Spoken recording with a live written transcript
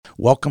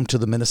Welcome to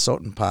the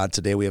Minnesotan Pod.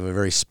 Today we have a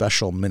very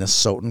special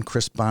Minnesotan,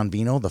 Chris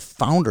Bonvino, the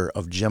founder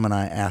of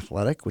Gemini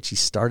Athletic, which he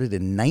started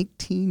in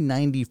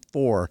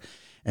 1994.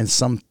 And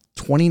some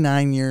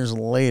 29 years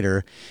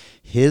later,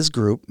 his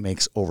group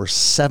makes over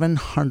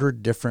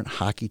 700 different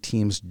hockey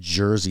teams'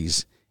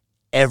 jerseys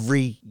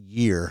every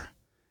year.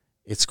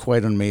 It's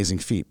quite an amazing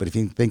feat. But if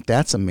you think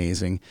that's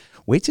amazing,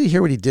 wait till you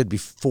hear what he did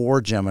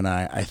before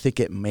Gemini. I think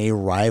it may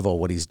rival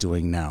what he's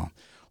doing now.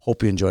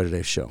 Hope you enjoy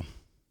today's show.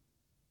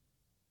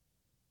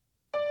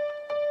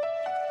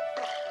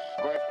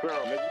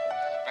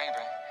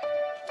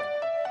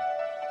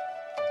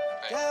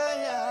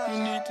 You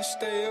need to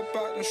stay up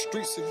out the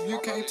streets if you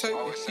can't take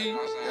the heat.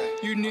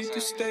 You need to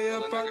stay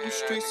up out the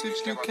streets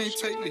if you can't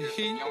take the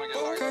heat.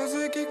 Cause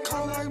it get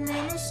cold like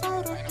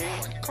Minnesota.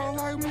 Cold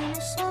like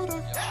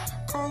Minnesota.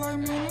 Cold like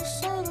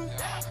Minnesota.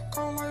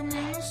 Cold like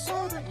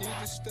Minnesota. Need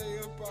to stay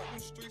up out the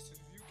streets if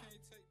you can't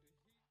take the heat.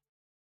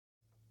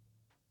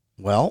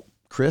 Well,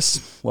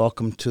 Chris,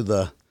 welcome to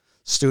the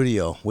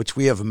studio, which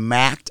we have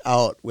macked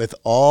out with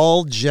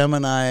all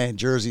Gemini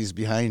jerseys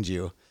behind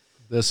you.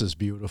 This is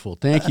beautiful.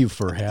 Thank you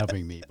for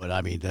having me. But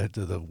I mean,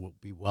 to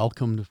be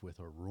welcomed with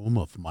a room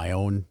of my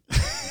own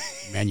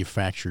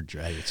manufactured.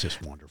 It's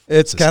just wonderful.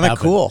 It's kind of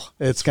cool.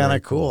 It's kind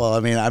of cool. I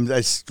mean,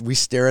 we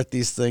stare at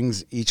these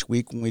things each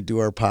week when we do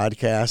our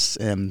podcasts,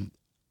 and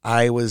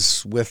I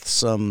was with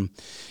some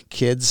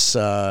kids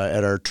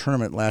at our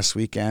tournament last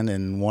weekend,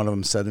 and one of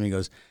them said to me, he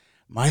goes,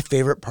 "My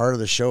favorite part of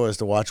the show is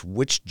to watch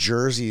which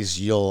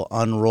jerseys you'll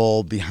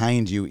unroll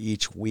behind you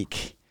each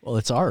week." Well,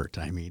 it's art.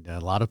 I mean, a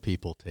lot of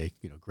people take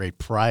great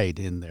pride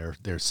in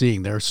their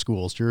seeing their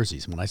school's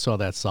jerseys. When I saw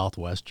that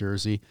Southwest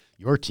jersey,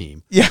 your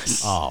team,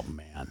 yes, oh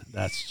man,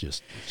 it's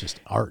just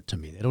art to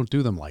me. They don't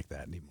do them like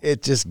that anymore.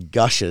 It just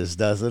gushes,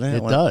 doesn't it?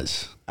 It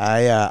does.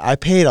 I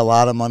paid a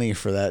lot of money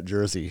for that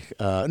jersey.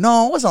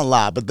 No, it wasn't a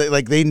lot, but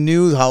they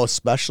knew how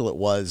special it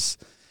was,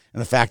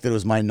 and the fact that it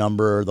was my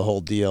number, the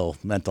whole deal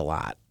meant a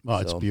lot. Oh,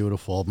 it's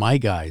beautiful. My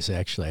guys,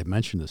 actually, I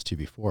mentioned this to you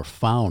before,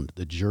 found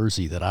the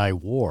jersey that I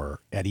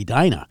wore at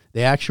Edina.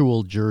 The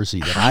actual jersey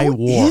that I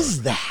wore. How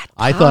is that possible?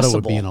 I thought it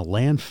would be in a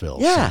landfill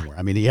somewhere.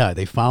 I mean,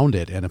 they found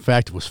it. And in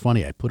fact, it was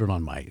funny. I put it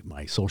on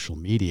my social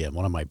media, and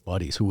one of my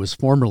buddies, who was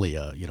formerly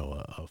a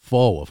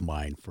foe of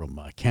mine from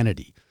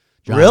Kennedy.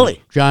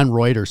 Really? John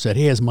Reuter said,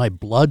 "Hey, is my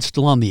blood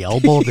still on the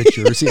elbow of the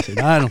jersey?" I said,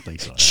 "No, I don't think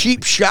so."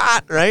 Cheap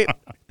shot, right?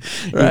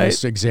 Right.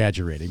 He's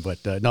exaggerating.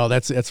 But no,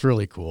 that's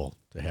really cool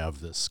to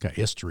have this kind of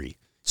history.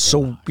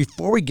 So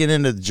before we get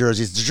into the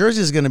jersey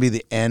is going to be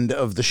the end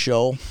of the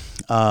show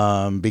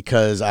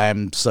because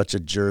I'm such a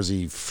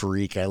jersey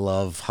freak. I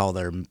love how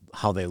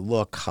they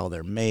look, how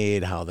they're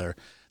made, how they're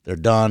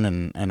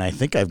done, and I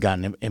think I've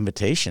gotten an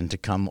invitation to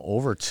come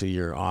over to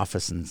your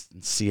office and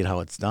see it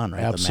how it's done,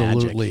 right?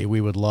 Absolutely. We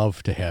would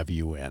love to have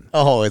you in.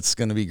 Oh, it's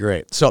going to be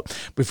great. So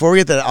before we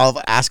get that, I'll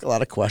ask a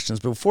lot of questions.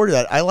 But before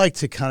that, I like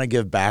to kind of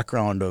give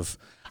background of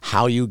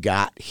how you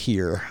got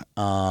here.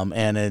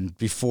 And then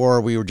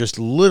before we were just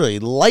literally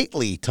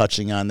lightly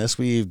touching on this,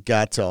 we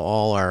got to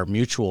all our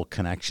mutual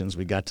connections.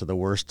 We got to the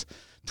Worst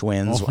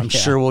twins. I'm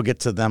sure we'll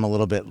get to them a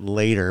little bit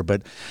later.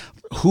 But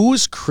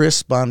who's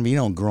Chris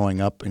Bonvino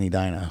growing up in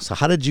Edina? So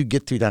how did you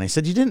get to Edina? You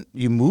said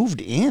you moved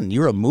in.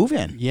 You were a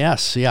move-in.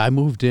 Yes. Yeah, I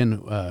moved in.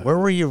 Where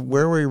were you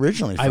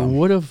originally from? I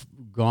would have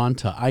gone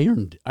to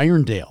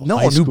Irondale.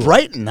 No, New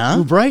Brighton, huh?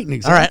 New Brighton,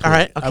 exactly. All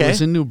right, okay. I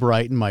was in New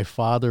Brighton. My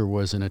father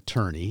was an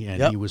attorney,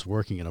 and he was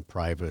working in a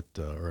private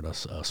or in a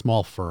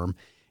small firm,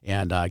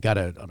 and I got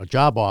a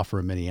job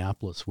offer in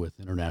Minneapolis with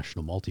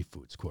International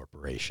Multifoods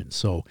Corporation.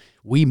 So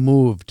we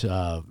moved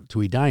to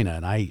Edina,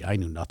 and I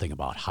knew nothing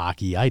about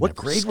hockey. What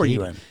grade were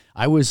you in?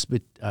 I was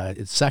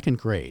in second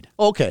grade.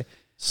 Okay.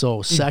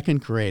 So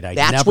second grade,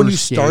 That's when you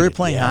started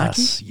playing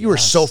hockey? You were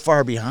so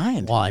far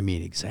behind. Well, I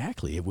mean,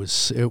 exactly.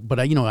 But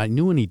I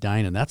knew in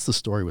Edina, and that's the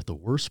story with the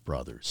Worst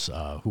brothers,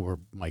 who were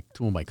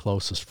two of my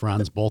closest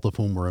friends, both of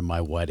whom were in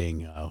my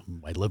wedding.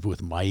 I lived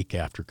with Mike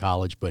after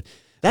college, but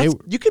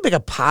you could make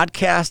a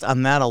podcast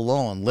on that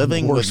alone,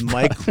 living with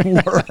Mike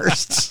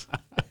Worst.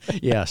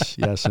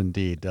 Yes,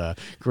 indeed.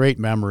 Great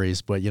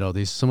memories, but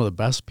some of the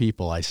best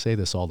people, I say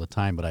this all the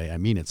time, but I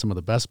mean it, some of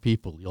the best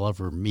people you'll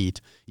ever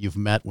meet, you've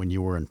met when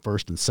you were in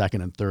first and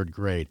second and third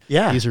grade.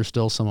 Yeah. These are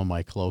still some of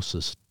my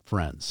closest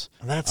friends.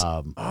 That's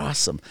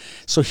awesome.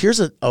 So here's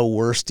a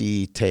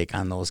worsty take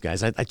on those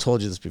guys. I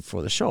told you this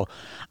before the show.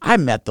 I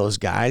met those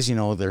guys,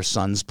 their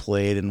sons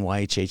played in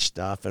YHH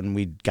stuff, and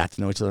we got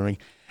to know each other.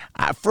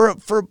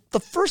 For the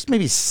first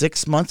maybe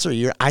 6 months or a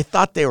year, I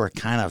thought they were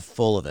kind of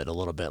full of it a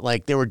little bit.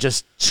 Like they were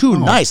just too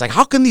nice. Like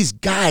how can these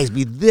guys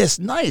be this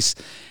nice?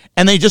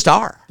 And they just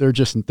are. They're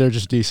just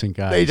decent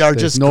guys. They are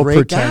just no great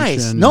pretension,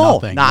 guys. No,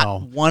 nothing,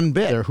 not one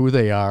bit. They're who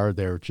they are.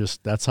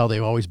 That's how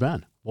they've always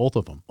been. Both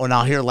of them. Oh,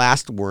 now here,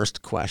 last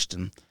worst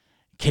question.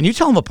 Can you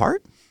tell them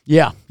apart?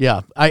 Yeah.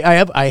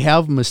 I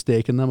have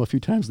mistaken them a few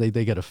times. They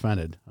get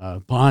offended.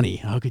 Bonnie,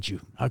 how could you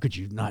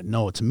not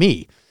know it's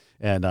me?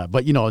 And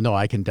but no,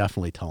 I can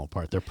definitely tell them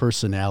apart. Their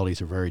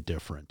personalities are very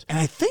different. And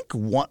I think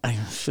I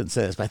shouldn't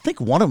say this, but I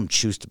think one of them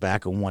chews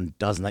tobacco and one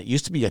doesn't. That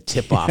used to be a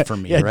tip off for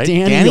me, right?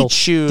 Danny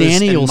chews,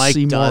 Danny will Mike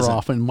see doesn't. more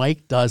often.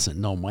 Mike doesn't.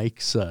 No,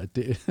 Mike's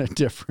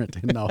different.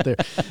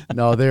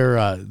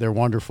 They're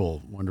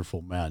wonderful,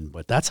 wonderful men.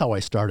 But that's how I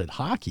started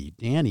hockey.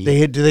 Danny.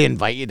 Do they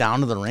invite you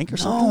down to the rink or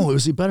something? No, it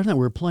was better than that. We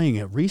were playing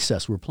at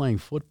recess. We were playing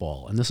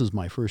football, and this was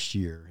my first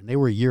year, and they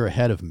were a year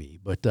ahead of me.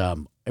 But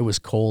it was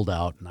cold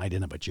out, and I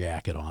didn't have a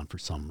jacket on for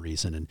some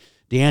reason. And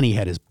Danny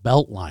had his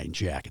Beltline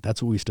jacket.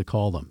 That's what we used to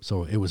call them.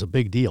 So it was a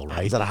big deal,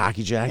 right? Is that a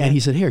hockey jacket? And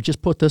he said, here,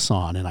 just put this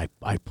on. And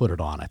I put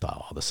it on. I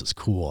thought, oh, this is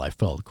cool. I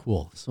felt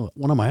cool. So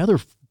one of my other,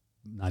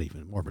 not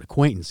even more of an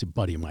acquaintance, a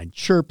buddy of mine,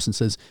 chirps and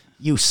says,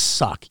 you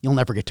suck. You'll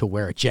never get to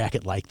wear a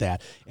jacket like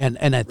that. And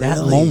at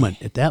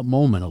that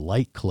moment, a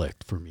light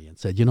clicked for me and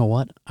said, you know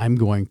what? I'm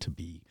going to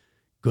be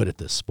good at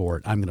this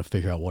sport. I'm going to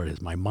figure out what it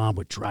is. My mom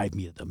would drive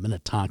me to the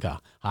Minnesotan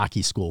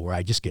hockey school where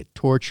I just get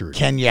tortured.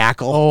 Ken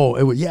Yackel. Oh,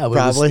 it was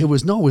probably. It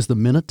was the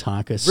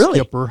Minnetonka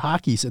skipper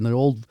hockey's in the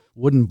old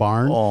wooden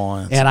barn. Oh,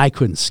 and I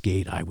couldn't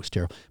skate. I was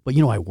terrible. But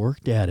I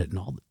worked at it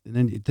and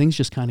then things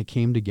just kind of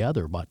came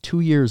together. About 2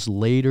 years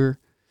later,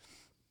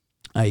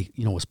 I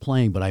was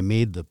playing, but I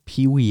made the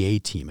Pee Wee A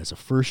team as a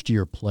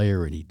first-year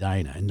player in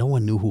Edina, and no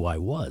one knew who I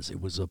was.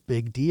 It was a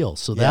big deal.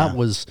 So that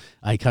was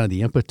kind of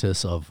the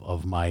impetus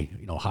of my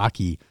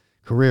hockey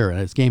career, and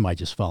it's a game I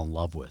just fell in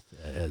love with,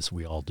 as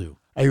we all do.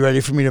 Are you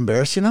ready for me to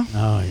embarrass you now?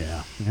 Oh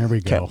yeah, there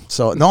we go. Okay.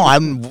 So no, I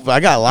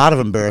got a lot of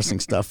embarrassing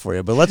stuff for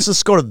you, but let's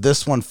just go to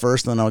this one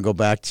first, and then I'll go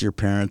back to your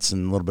parents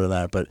and a little bit of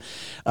that. But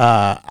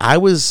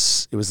it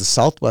was the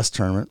Southwest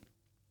tournament.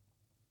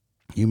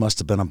 You must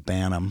have been a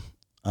Bantam.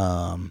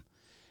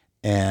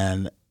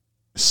 And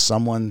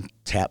someone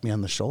tapped me on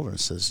the shoulder and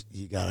says,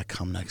 you got to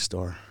come next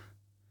door.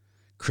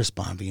 Chris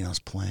Bonvino's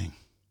playing.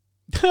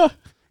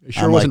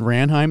 Sure wasn't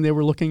Ranheim they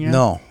were looking at?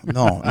 No,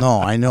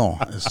 I know.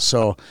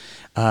 So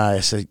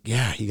I said,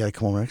 yeah, you got to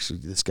come over next.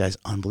 This guy's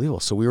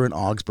unbelievable. So we were in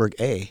Augsburg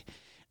A,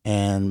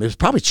 and it was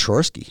probably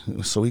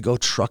Chorsky. So we go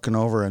trucking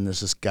over, and there's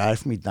this guy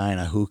from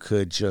Edina who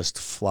could just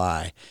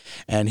fly,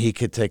 and he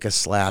could take a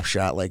slap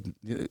shot like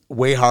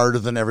way harder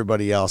than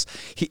everybody else.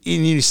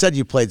 And you said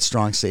you played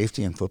strong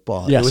safety in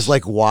football. Yes. It was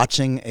like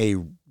watching a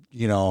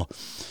what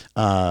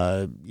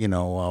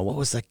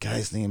was that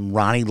guy's name?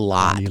 Ronnie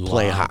Lott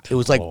play hockey. It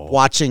was like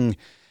watching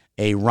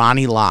a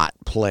Ronnie Lott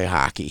play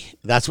hockey.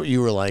 That's what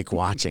you were like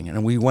watching.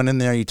 And we went in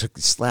there, you took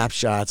the slap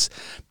shots,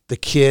 the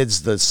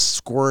kids, the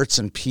squirts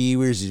and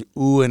pee-wees,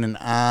 oohing and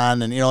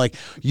on. And,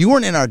 you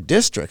weren't in our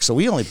district. So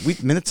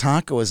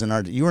Minnetonka was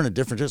you were in a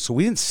different district. So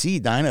we didn't see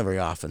Edina very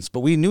often. But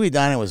we knew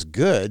Edina was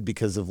good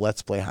because of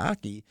Let's Play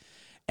Hockey.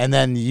 And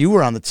then you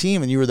were on the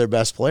team and you were their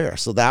best player.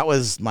 So that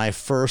was my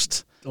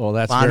first. Oh,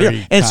 that's bond very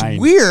here. And kind.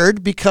 it's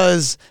weird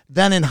because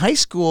then in high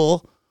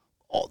school,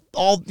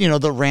 all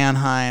the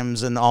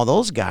Ranheims and all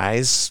those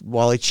guys,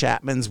 Wally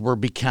Chapmans were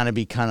kind of,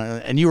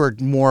 and you were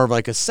more of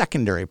like a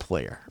secondary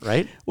player,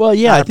 right? Well,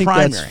 yeah, Not I think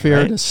primary, that's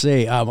fair right? to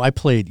say. I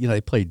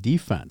played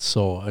defense,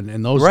 so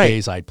in those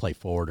days I'd play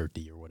forward or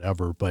D or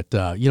whatever. But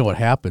what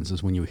happens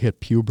is when you hit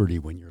puberty,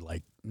 when you're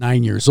like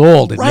 9 years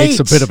old, it makes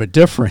a bit of a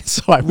difference.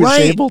 So I was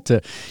able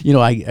to,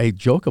 I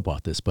joke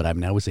about this, but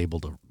I was able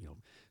to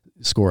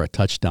score a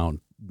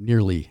touchdown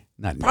nearly.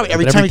 Probably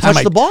every time you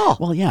touched the ball.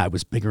 Well, yeah, I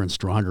was bigger and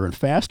stronger and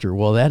faster.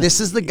 Well, this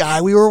is the guy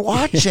we were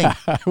watching. Yeah,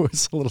 it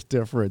was a little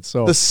different.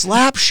 So the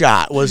slap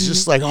shot was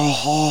just like,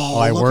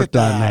 I worked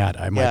on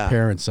that. My Yeah.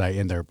 parents,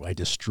 I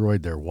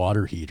destroyed their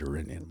water heater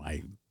in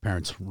my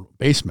parents'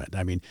 basement.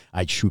 I mean,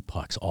 I'd shoot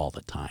pucks all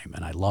the time,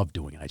 and I loved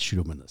doing it. I'd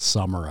shoot them in the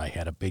summer. I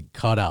had a big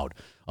cutout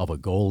of a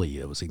goalie.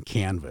 It was in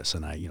canvas,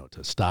 and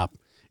to stop.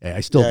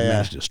 I still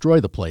managed to destroy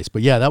the place.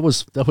 But, yeah, that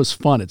was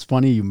fun. It's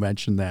funny you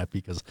mentioned that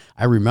because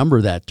I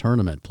remember that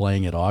tournament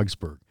playing at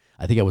Augsburg.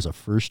 I think I was a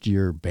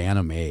first-year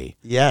Bantam A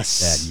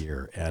that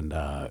year. And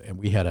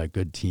we had a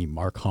good team,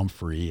 Mark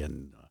Humphrey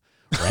and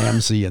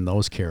Ramsey and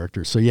those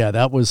characters. So, yeah,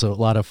 that was a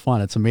lot of fun.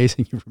 It's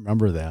amazing you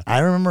remember that. I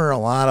remember a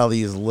lot of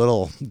these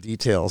little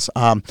details.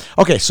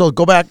 Okay, so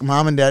go back.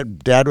 Mom and Dad.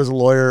 Dad was a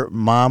lawyer.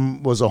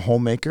 Mom was a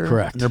homemaker.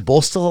 Correct. And they're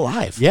both still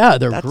alive. Yeah,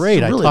 they're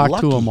great. Really I talk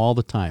lucky. to them all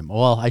the time.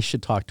 Well, I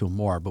should talk to them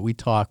more, but we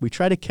talk. We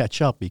try to catch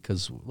up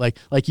because, like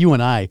you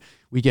and I,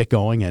 we get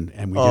going and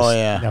we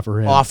just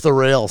never end. Off the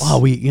rails.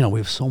 Well, we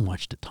have so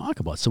much to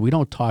talk about. So we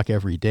don't talk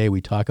every day.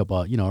 We talk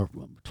about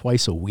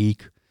twice a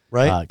week.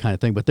 Right. Kind of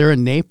thing. But they're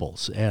in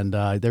Naples, and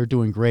they're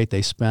doing great.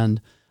 They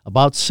spend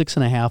about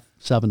 6.5,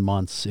 7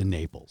 months in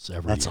Naples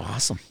every year. That's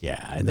awesome.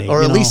 Yeah. And they,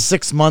 or at least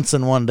 6 months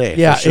in one day.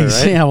 Yeah, for sure,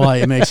 right? yeah. Well,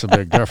 it makes a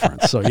big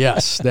difference. So,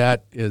 yes,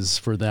 that is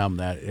for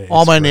them.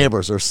 All my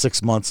neighbors are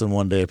 6 months in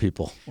one day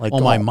people. Like,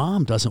 my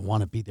mom doesn't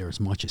want to be there as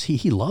much as he.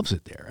 He loves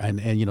it there. And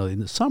in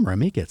the summer,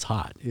 it gets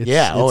hot. It's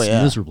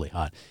miserably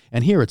hot.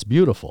 And here it's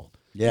beautiful.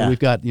 Yeah, and we've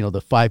got the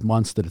 5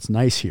 months that it's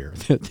nice here,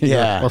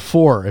 Yeah. or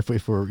 4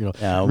 if we're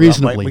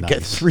reasonably we nice.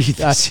 get 3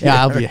 this year.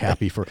 Yeah, I'll be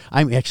happy for.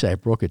 I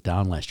broke it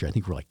down last year. I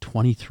think we're like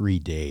 23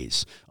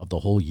 days of the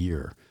whole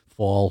year,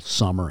 fall,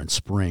 summer, and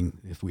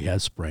spring. If we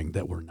had spring,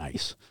 that were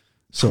nice.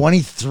 So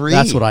 23.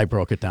 That's what I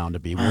broke it down to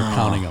be. We were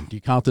counting them. Do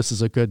you count this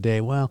as a good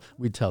day? Well,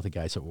 we'd tell the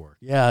guys at work,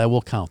 yeah,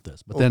 we'll count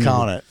this. But we'll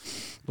count it.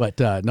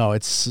 But no,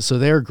 it's so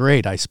they're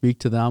great. I speak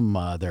to them.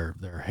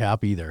 They're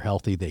happy. They're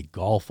healthy. They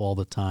golf all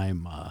the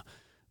time.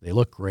 They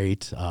look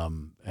great.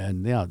 And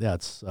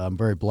I'm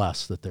very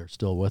blessed that they're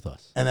still with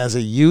us. And as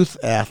a youth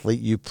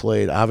athlete, you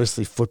played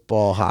obviously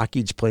football,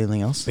 hockey. Did you play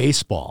anything else?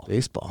 Baseball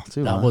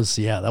Too. That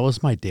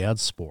was my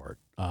dad's sport.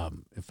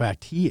 In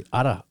fact, he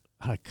out of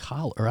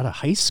college or out of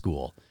high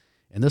school,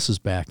 and this was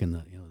back in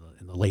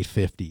the late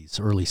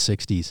 50s, early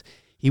 60s.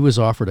 He was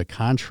offered a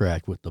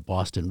contract with the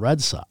Boston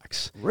Red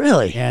Sox.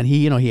 Really? And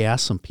he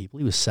asked some people.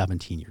 He was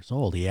 17 years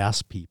old. He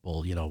asked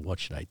people, what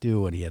should I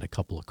do? And he had a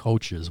couple of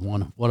coaches.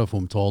 One of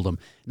whom told him,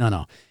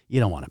 no, you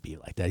don't want to be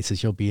like that. He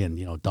says you'll be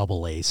in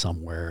double A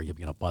somewhere. You'll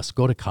be in a bus.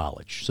 Go to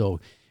college. So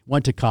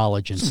went to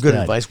college instead. Good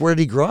advice. Where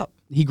did he grow up?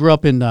 He grew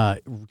up in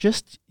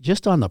just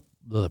on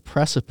the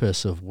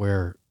precipice of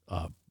where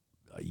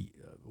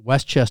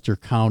Westchester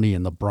County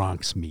and the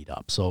Bronx meet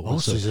up. So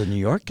he's a New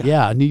York guy.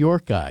 Yeah, a New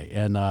York guy,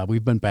 and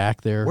we've been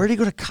back there. Where did he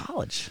go to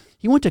college?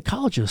 He went to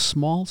college at a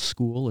small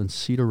school in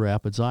Cedar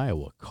Rapids,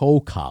 Iowa,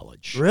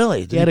 College.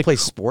 Really? Did he play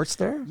sports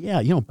there?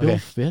 Yeah, Bill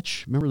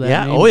Fitch. Remember that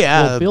Yeah. name? Oh,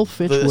 yeah. Well, Bill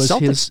Fitch the was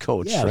Celtics his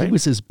coach. Yeah, right? he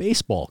was his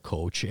baseball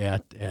coach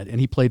and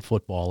he played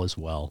football as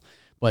well.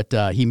 But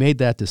he made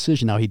that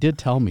decision. Now he did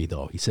tell me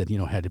though. He said,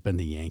 had it been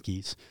the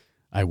Yankees,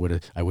 I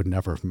would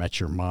never have met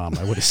your mom.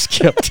 I would have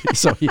skipped.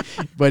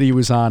 But he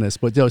was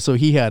honest. But so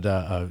he had,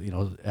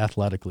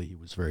 athletically, he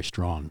was very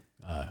strong.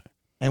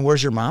 And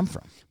where's your mom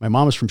from? My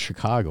mom is from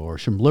Chicago, or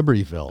from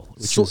Libertyville,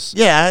 which is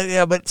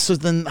But so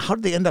then, how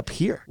did they end up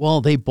here?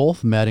 Well, they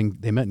both met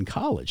in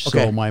college.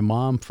 Okay. So my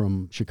mom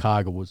from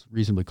Chicago was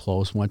reasonably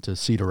close. Went to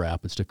Cedar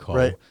Rapids to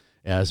Right.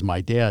 as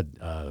my dad,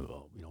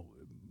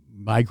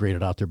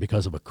 migrated out there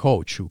because of a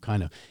coach who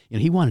kind of,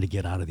 he wanted to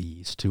get out of the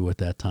East too at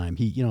that time.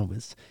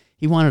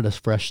 He wanted a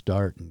fresh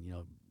start and,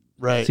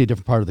 Right. see a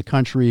different part of the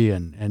country.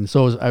 And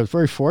so I was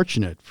very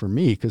fortunate for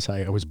me because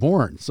I was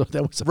born. So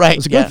that was, Right. It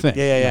was a good thing.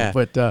 Yeah.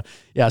 But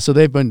so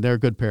they're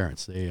good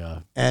parents.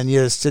 And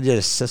you said you had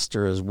a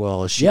sister as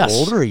well. Is she Yes.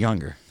 older or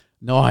younger?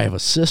 No, I have a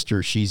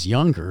sister. She's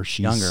younger.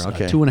 She's Younger,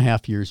 okay.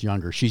 2.5 years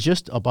younger. She's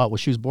just about,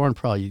 she was born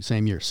probably the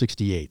same year,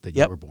 1968 that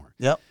you were born.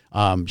 Yep.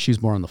 She was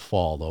born in the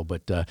fall, though.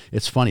 But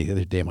it's funny. The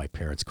other day, my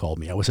parents called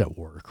me. I was at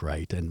work,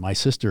 right? And my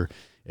sister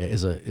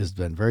has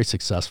been very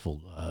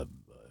successful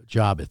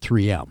job at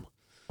 3M.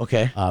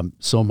 Okay.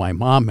 So my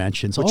mom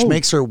mentions, Which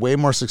makes her way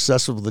more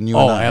successful than you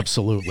Oh, and I.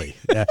 absolutely.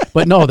 Yeah.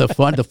 But no, the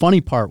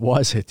funny part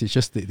was it's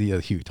just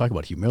the talk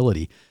about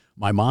humility.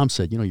 My mom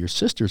said, your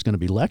sister's going to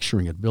be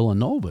lecturing at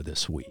Villanova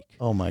this week.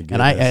 Oh my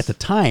goodness. And at the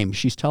time,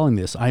 she's telling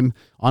me this, I'm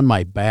on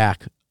my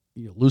back,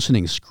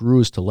 loosening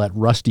screws to let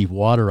rusty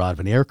water out of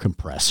an air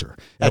compressor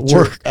at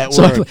work.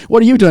 So work.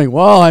 what are you doing?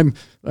 Well, I'm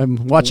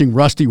watching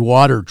rusty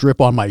water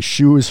drip on my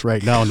shoes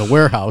right now in the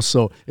warehouse.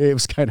 So it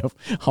was kind of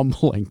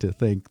humbling to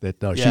think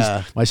that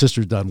my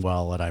sister's done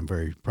well, and I'm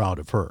very proud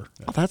of her.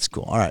 Oh, that's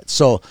cool. All right.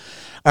 So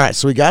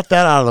we got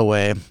that out of the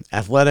way.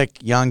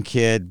 Athletic, young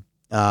kid.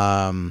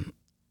 How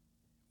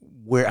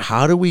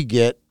do we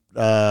get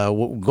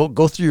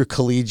go through your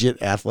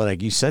collegiate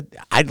athletic? You said,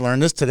 I'd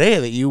learned this today,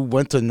 that you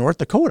went to North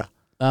Dakota.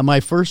 My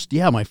first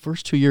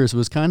 2 years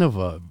was kind of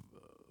a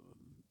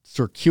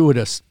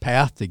circuitous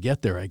path to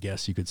get there, I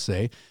guess you could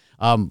say.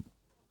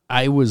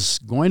 I was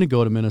going to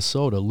go to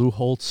Minnesota. Lou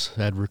Holtz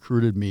had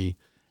recruited me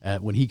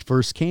when he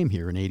first came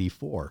here in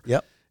 '84.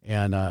 Yep.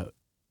 And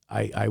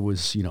I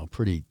was,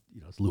 pretty,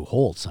 it's Lou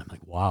Holtz. I'm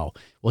like, wow.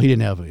 Well, he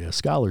didn't have a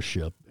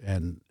scholarship,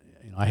 and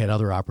I had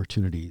other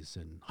opportunities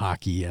in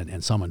hockey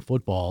and some in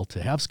football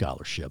to have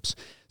scholarships.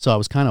 So I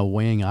was kind of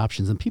weighing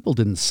options, and people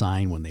didn't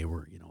sign when they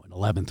were, in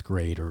 11th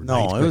grade or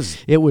ninth grade.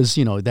 It was,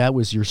 that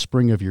was your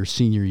spring of your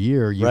senior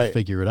year. You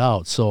figure it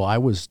out. So I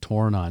was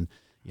torn on,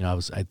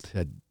 I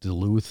had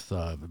Duluth,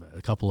 a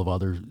couple of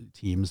other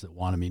teams that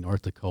wanted me.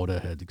 North Dakota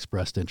had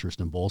expressed interest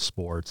in both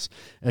sports,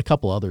 and a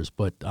couple others.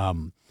 But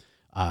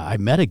I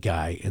met a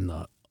guy in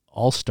the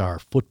all-star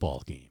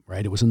football game,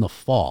 right? It was in the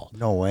fall.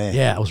 No way.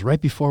 Yeah, it was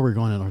right before we were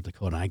going to North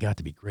Dakota, and I got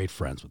to be great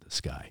friends with this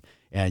guy.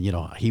 And,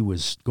 he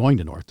was going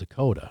to North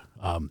Dakota.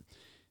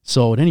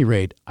 So at any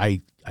rate,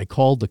 I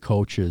called the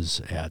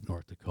coaches at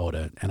North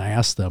Dakota, and I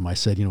asked them, I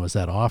said, is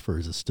that offer,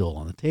 is it still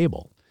on the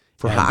table?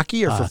 For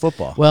hockey or for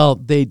football? Well,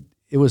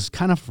 it was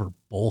kind of for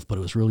both, but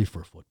it was really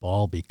for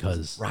football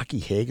because Rocky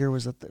Hager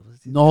was that?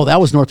 No, that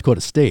was North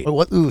Dakota State. Oh,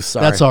 what? Ooh,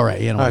 sorry. That's all right.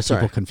 People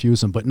sorry.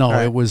 confuse them, but no,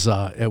 it was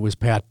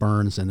Pat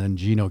Burns, and then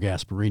Gino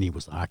Gasparini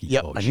was the hockey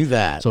coach. I knew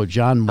that. So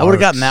John Marks, I would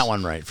have gotten that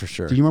one right for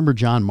sure. Do you remember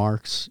John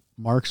Marks?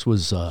 Marks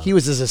was he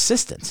was his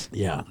assistant.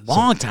 Yeah,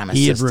 long time assistant.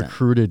 He had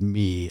recruited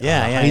me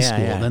high school,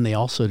 and then they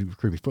also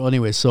recruited me.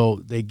 Anyway,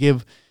 so they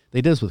did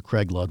this with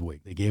Craig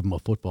Ludwig. They gave him a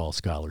football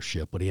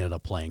scholarship, but he ended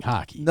up playing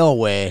hockey. No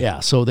way. Yeah,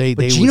 so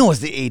Gino was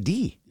the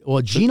AD.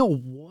 Well, Gino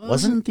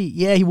wasn't the.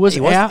 Yeah, he was.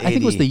 I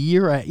think it was the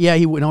year. Yeah,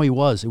 he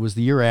was. It was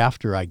the year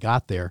after I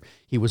got there.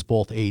 He was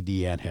both AD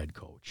and head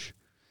coach.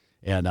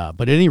 And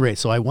but at any rate,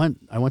 so I went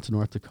to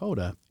North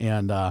Dakota,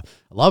 and I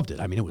loved it.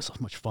 I mean, it was so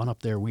much fun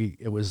up there.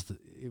 It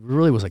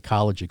really was a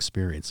college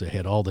experience. It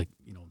had all the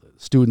the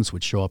students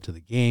would show up to the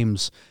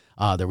games.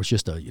 There was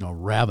just a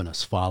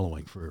ravenous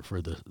following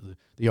for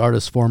the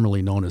artists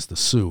formerly known as the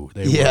Sioux.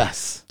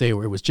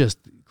 It was just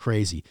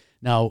crazy.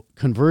 Now,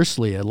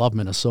 conversely, I love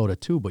Minnesota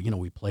too, but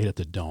we played at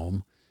the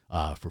Dome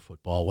for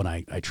football. When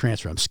I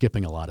transferred, I'm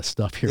skipping a lot of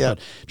stuff here, but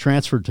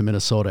transferred to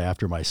Minnesota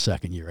after my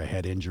second year. I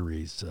had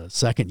injuries.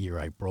 Second year,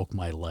 I broke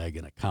my leg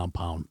in a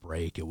compound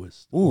break. It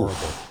was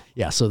horrible.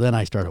 Yeah, so then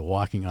I started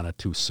walking on it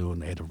too soon.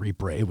 They had to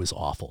re-brace. It was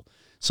awful.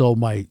 So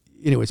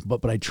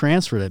but I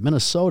transferred at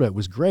Minnesota. It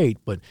was great,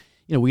 but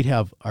we'd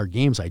have our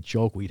games. I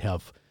joke we'd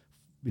have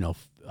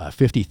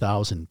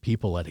 50,000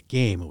 people at a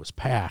game. It was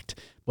packed,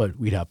 but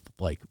we'd have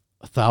like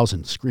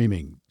 1,000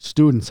 screaming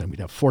students, and we'd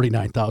have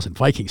 49,000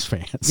 Vikings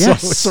fans.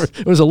 Yes. So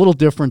it was a little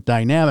different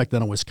dynamic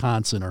than a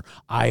Wisconsin or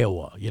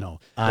Iowa.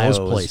 Those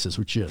places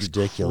were just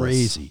ridiculous.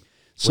 Crazy.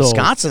 So,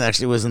 Wisconsin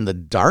actually was in the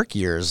dark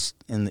years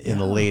in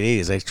the late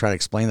 80s. I try to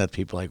explain that to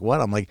people, like,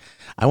 what? I'm like,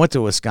 I went to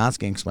a Wisconsin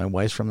game because my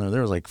wife's from there.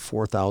 There was like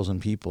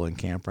 4,000 people in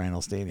Camp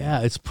Randall Stadium.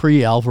 Yeah, it's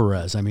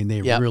pre-Alvarez. I mean,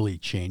 they really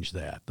changed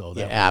that, though.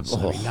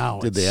 Now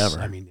did they ever?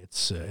 I mean,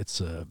 it's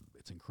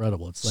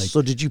incredible. It's like.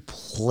 So did you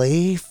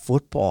play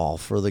football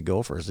for the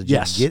Gophers? Did you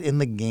get in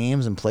the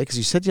games and play? Because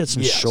you said you had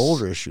some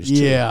shoulder issues too.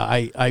 Yeah,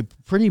 I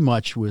pretty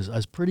much I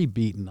was pretty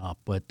beaten up,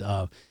 but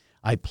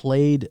I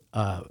played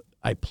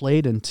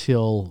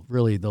until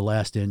really the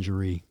last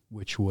injury,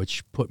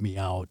 which put me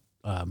out.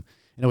 And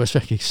it was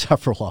actually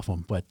several of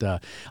them, but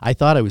I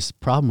thought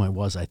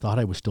I thought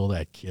I was still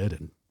that kid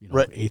in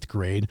eighth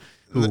grade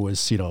who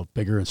was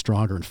bigger and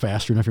stronger and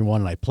faster than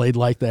everyone, and I played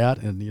like that.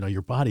 And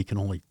your body can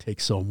only take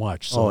so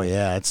much. So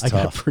it's I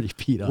tough. got pretty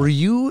beat up. Were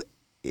you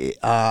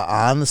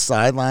on the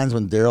sidelines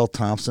when Darrell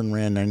Thompson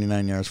ran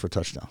 99 yards for a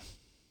touchdown?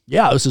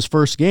 Yeah, it was his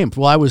first game.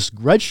 Well, I was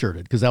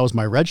redshirted because that was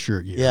my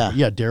redshirt year.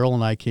 Yeah, Darrell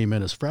and I came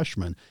in as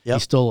freshmen. Yep.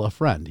 He's still a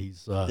friend.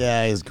 He's he's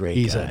a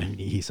great guy.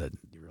 He's a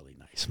really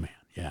nice man.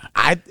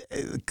 Yeah,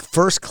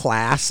 first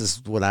class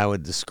is what I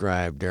would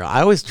describe Darrell.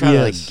 I always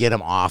try to get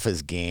him off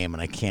his game,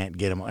 and I can't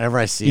get him. Whenever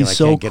I see him, I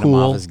can't get him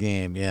off his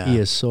game. Yeah, he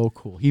is so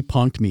cool. He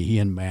punked me. He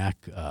and Mac.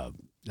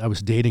 I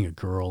was dating a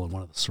girl in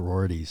one of the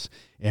sororities,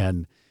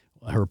 and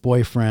her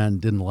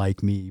boyfriend didn't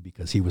like me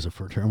because he was a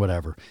fraternity,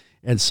 whatever.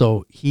 And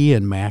so he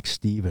and Max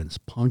Stevens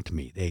punked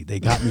me. They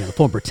got me on the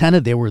phone,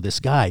 pretended they were this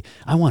guy.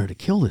 I wanted to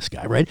kill this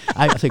guy, right?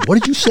 I think, what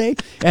did you say?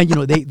 And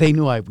they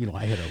knew I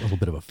had a little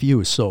bit of a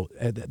fuse. So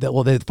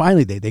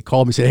finally they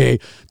called me and said, hey,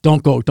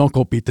 don't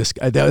go beat this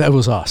guy. That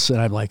was us. And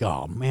I'm like,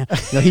 oh man.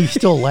 He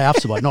still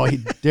laughs about it. No,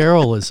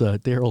 Darrell is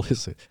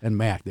and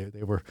Mac.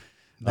 They were.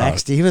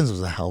 Max Stevens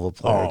was a hell of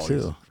a player too.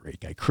 He's a great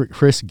guy.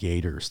 Chris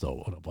Gators, though,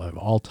 one of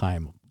all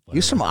time. He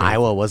was from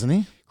Iowa, wasn't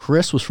he?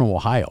 Chris was from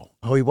Ohio.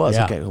 Oh, he was.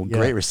 Okay,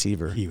 great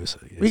receiver. He was.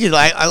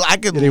 I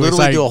could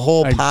literally do a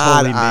whole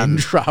pod totally on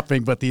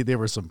dropping, but there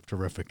were some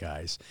terrific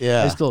guys.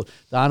 Yeah.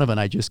 Donovan.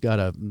 I just got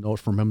a note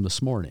from him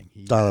this morning.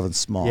 Donovan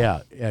Small.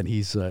 Yeah, and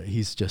he's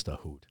just a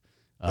hoot.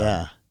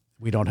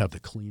 We don't have the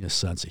cleanest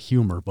sense of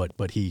humor, but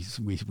we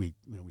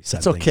said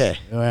it's okay.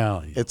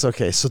 Well, it's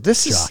okay. So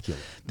this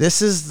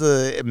is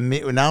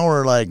now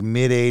we're like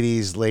mid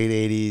 80s, late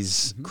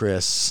 80s,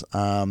 Chris.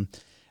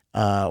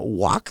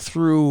 Walk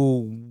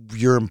through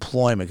your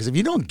employment, because if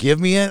you don't give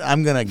me it,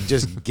 I'm gonna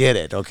just get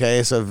it.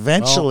 Okay, so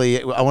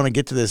eventually I want to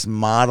get to this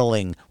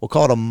modeling. We'll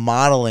call it a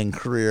modeling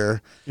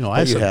career. I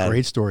have some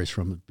great stories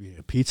from being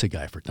a pizza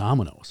guy for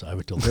Domino's. I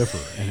would deliver,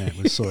 and it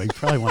was, so you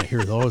probably want to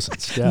hear those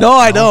instead. No,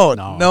 I don't.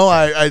 No,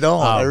 I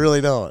don't. I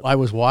really don't. I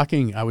was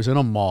in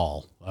a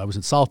mall. I was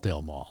in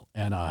Southdale Mall,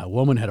 and a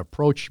woman had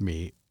approached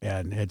me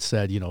and had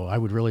said, I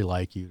would really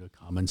like you to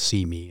come and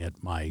see me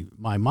at my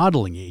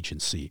modeling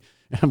agency.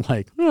 And I'm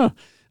like,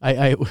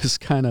 I was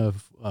kind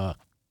of,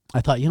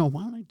 I thought,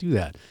 why don't I do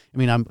that? I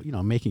mean,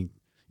 I'm making,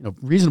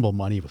 reasonable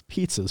money with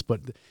pizzas,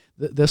 but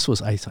this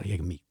was, I thought, I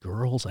could meet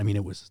girls. I mean,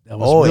 that was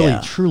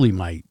truly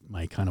my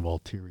kind of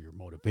ulterior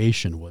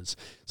motivation was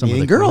some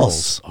meeting of the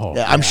girls. Oh,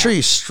 yeah, I'm sure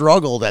you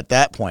struggled at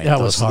that point. That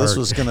was hard. This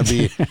was going to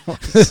be,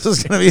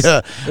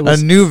 a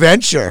new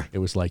venture. It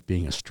was like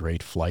being a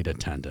straight flight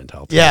attendant.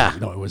 I'll tell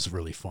you. It was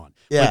really fun.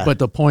 Yeah. But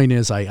the point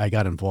is, I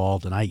got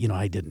involved, and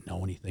I didn't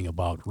know anything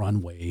about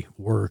runway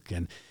work,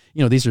 and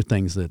these are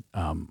things that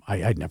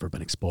I'd never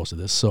been exposed to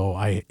this.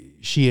 So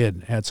she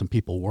had some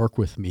people work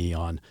with me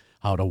on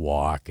how to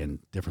walk and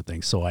different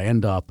things. So I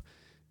end up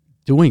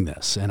doing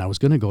this, and I was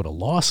going to go to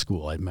law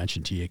school. I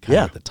mentioned to you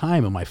at the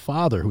time, and my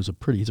father,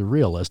 he's a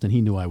realist, and he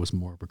knew I was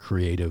more of a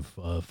creative,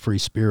 free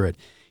spirit.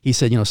 He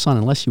said, son,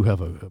 unless you have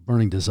a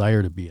burning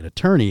desire to be an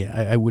attorney,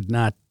 I would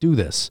not do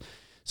this.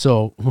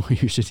 So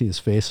you should see his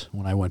face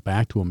when I went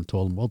back to him and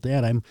told him, well,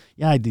 Dad,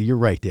 you're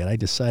right, Dad. I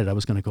decided I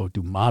was going to go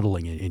do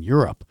modeling in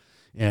Europe.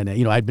 And,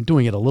 I'd been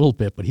doing it a little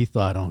bit, but he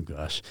thought, oh,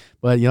 gosh.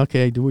 But,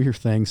 okay, do your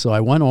thing. So I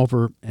went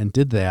over and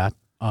did that.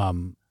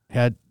 And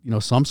had,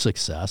 some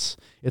success.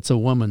 It's a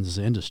woman's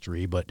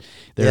industry, but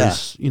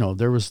there's,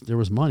 there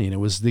was money, and it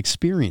was the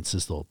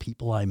experiences, though,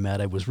 people I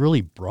met. It was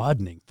really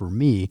broadening for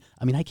me.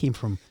 I mean, I came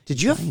from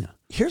China.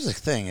 Here's the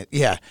thing.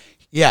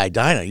 Yeah,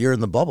 Dinah, you're in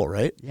the bubble,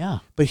 right? Yeah.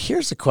 But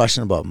here's the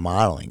question about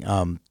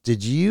modeling.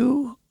 Did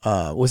you,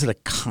 was it a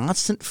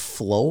constant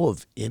flow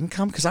of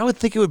income? Because I would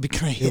think it would be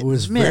kind of hit and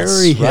miss, It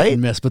was very right? hit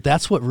and miss, but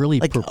that's what really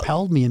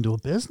propelled me into a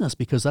business,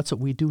 because that's what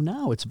we do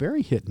now. It's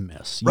very hit and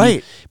miss.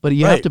 Right. But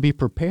you have to be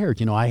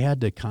prepared. I had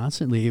to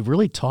constantly, it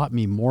really taught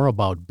me more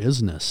about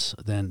business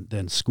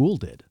than school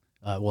did.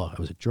 Well,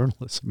 I was a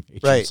journalism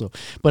major. Right. So,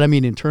 but I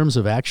mean, in terms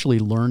of actually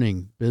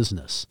learning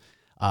business,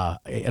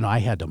 and I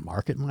had to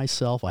market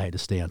myself. I had to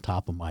stay on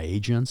top of my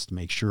agents to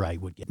make sure I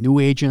would get new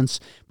agents.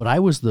 But I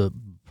was the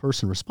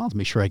person responsible to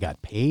make sure I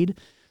got paid.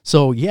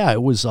 So yeah,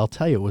 it was. I'll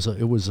tell you,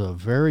 it was a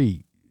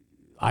very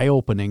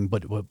eye-opening,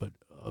 but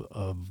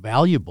a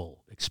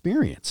valuable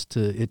experience.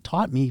 It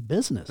taught me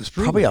business. It's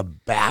probably a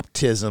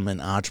baptism in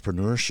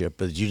entrepreneurship,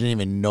 but you didn't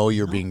even know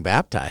you're being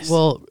baptized.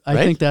 Well, I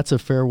think that's a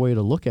fair way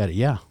to look at it.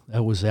 Yeah,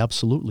 that was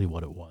absolutely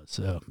what it was.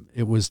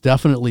 It was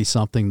definitely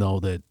something, though,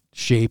 that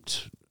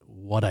shaped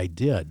what I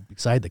did,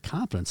 because I had the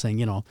confidence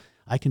saying,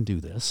 I can do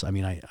this. I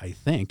mean, I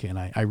think, and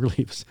I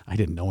really I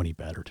didn't know any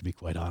better, to be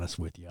quite honest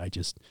with you. I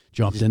just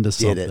jumped into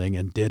something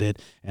and did it,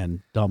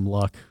 and dumb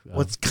luck.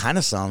 What kind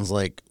of sounds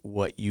like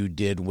what you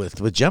did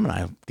with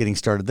Gemini, getting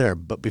started there.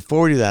 But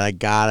before we do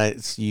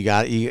that,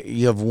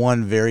 you have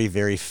one very,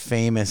 very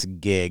famous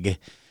gig.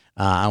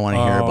 I want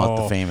to hear about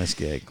the famous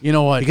gig. You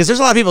know what? Because there's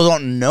a lot of people who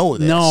don't know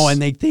this. No,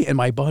 and and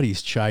my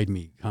buddies chide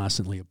me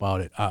constantly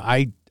about it.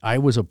 I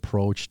was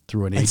approached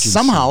through an agency. And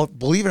somehow,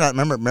 believe it or not,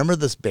 remember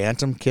this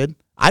Bantam kid?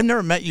 I've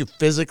never met you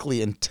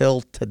physically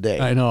until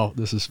today. I know,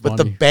 this is funny.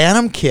 But the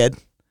Bantam kid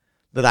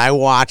that I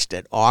watched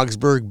at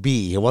Augsburg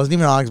B, it wasn't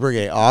even Augsburg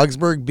A,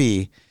 Augsburg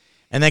B,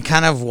 and then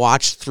kind of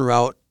watched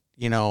throughout,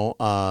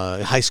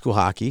 high school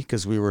hockey,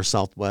 because we were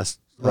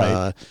Southwest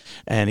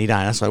and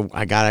Edina, so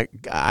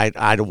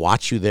I'd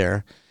watch you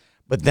there.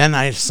 But then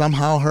I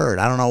somehow heard,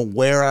 I don't know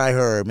where I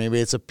heard, maybe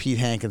it's a Pete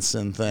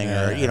Hankinson thing,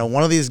 or,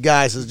 one of these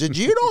guys says, did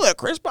you know that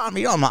Chris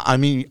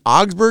Bonvino,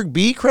 Augsburg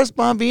B, Chris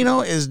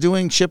Bonvino is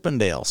doing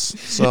Chippendales.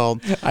 So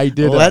I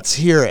did. Let's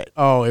hear it.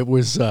 Oh, it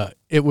was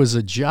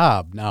a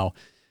job. Now,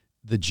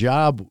 the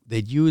job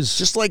they'd use,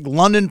 just like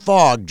London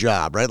Fog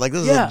job, right? Like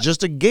this is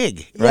just a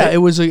gig, right? Yeah, it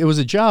was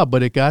a job,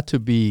 but it got to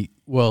be,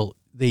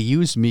 they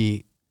used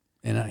me,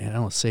 and I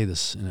don't say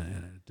this in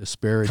a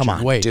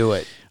disparaging way. Do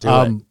it.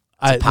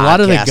 A lot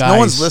of the guys, no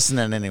one's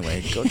listening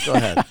anyway. Go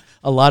ahead.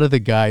 A lot of the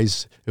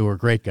guys who were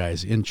great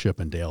guys in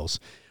Chippendales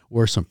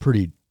were some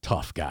pretty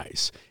tough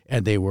guys,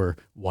 and they were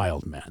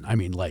wild men. I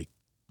mean, like,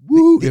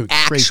 the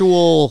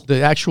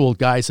actual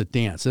guys that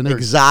dance, and they're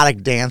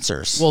exotic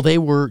dancers. Well, they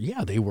were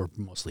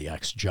mostly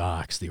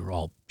ex-jocks. They were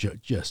all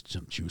just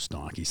some juice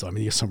donkeys. I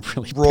mean, there's some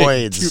really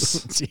roids. Big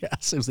dudes.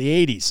 Yes, it was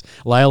the '80s.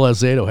 Lyle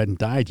Azedo hadn't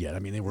died yet. I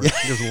mean,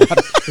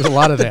 there's a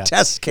lot of that.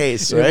 Test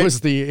case, right? It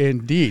was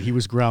indeed he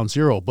was ground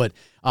zero. But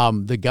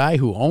the guy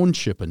who owned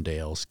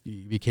Chippendales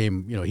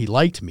became, he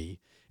liked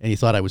me, and he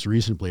thought I was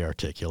reasonably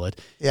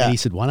articulate. Yeah. And he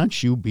said, why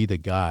don't you be the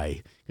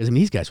guy? Because, I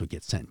mean, these guys would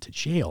get sent to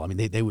jail. I mean,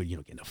 they would,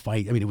 get in a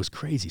fight. I mean, it was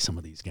crazy, some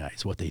of these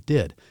guys, what they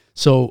did.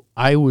 So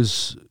I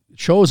was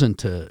chosen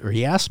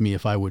he asked me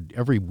if I would,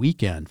 every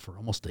weekend for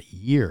almost a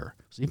year,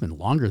 it was even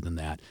longer than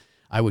that,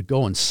 I would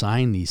go and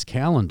sign these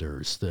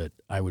calendars that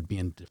I would be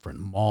in different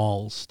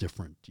malls,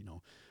 different,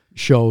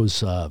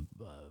 shows,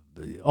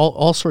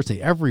 all sorts of,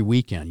 every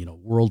weekend,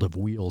 World of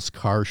Wheels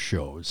car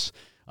shows.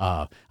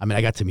 I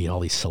got to meet all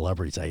these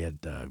celebrities. I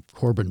had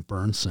Corbin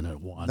Burnson at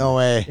one. No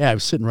way. Yeah, I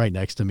was sitting right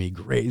next to me.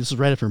 Great. This was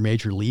right after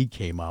Major League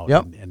came out.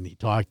 Yep. And he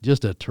talked,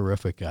 just a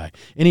terrific guy.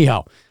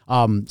 Anyhow,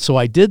 so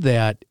I did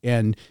that,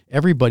 and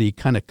everybody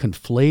kind of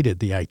conflated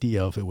the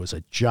idea of it was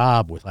a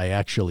job with I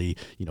actually,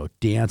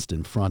 danced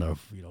in front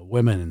of,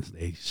 women, and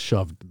they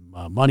shoved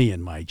money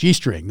in my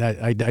G-string.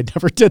 I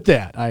never did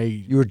that.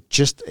 You were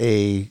just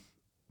a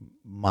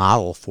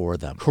model for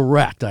them.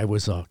 Correct. I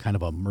was a kind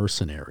of a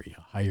mercenary,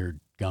 a hired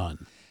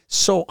gun.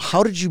 So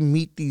how did you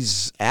meet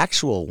these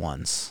actual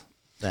ones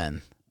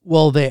then?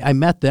 Well, I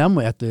met them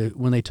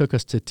when they took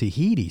us to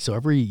Tahiti. So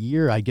every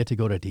year I get to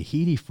go to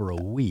Tahiti for a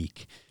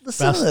week.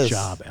 Best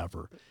job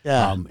ever.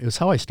 Yeah. It was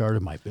how I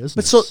started my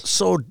business. But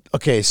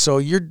so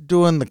you're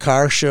doing the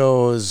car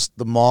shows,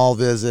 the mall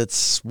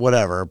visits,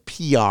 whatever,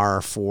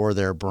 PR for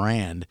their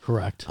brand.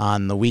 Correct.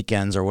 On the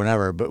weekends or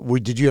whatever.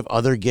 But did you have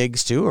other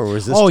gigs too, or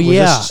was this?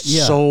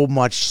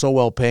 So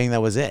well paying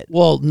that was it?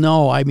 Well,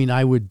 no. I mean,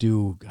 I would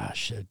do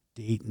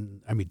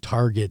Dayton. I mean,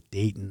 Target,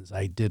 Dayton's.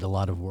 I did a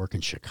lot of work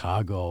in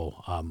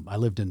Chicago. I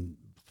lived in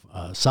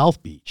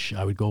South Beach.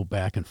 I would go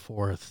back and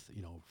forth,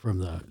 from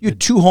the... You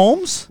had two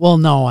homes? Well,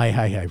 no,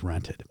 I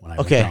rented when I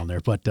went down there.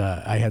 But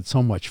I had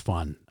so much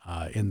fun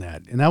in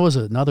that. And that was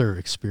another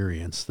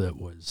experience that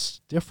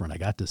was different. I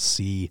got to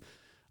see,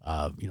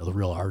 the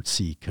real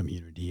artsy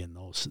community and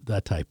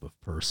that type of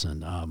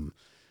person.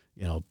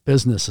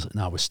 Business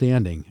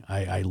notwithstanding,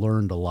 I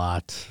learned a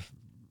lot,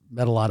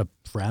 met a lot of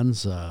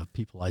friends,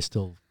 people I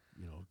still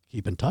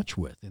keep in touch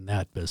with in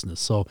that business.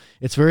 So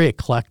it's very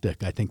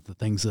eclectic. I think the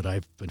things that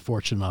I've been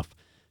fortunate enough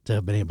to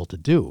have been able to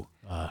do.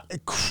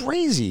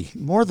 Crazy,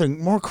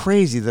 more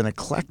crazy than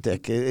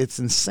eclectic. It's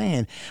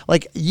insane.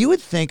 Like, you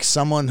would think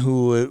someone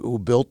who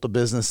built the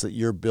business that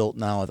you're built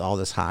now with all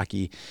this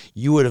hockey,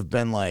 you would have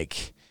been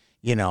like,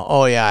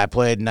 oh yeah, I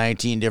played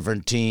 19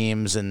 different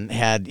teams and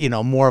had,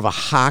 more of a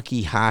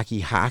hockey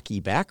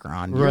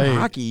background. Right. Your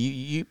hockey,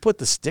 you put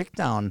the stick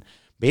down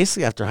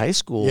basically after high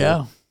school.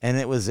 Yeah. And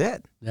it was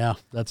it. Yeah,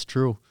 that's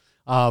true.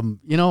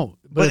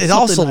 But it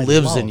also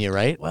lives in you,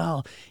 right?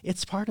 Well,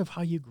 it's part of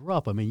how you grew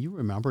up. I mean, you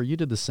remember, you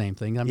did the same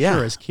thing, I'm Yeah.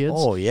 sure, as kids.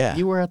 Oh, yeah.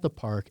 You were at the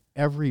park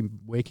every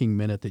waking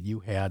minute that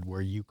you had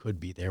where you could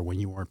be there when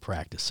you weren't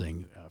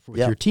practicing with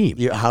your team.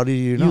 How do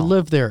you know? You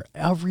lived there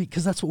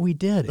because that's what we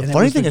did. The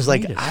funny thing is,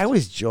 like, I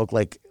always joke,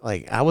 like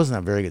I wasn't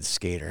a very good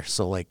skater.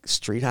 So, like,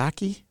 street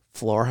hockey,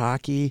 floor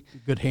hockey,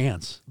 Good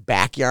hands.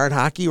 backyard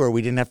hockey, where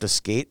we didn't have to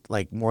skate,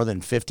 like, more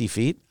than 50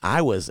 feet,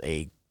 I was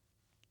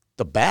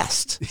the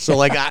best. So,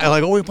 like,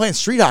 we playing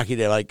street hockey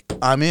today. Like,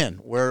 I'm in.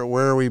 Where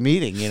are we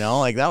meeting?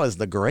 Like, that was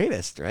the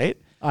greatest, right?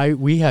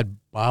 We had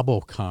Bob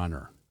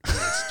O'Connor. Do you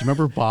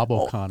remember Bob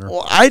O'Connor?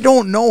 Well, I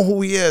don't know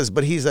who he is,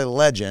 but he's a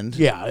legend.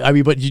 Yeah, I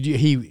mean, but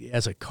he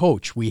as a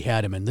coach, we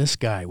had him, and this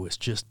guy was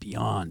just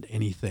beyond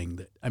anything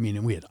that. I mean,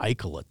 and we had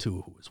Eichela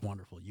too, who was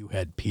wonderful. You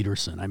had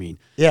Peterson. I mean,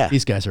 Yeah.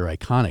 these guys are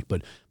iconic,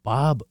 but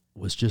Bob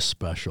was just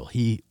special.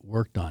 He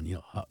worked on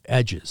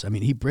edges. I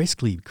mean, he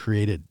basically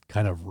created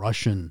kind of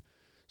Russian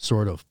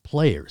sort of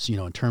players,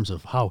 in terms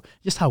of how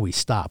we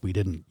stop. We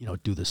didn't,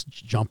 do this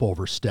jump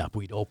over step.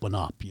 We'd open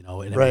up,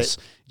 and it was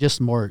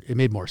just more, it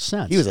made more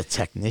sense. He was a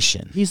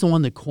technician. He's the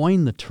one that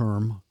coined the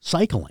term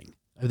cycling.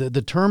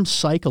 The term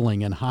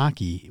cycling in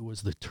hockey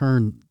was the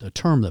term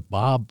that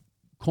Bob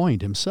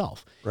coined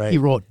himself. Right. He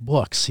wrote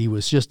books. He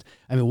was just,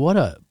 what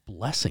a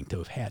blessing to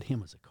have had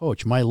him as a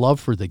coach. My love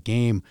for the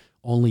game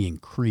only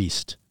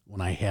increased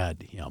when I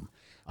had him.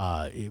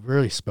 A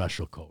really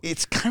special coach.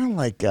 It's kind of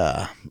like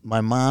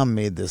my mom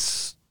made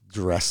this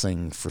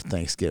dressing for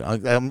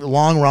Thanksgiving. A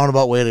long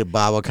roundabout way to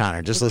Bob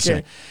O'Connor. Just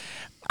listen.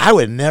 I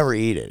would never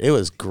eat it. It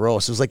was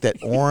gross. It was like that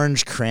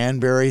orange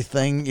cranberry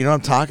thing. You know what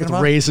I'm talking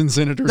about? Raisins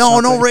in it or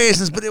something? No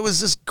raisins, but it was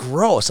just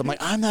gross. I'm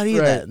like, I'm not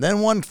eating that. And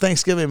then one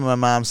Thanksgiving, my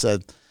mom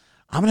said,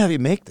 I'm going to have you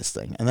make this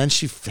thing. And then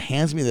she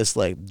hands me this,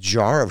 like,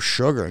 jar of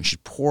sugar, and she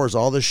pours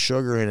all this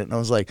sugar in it. And I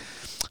was like,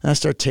 and I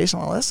start tasting,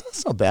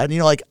 that's not bad.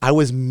 And, I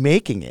was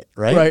making it,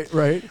 right?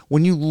 Right.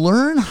 When you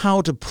learn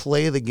how to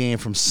play the game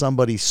from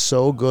somebody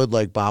so good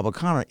like Bob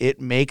O'Connor, it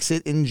makes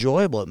it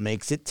enjoyable. It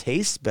makes it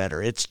taste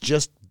better. It's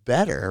just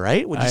better,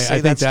 right? Would you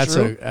say that's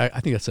true? I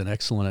think that's an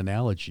excellent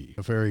analogy.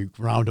 A very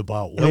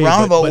roundabout way. In a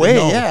roundabout way,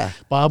 yeah.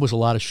 Bob was a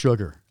lot of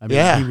sugar. I mean,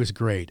 Yeah. he was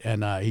great.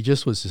 And he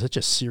just was such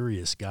a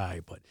serious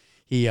guy. But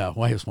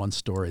here's one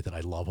story that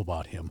I love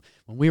about him.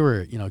 When we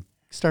were,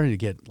 starting to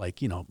get,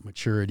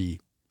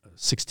 maturity,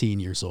 16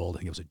 years old, I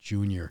think I was a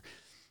junior,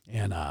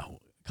 and a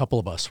couple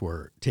of us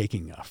were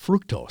taking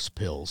fructose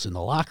pills in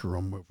the locker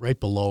room right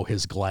below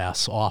his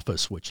glass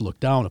office, which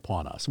looked down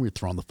upon us. We were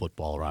throwing the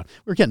football around.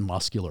 We were getting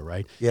muscular,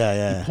 right?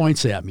 Yeah. He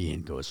points at me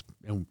and goes,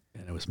 and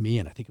it was me,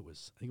 and I think it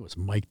was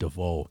Mike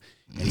DeVoe,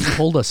 and he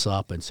pulled us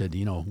up and said,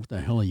 what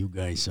the hell are you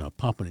guys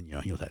pumping in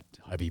you? That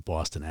heavy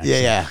Boston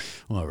accent. Yeah.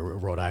 Well,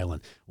 Rhode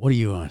Island. What are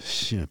you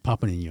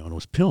popping in you? And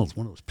those pills,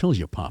 one of those pills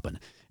you're popping.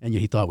 And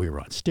he thought we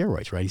were on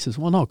steroids, right? He says,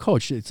 well, no,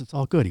 coach, it's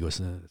all good. He goes,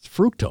 it's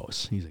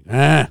fructose. He's like,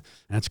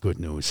 that's good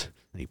news.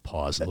 And he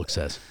paused and looks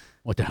at us.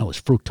 What the hell is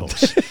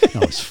fructose?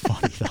 It was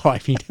funny, though. I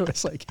mean, it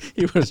was like,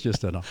 he was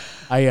just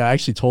I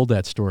actually told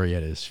that story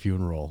at his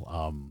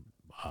funeral.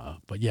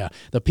 But yeah,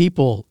 the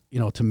people,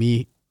 to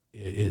me,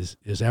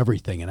 is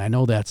everything. And I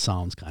know that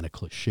sounds kind of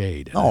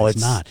cliched. No, it's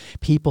not.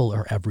 People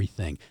are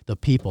everything. The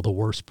people, the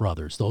Worst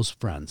brothers, those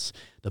friends,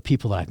 the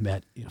people that I've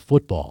met in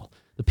football,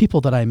 the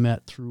people that I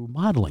met through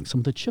modeling,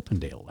 some of the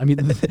Chippendale. I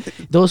mean,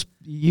 those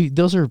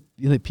are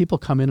people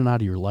come in and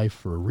out of your life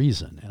for a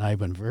reason. And I've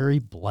been very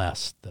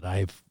blessed that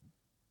I've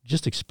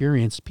just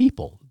experienced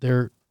people.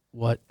 They're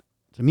what,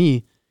 to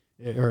me,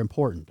 are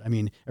important. I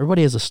mean,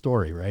 everybody has a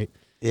story, right?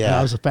 Yeah. And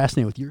I was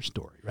fascinated with your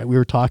story, right? We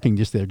were talking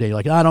just the other day,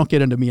 like, don't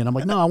get into me. And I'm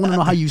like, no, I want to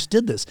know how you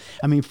did this.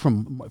 I mean,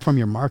 from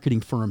your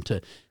marketing firm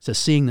to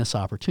seeing this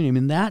opportunity. I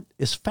mean, that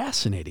is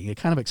fascinating. It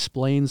kind of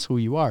explains who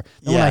you are.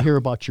 And when I hear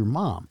about your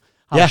mom,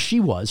 how she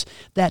was,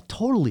 that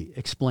totally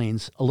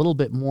explains a little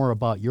bit more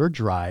about your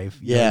drive.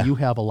 Yeah. You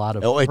have a lot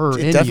of her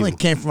in it definitely you.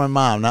 came from my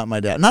mom, not my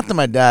dad. Not that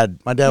my dad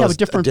was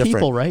different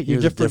people, right?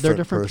 They're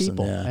different person,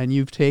 people. yeah. And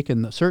you've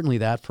taken certainly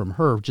that from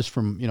her, just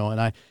from,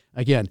 and I,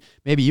 again,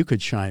 maybe you could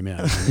chime in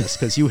on this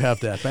because you have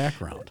that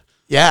background.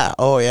 Yeah.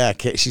 Oh, yeah.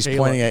 She's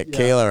pointing at yeah.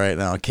 Kayla right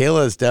now.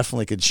 Kayla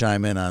definitely could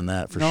chime in on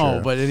that for sure.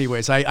 No, but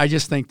anyways, I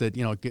just think that,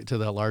 get to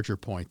the larger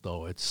point,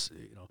 though, it's,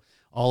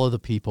 all of the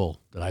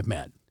people that I've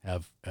met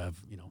have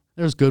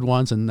there's good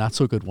ones and not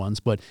so good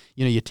ones, but,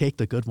 you take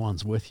the good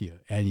ones with you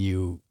and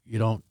you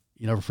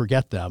never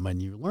forget them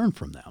and you learn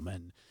from them.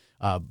 And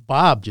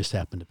Bob just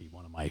happened to be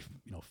one of my,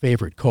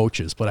 favorite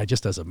coaches, but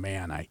as a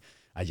man,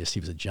 he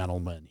was a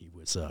gentleman. He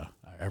was,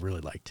 I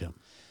really liked him.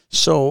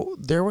 So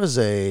there was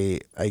I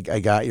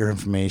got your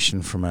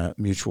information from a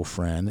mutual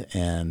friend,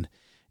 and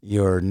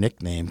your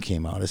nickname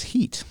came out as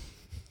Heat.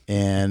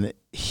 And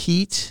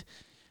Heat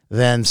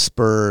then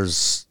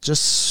spurs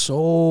just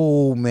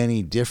so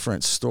many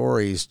different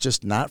stories,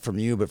 just not from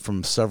you, but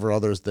from several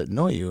others that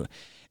know you.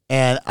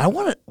 And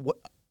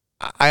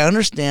I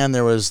understand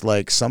there was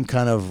like some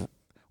kind of,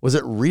 was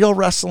it real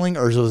wrestling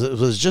or was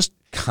it just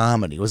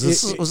comedy? Was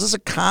this a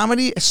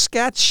comedy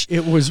sketch?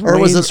 It was or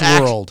Wayne's was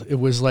it World. It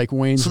was like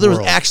Wayne's World. So there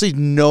was actually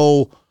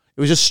no,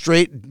 it was just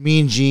straight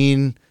Mean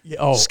Gene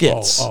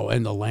skits.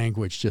 And the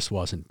language just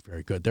wasn't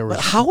very good. There was.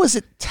 But how was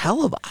it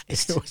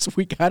televised?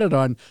 We got it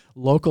on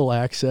local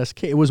access.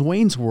 It was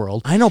Wayne's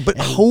World. I know, but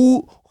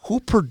who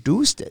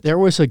produced it? There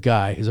was a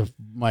guy,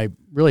 my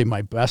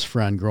best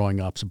friend growing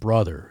up's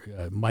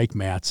brother, Mike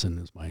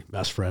Mattson is my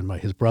best friend.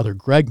 His brother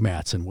Greg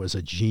Mattson was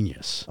a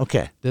genius.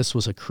 Okay, this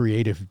was a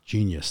creative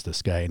genius.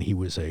 This guy, and he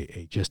was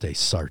just a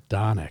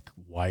sardonic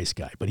wise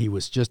guy. But he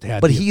was just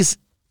had. But he's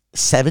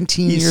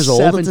 17 years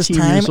old at this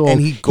 17 time, years old. and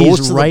he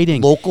goes to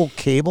writing the local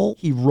cable.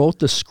 He wrote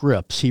the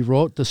scripts. He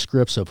wrote the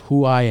scripts of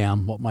who I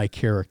am, what my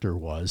character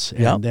was,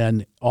 and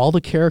then all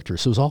the characters.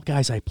 So it was all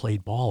guys I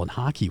played ball and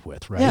hockey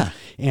with, right? Yeah.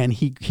 And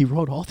he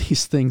wrote all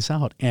these things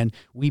out, and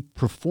we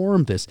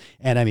performed this.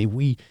 And I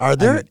mean, Are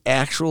there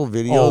actual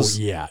videos?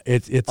 Oh yeah,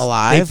 it's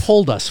alive. They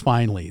pulled us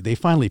finally. They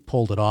finally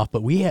pulled it off.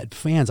 But we had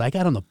fans. I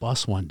got on the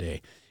bus one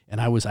day,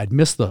 and I'd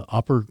missed the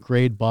upper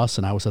grade bus,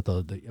 and I was at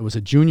it was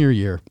a junior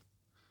year.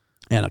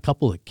 And a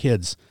couple of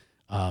kids,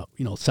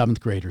 seventh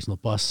graders in the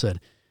bus said,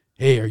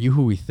 "Hey, are you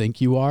who we think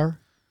you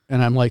are?"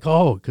 And I'm like,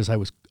 "Oh," because I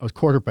was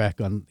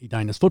quarterback on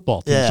Edina's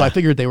football team, so I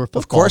figured they were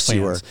football fans. Of course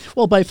you were.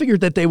 Well, but I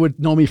figured that they would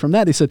know me from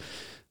that. They said,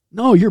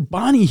 "No, you're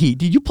Bonnie Heat.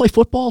 Did you play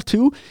football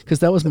too?" Because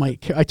that was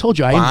I told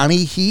you,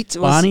 Bonnie Heat.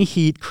 Bonnie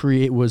Heat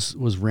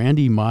was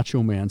Randy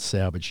Macho Man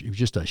Savage. He was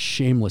just a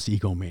shameless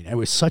egomaniac. It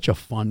was such a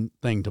fun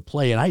thing to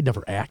play, and I'd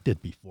never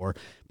acted before.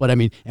 But I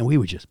mean, and we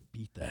would just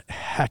beat the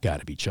heck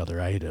out of each other.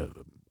 I had a.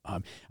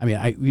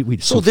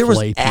 We'd so there was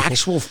people.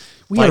 actual.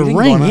 We had a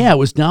ring, yeah. It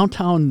was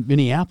downtown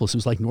Minneapolis. It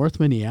was like North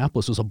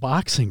Minneapolis. It was a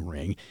boxing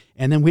ring,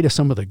 and then we had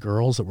some of the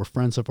girls that were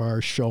friends of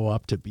ours show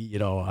up to be,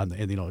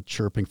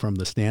 chirping from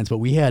the stands. But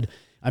we had,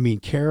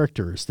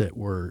 characters that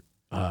were,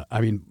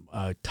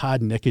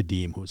 Todd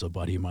Nicodeme, who was a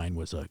buddy of mine,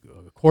 was a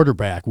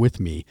quarterback with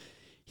me.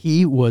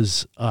 He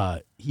was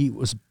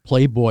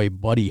Playboy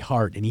Buddy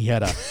Hart, and he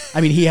had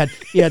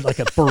like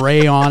a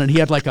beret on, and he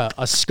had like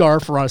a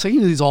scarf around. So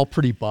these all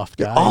pretty buff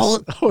guys,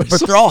 but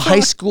they're all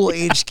high school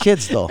age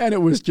kids though. And it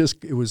was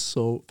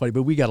so funny.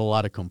 But we got a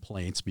lot of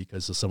complaints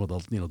because of some of the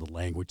the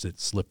language that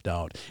slipped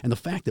out, and the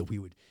fact that we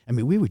would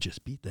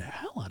just beat the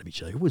hell out of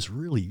each other. It was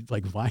really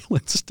like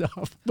violent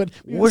stuff. But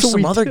were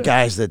some other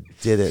guys that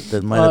did it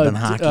that might have been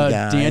hockey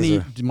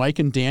guys? Mike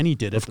and Danny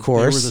did it. Of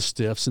course, they were the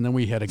stiffs, and then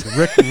we had a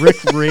Rick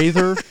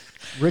Rather.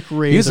 Rick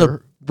Rather. He was a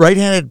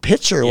right-handed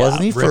pitcher,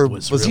 wasn't he? Rick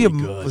was he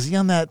good. Was he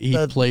on that? He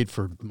played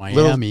for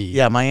Miami.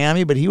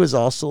 Miami, but he was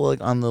also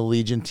like on the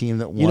Legion team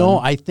that won.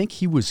 I think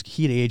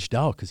he'd aged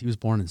out because he was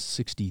born in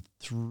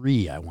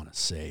 '63. I want to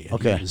say. And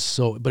okay.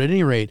 But at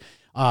any rate,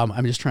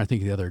 I'm just trying to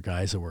think of the other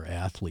guys that were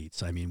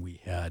athletes. I mean,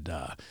 we had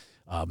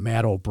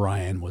Matt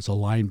O'Brien was a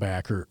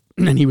linebacker,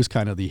 and he was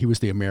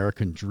the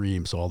American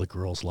dream. So all the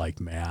girls liked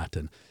Matt,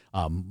 and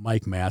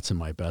Mike Mattson,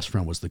 my best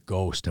friend, was the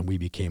ghost, and we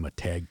became a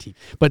tag team.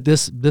 But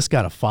this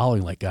got a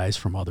following, like guys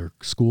from other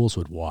schools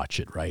would watch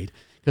it, right?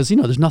 Because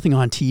there's nothing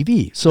on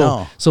TV,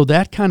 so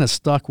that kind of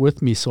stuck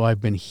with me. So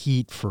I've been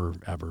Heat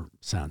forever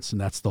since,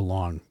 and that's the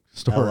long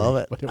story. I love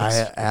it.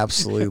 I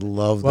absolutely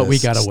love what this we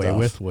got stuff. away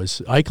with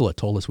was Eichela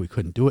told us we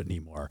couldn't do it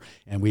anymore,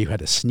 and we had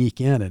to sneak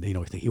in, and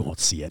he won't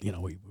see it. No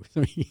one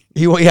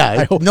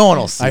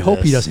will see. I hope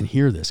he doesn't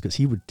hear this because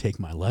he would take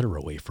my letter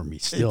away from me.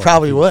 Still, he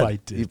probably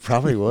would. He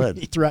probably would.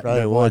 He threatened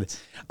probably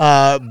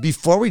would.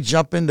 Before we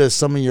jump into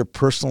some of your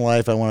personal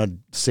life, I want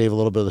to save a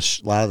little bit of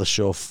a lot of the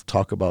show.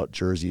 Talk about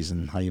jerseys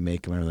and how you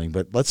make them and everything.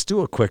 But let's do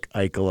a quick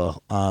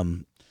Eichela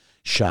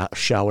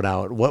shout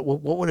out. What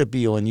would it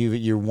be when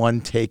your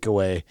one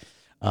takeaway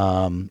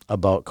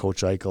about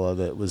Coach Eichela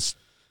that was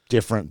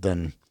different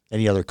than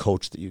any other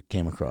coach that you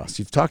came across?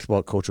 You've talked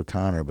about Coach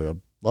O'Connor, but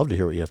I'd love to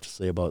hear what you have to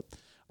say about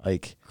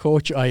Ike.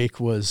 Coach Ike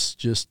was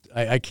just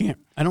I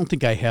don't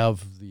think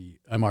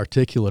I'm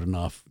articulate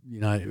enough,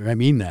 I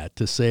mean that,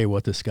 to say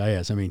what this guy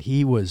is. I mean,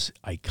 he was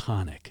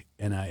iconic,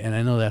 and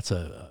I know that's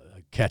a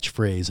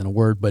catchphrase and a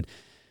word, but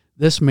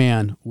this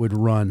man would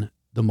run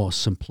the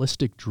most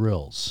simplistic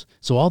drills.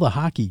 So all the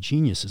hockey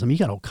geniuses, you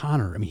got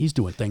O'Connor, he's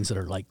doing things that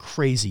are like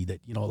crazy,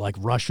 that, like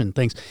Russian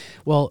things.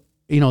 Well,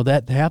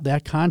 that have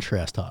that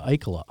contrast to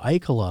Eichela.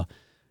 Eichela,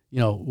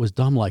 was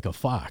dumb like a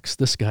fox.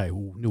 This guy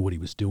knew what he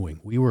was doing.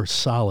 We were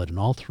solid in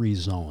all three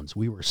zones.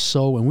 And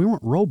we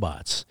weren't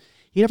robots.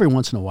 every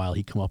once in a while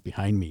he'd come up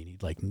behind me and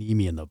he'd like knee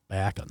me in the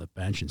back on the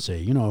bench and say,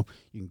 you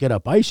can get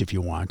up ice if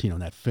you want, in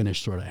that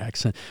Finnish sort of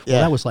accent.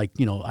 Well, that was like,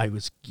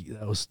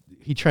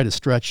 he tried to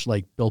stretch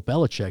like Bill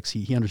Belichick's.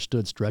 He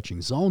understood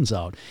stretching zones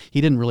out.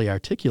 He didn't really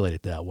articulate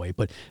it that way,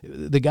 but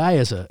the guy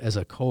as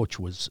a coach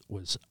was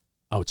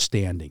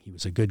outstanding. He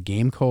was a good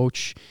game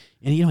coach,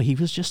 and he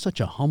was just such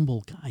a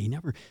humble guy. He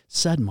never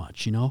said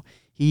much.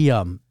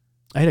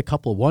 I had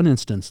one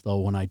instance though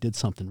when I did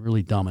something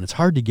really dumb, and it's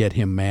hard to get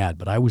him mad,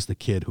 but I was the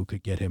kid who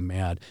could get him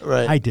mad.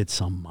 Right. I did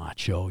some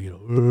macho,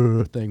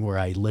 thing where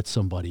I lit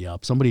somebody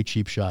up. Somebody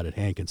cheap shot at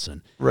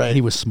Hankinson. Right. And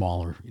he was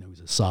smaller. He was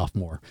a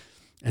sophomore.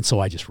 And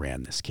so I just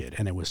ran this kid,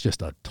 and it was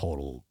just a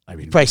total.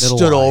 You probably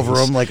stood over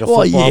him like a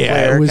football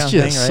player. It was kind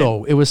just of thing, right?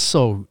 it was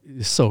so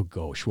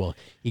gauche. Well,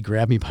 he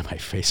grabbed me by my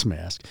face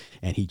mask,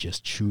 and he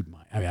just chewed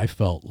I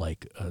felt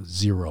like a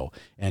zero,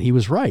 and he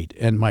was right.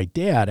 And my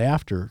dad,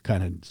 after,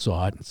 kind of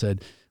saw it and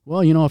said,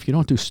 well, if you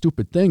don't do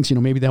stupid things,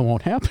 maybe that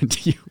won't happen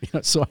to you.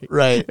 So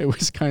it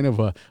was kind of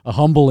a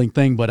humbling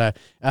thing. But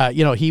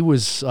he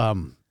was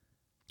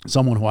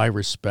someone who I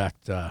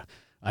respect.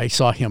 I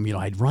saw him,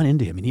 I'd run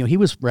into him, and he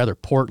was rather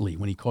portly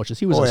when he coached us.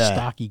 He was a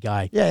stocky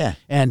guy. Yeah.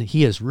 And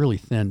he has really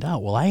thinned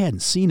out. Well, I hadn't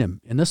seen him,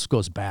 and this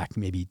goes back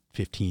maybe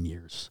 15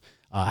 years.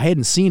 I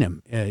hadn't seen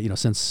him,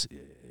 since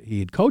he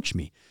had coached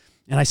me.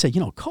 And I said,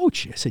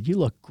 Coach, I said, you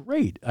look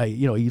great.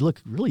 You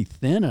look really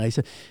thin. And I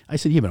said,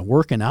 you been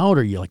working out,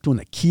 or you like doing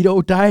the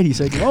keto diet? He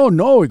said, oh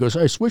no. He goes,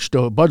 I switched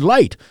to Bud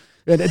Light.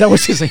 And that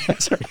was his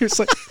answer. He was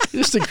like,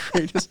 just the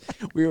greatest.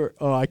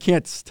 I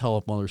can't tell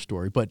a mother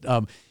story, but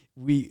I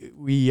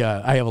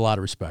have a lot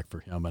of respect for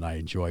him, and I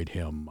enjoyed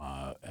him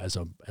as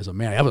a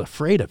man. I was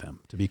afraid of him,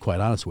 to be quite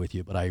honest with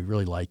you, but I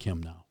really like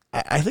him now.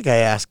 I think I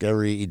asked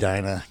every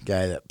Edina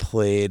guy that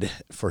played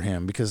for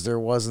him, because there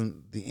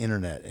wasn't the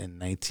internet in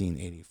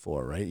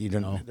 1984, right?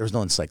 There was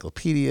no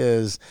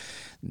encyclopedias.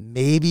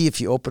 Maybe if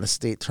you open a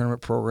state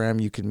tournament program,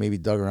 you could maybe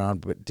dug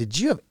around. But did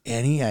you have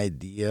any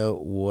idea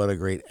what a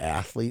great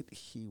athlete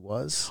he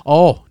was?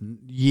 Oh,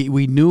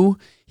 we knew.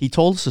 He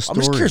told us a story.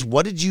 I'm just curious,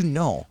 what did you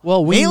know?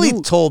 Well,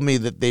 Mainly told me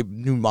that they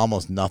knew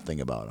almost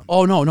nothing about him.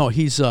 Oh, no.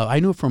 He's. I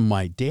knew from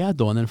my dad,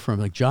 though, and then from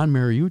like John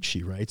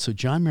Mariucci, right? So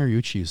John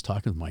Mariucci was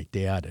talking with my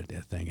dad at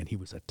that thing, and he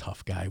was a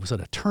tough guy. It was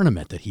at a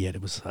tournament that he had.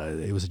 It was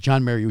a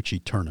John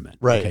Mariucci tournament.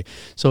 Right. Okay.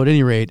 So at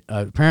any rate,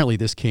 apparently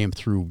this came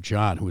through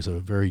John, who was a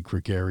very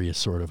gregarious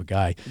sort of a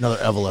guy. Another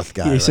Eveleth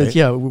guy, He said,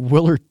 yeah,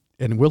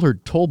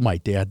 Willard told my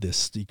dad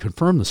this. He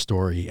confirmed the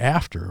story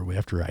after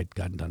I'd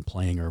gotten done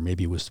playing, or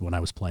maybe it was when I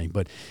was playing.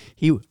 But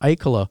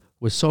Eikala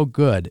was so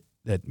good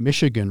that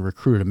Michigan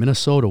recruited him.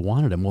 Minnesota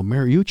wanted him. Well,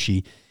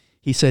 Mariucci,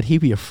 he said he'd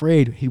be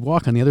afraid. He'd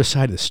walk on the other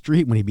side of the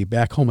street when he'd be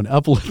back home in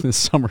Evelyn this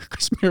summer,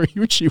 because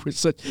Mariucci was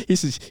such. He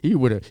says he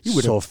would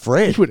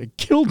have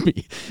killed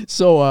me.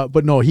 So,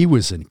 but no, he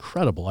was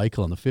incredible.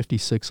 Eichel on the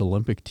 '56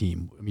 Olympic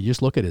team. I mean,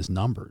 just look at his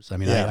numbers. I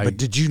mean, but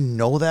did you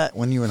know that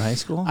when you were in high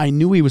school? I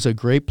knew he was a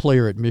great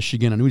player at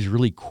Michigan. I knew he was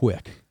really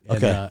quick.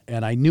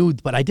 And I knew,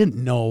 but I didn't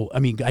know. I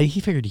mean, he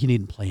figured he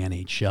didn't play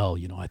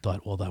NHL. I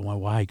thought, well,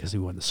 why? Because he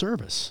went in the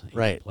service. He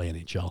didn't play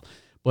NHL.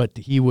 But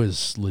he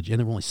was legit.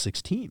 There were only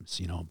 6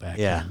 teams, back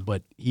then.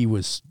 But he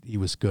was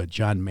good.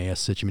 John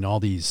Mayasich. I mean, all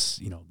these,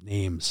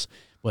 names.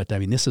 But I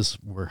mean, this is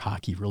where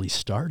hockey really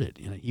started.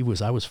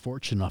 I was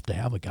fortunate enough to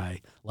have a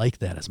guy like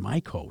that as my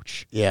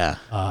coach. Yeah.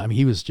 I mean,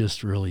 he was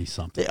just really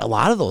something. A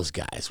lot of those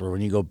guys, where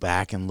when you go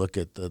back and look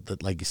at the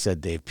like you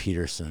said, Dave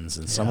Petersons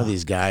and some of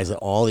these guys,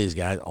 all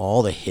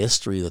the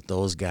history that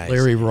those guys.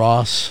 Larry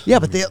Ross. Yeah,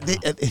 but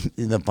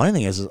the funny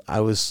thing is,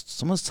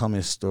 someone's telling me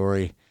a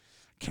story.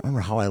 I can't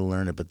remember how I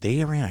learned it, but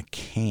they ran a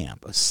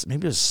camp.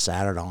 Maybe it was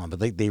Saturday on, but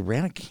they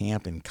ran a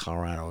camp in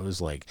Colorado. It was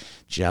like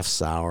Jeff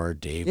Sauer,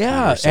 Dave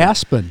Peterson.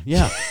 Aspen.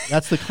 Yeah,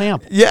 that's the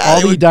camp.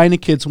 All the Edina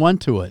kids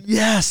went to it.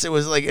 Yes, it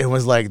was like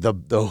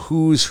the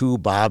who's who.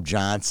 Bob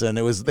Johnson.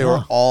 They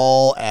were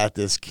all at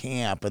this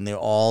camp, and they were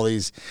all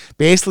these.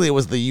 Basically, it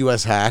was the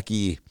U.S.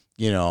 hockey,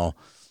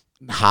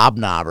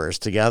 hobnobbers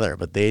together.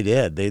 But they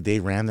did.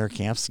 They ran their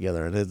camps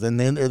together, and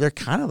they're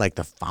kind of like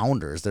the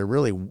founders. They're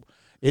really.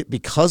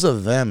 Because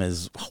of them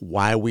is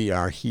why we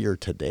are here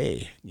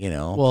today,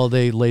 Well,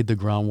 they laid the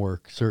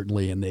groundwork,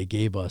 certainly, and they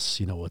gave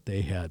us, what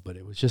they had. But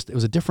it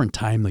was a different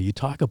time, though. You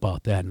talk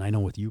about that, and I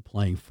know with you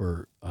playing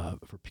for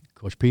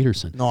Coach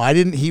Peterson. No, I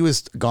didn't. He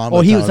was gone.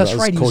 Oh, that's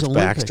right. Coach he was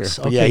Baxter.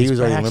 Okay, he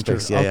was already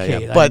Olympics. Yeah,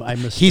 okay, yeah. But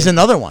he's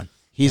another one.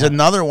 He's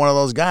another one of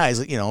those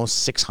guys,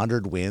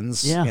 600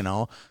 wins,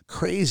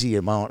 crazy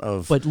amount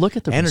of But look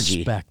at the energy.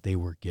 Respect they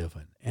were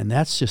given. And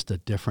that's just a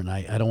different,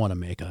 I don't want to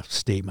make a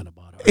statement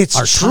about it. It's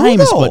our true,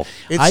 times, though. but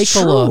It's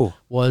Eikala true.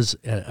 was,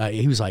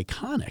 he was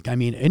iconic. I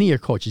mean, any of your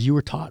coaches, you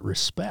were taught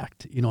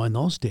respect, in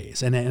those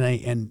days. And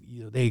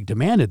they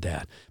demanded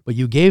that. But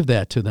you gave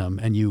that to them,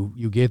 and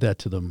you gave that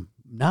to them.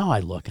 Now I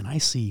look, and I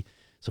see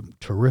some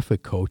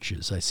terrific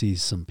coaches. I see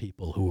some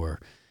people who are,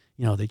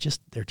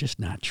 they're just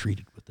not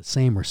treated with the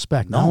same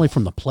respect, not only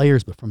from the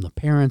players, but from the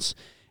parents.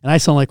 And I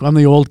sound like I'm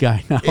the old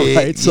guy now,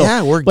 right? So,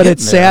 yeah, but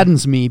it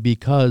saddens me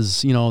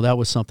because, that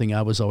was something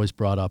I was always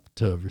brought up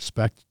to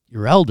respect,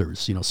 your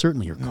elders,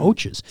 certainly your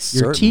coaches,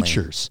 your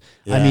teachers.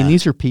 Yeah. I mean,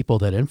 these are people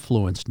that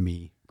influenced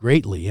me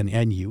greatly,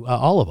 and you,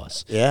 all of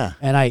us. Yeah.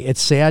 And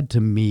it's sad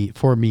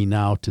for me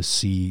now to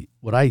see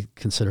what I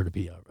consider to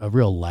be a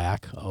real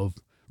lack of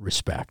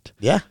respect.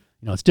 Yeah.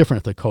 It's different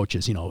if the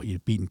coaches, you're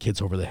beating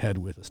kids over the head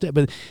with a stick.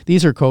 But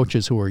these are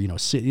coaches who are,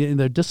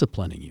 they're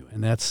disciplining you.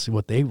 And that's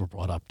what they were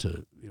brought up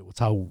to. It's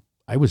how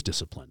I was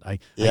disciplined. I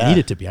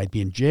needed to be. I'd be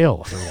in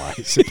jail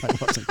otherwise if I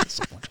wasn't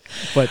disciplined.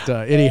 But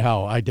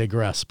anyhow, I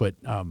digress. But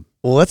well,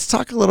 let's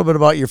talk a little bit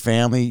about your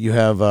family. You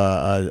have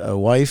a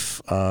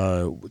wife,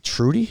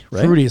 Trudy,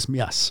 right? Trudy is,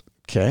 yes.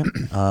 Okay.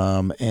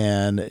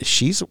 And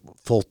she's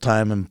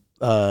full-time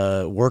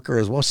worker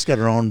as well. She's got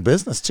her own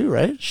business too,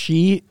 right?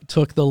 She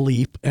took the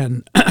leap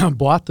and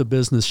bought the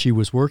business she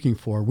was working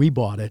for. We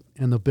bought it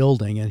in the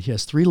building, and she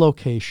has 3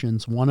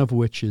 locations, one of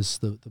which is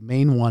the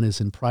main one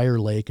is in Prior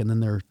Lake, and then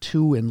there are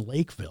 2 in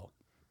Lakeville.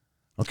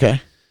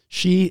 Okay.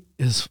 She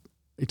is,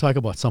 you talk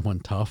about someone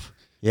tough.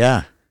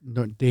 Yeah.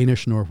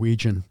 Danish,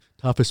 Norwegian,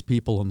 toughest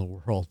people in the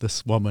world.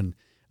 This woman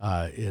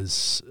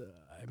is...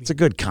 it's a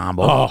good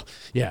combo. Oh,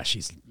 yeah,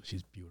 she's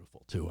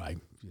beautiful too.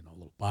 I'm a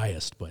little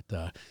biased, but...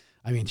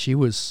 she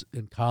was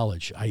in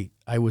college.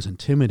 I was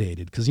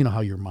intimidated because you know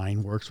how your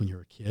mind works when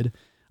you're a kid.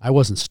 I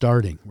wasn't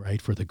starting,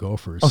 right, for the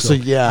Gophers. Oh, so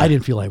yeah. I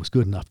didn't feel I was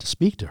good enough to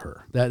speak to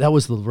her. That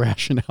was the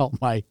rationale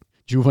my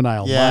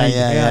juvenile mind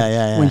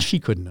had when she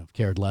couldn't have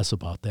cared less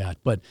about that.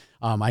 But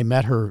I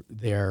met her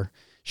there.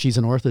 She's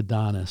an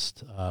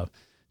orthodontist,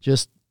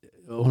 just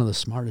one of the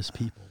smartest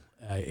people.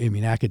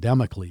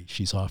 Academically,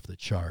 she's off the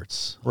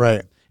charts.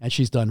 Right. And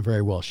she's done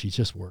very well. She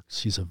just works.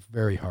 She's a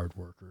very hard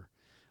worker.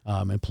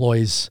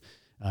 Employs...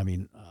 I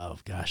think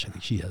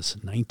she has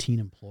 19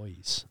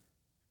 employees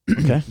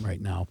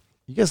right now.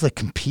 You guys are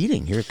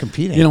competing. You're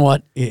competing. You know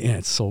what?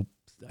 It's so,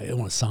 I don't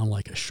want to sound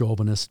like a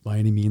chauvinist by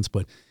any means,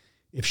 but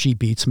if she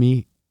beats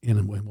me in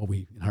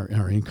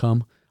our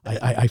income,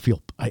 I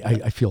feel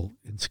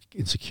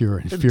insecure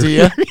and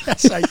inferior. Do you?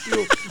 Yes, I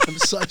do. I'm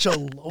such a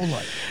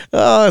lowlife.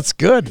 Oh, that's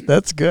good.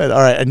 That's good. All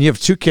right. And you have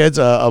 2 kids,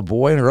 a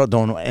boy and a girl.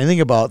 Don't know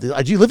anything about this.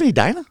 Do you live in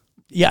Edina?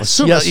 Yes,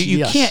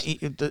 you can't.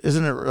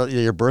 Isn't it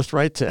your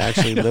birthright to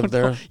actually live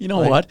there? You know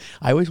what?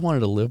 I always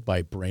wanted to live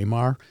by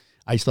Braemar.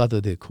 I just thought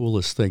that the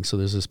coolest thing. So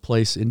there's this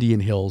place,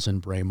 Indian Hills in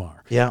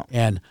Braemar. Yeah.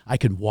 And I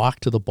can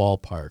walk to the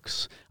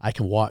ballparks. I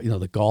can walk,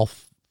 the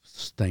golf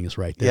thing is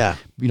right there.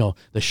 Yeah.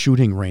 The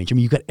shooting range.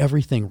 You got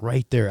everything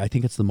right there. I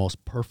think it's the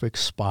most perfect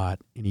spot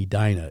in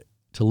Edina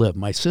to live.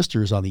 My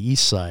sister's on the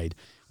east side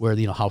where,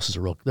 houses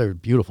are they're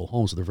beautiful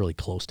homes, so they're really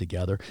close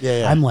together.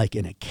 Yeah. I'm like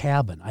in a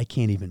cabin. I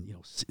can't even,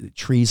 see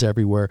trees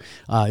everywhere.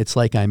 It's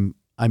like I'm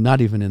not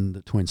even in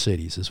the Twin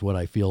Cities is what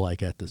I feel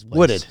like at this place.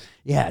 Wooded.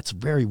 Yeah, it's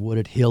very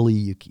wooded,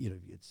 hilly.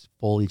 It's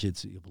foliage.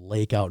 It's a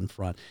lake out in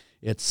front.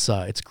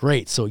 It's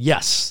great. So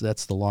yes,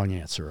 that's the long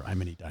answer.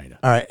 I'm in Edina.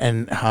 All right,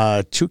 and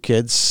 2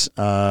 kids.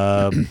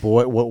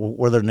 Boy,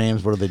 what are their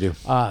names? What do they do?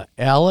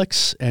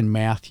 Alex and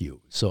Matthew.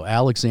 So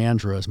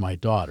Alexandra is my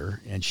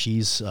daughter, and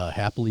she's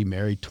happily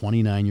married,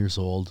 29 years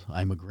old.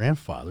 I'm a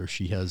grandfather.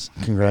 She has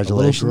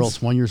Congratulations. a little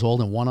girl, 1 year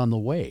old, and one on the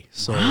way.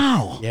 So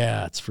wow.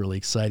 Yeah, it's really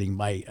exciting.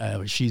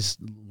 She's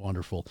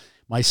wonderful.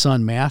 My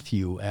son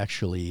Matthew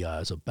actually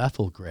is a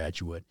Bethel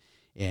graduate,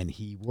 and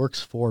he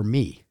works for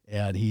me.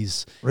 And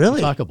he's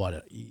really, talk about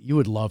it. You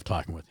would love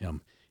talking with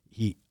him.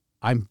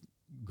 I'm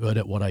good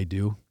at what I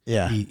do.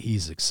 Yeah,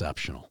 he's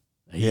exceptional.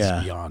 He's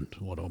beyond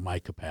my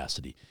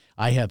capacity.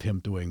 I have him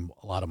doing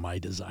a lot of my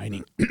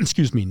designing.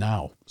 Excuse me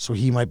now. So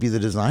he might be the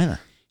designer.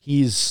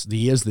 He is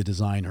the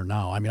designer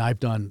now.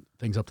 I've done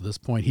things up to this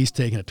point. He's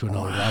taken it to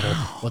another level.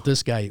 But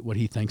this guy, what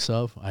he thinks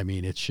of,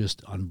 it's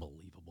just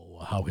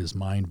unbelievable how his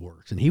mind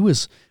works. And he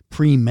was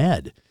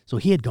pre-med. So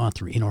he had gone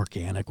through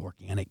inorganic,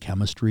 organic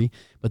chemistry,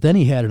 but then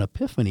he had an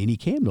epiphany, and he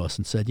came to us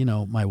and said,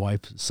 my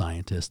wife's a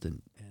scientist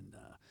and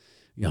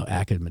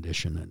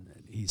academician, and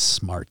he's a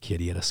smart kid.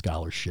 He had a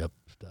scholarship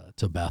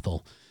to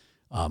Bethel,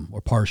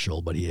 or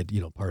partial, but he had,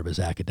 part of his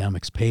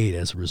academics paid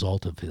as a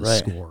result of his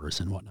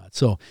scores and whatnot.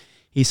 So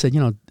he said,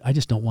 I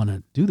just don't want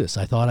to do this.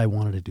 I thought I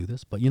wanted to do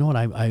this, but you know what?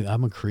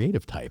 I'm a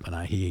creative type, and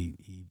he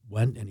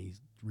went and he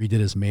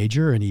redid his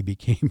major, and he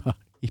became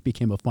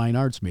a fine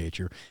arts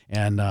major,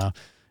 and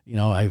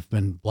I've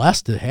been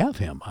blessed to have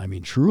him.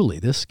 Truly,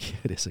 this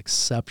kid is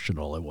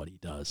exceptional at what he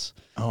does.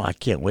 Oh, I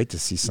can't wait to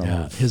see some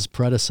of his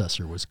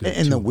predecessor was good.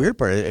 And the weird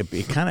part,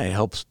 it kind of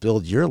helps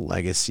build your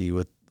legacy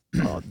with,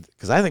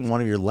 because I think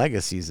one of your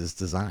legacies is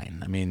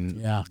design.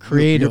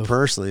 Creative. You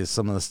personally,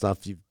 some of the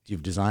stuff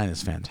you've designed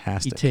is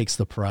fantastic. He takes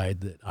the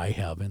pride that I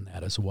have in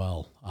that as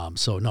well.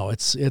 So no,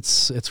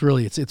 it's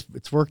really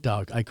it's worked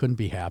out. I couldn't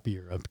be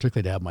happier,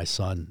 particularly to have my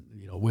son,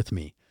 with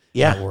me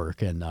at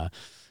work, and.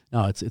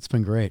 No, it's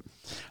been great.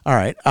 All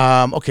right.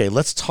 Okay,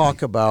 let's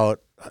talk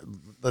about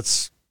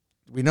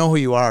we know who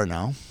you are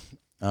now.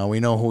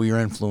 We know who your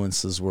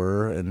influences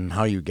were and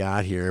how you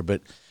got here,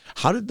 but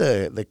how did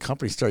the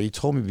company start? You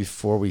told me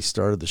before we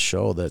started the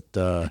show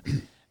that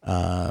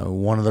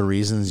one of the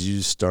reasons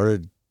you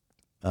started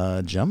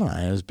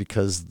Gemini, it was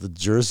because the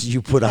jersey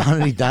you put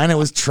on at Edina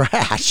was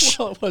trash.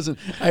 Well, it wasn't.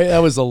 That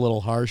was a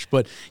little harsh,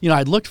 but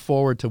I looked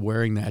forward to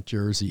wearing that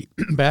jersey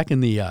back in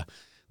the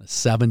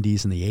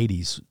 70s and the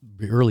 80s,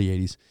 the early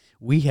 80s.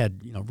 We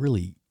had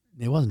really.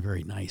 It wasn't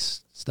very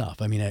nice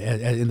stuff. I mean,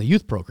 in the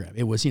youth program,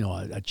 it was,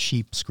 a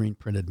cheap screen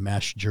printed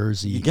mesh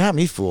jersey. You got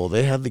me fooled.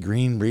 They had the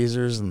green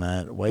breezers and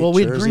that white jersey. Well,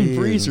 we had green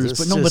breezers,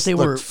 but they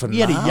were, we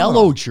had a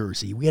yellow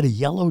jersey.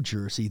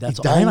 That's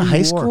all we wore.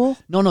 High school?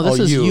 No, this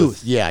is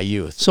youth. Yeah,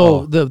 youth.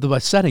 So the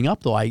setting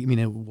up though,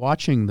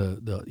 watching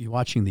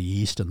the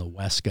East and the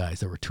West guys,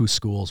 there were two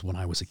schools when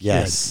I was a kid.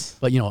 Yes.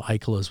 But,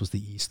 Icola's was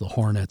the East, the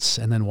Hornets,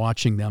 and then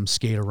watching them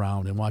skate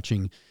around and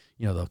watching,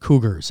 the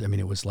Cougars. I mean,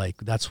 it was like,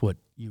 that's what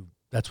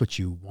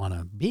you want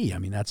to be. I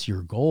mean, that's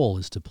your goal,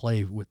 is to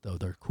play with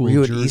their cool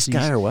jerseys. Were you an East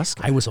guy or West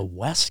guy? I was a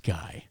West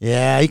guy.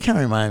 Yeah, you kind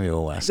of remind me of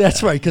a West guy.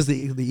 That's right, because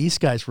the East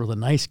guys were the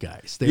nice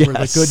guys. They were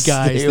the good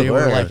guys. They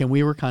were and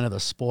we were kind of the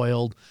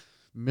spoiled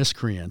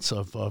miscreants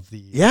of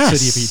the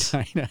city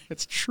of Edina.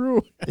 It's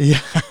true.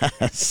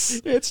 Yes.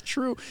 It's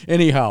true.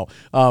 Anyhow,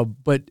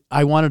 but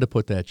I wanted to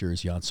put that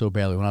jersey on so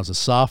badly. When I was a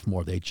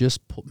sophomore, they just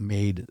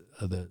made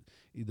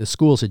the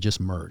schools had just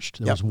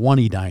merged. There was one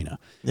Edina,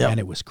 and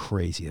it was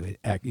crazy.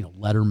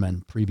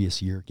 Letterman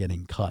previous year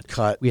getting cut.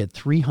 We had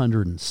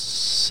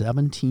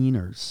 317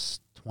 or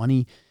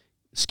 20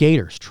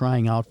 skaters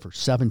trying out for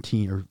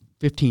 17 or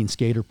 15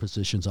 skater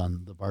positions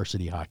on the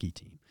varsity hockey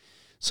team.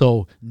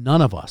 So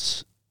none of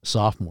us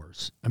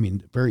sophomores,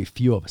 very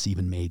few of us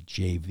even made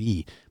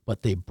JV,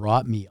 but they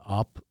brought me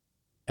up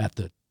at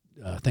the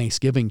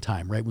Thanksgiving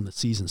time, right when the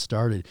season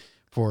started,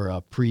 for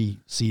a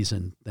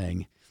preseason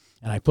thing.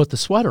 And I put the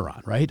sweater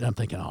on, right? And I'm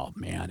thinking, oh,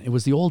 man, it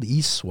was the old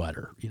East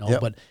sweater,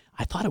 but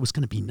I thought it was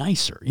going to be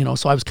nicer,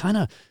 so I was kind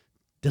of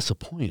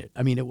disappointed.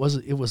 I mean, I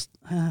thought,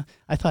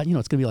 it's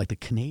going to be like the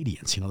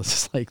Canadians,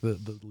 this is like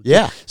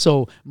the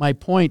So my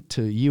point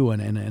to you,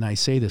 and I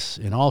say this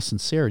in all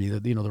sincerity,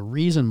 that, the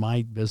reason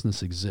my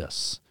business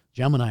exists,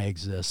 Gemini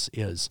exists,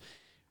 is,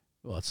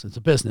 well, it's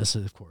a business,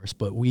 of course,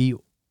 but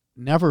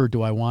never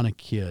do I want a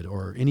kid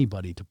or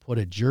anybody to put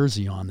a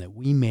jersey on that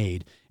we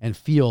made and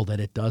feel that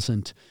it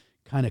doesn't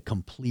kind of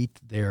complete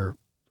their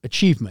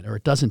achievement, or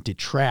it doesn't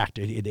detract.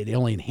 It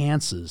only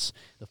enhances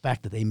the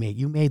fact that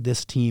you made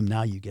this team.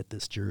 Now you get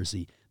this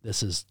jersey.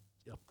 This is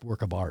a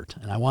work of art,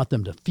 and I want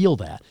them to feel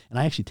that. And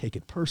I actually take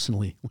it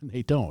personally when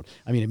they don't.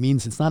 I mean, it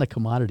means it's not a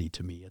commodity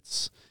to me.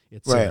 It's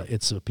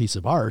a piece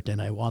of art, and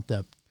I want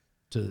them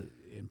to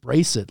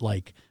embrace it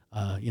like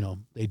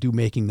they do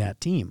making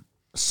that team.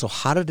 So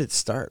how did it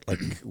start?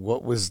 Like,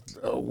 what was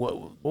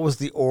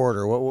the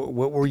order?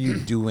 What were you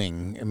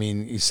doing? I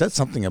mean, you said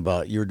something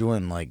about you were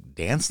doing like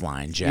dance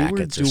line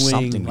jackets or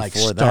something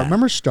before that.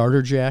 Remember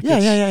starter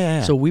jackets?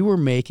 Yeah. So we were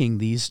making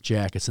these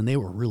jackets, and they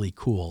were really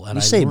cool. And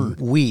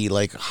we,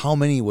 like, how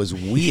many was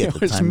we at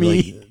the time?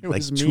 It like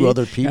was two me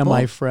other people? And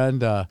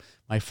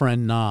my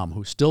friend Nam,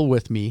 who's still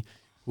with me,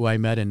 who I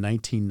met in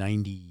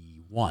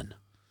 1991.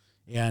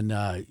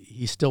 And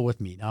he's still with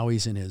me. Now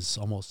he's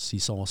almost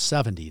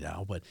 70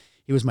 now, but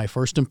he was my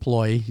first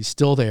employee. He's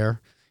still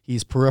there.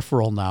 He's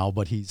peripheral now,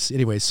 but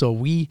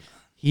so he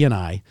and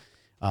I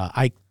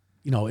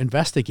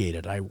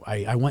investigated.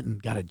 I went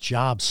and got a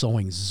job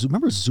sewing.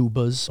 Remember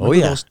Zubas?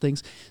 Remember those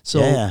things?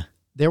 So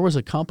there was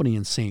a company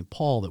in St.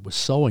 Paul that was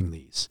sewing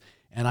these,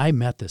 and I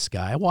met this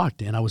guy. I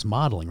walked in. I was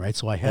modeling, right?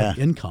 So I had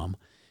income,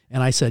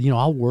 and I said,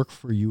 I'll work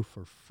for you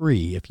for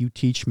free if you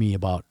teach me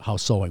about how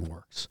sewing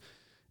works.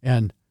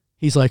 And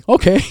he's like,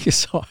 okay.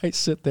 So I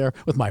sit there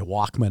with my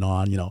Walkman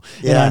on,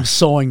 and I'm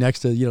sewing next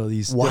to,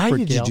 these. Why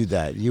did you do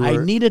that? I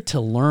needed to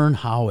learn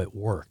how it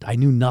worked. I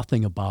knew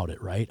nothing about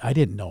it, right? I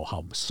didn't know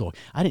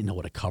I didn't know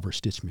what a cover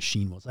stitch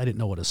machine was. I didn't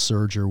know what a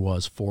serger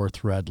was,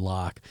 4-thread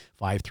lock,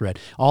 5-thread,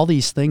 all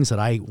these things that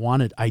I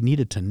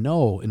needed to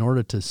know in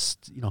order to, if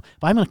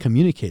I'm going to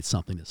communicate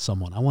something to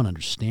someone, I want to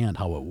understand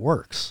how it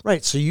works.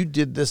 Right. So you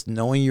did this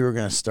knowing you were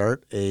going to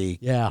start a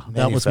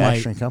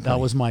manufacturing company.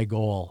 That was my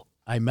goal.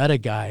 I met a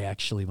guy,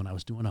 actually, when I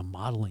was doing a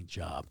modeling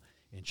job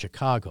in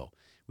Chicago.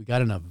 We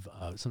got in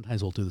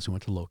sometimes we'll do this, we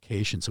went to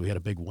location, so we had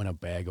a big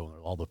Winnebago, and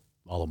all the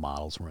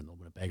models were in the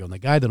Winnebago. And the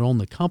guy that owned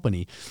the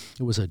company,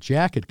 it was a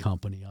jacket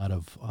company out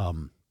of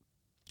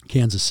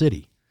Kansas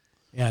City.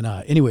 And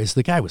anyways,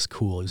 the guy was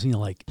cool. He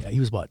was, he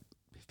was about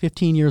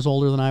 15 years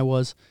older than I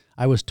was.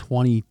 I was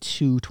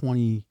 22. So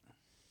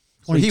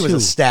he was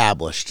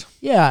established.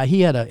 Yeah,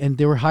 and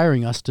they were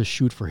hiring us to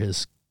shoot for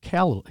his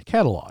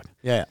catalog.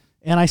 Yeah.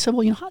 And I said,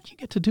 well, how did you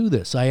get to do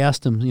this? I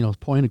asked him,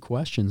 pointed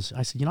questions.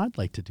 I said, I'd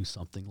like to do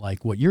something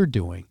like what you're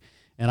doing,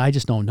 and I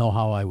just don't know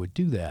how I would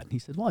do that. And he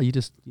said, well, you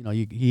just,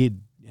 he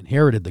had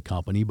inherited the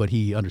company, but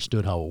he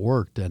understood how it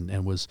worked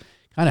and was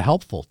kind of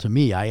helpful to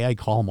me. I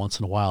call him once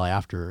in a while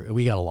after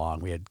we got along.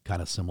 We had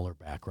kind of similar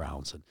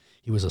backgrounds, and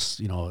he was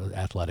an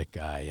athletic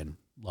guy and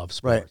loved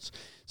sports.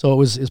 Right. So it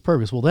was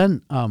perfect. Well,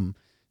 then,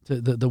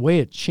 the way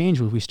it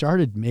changed was we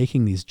started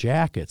making these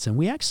jackets, and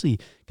we actually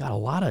got a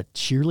lot of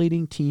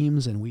cheerleading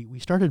teams, and we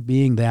started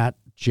being that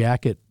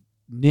jacket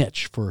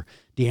niche for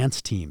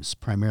dance teams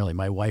primarily.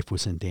 My wife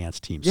was in dance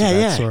teams. Yeah, so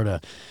that yeah. sort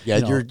of, Yeah,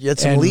 you had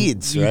some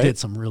leads, we right? did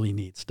some really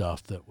neat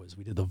stuff.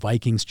 We did the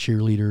Vikings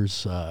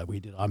cheerleaders. We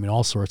did,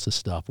 all sorts of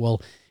stuff.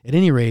 Well, at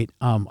any rate,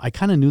 I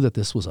kind of knew that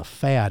this was a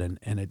fad,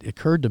 and it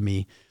occurred to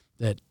me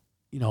that,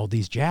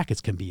 these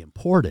jackets can be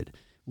imported.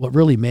 What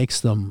really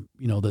makes them,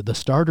 the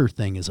starter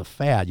thing is a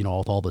fad, with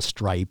all the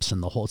stripes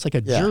and the whole, it's like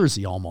a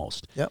jersey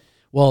almost. Yep.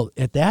 Well,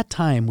 at that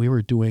time, we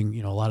were doing,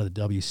 a lot of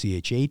the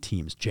WCHA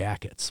teams'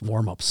 jackets,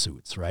 warm-up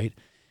suits, right?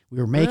 We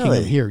were making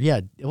them here. Yeah.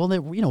 Well,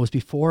 it was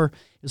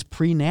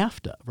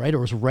pre-NAFTA, right? It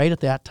was right at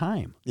that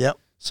time. Yep.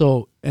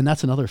 So, and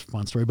that's another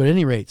fun story. But at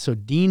any rate, so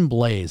Dean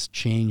Blaze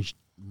changed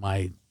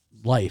my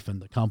life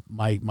and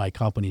my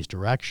company's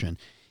direction.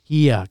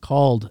 He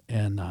called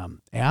and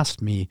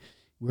asked me,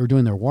 we were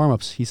doing their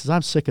warm-ups. He says,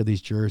 I'm sick of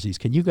these jerseys.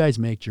 Can you guys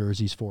make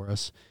jerseys for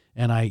us?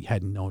 And I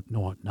had no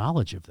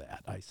knowledge of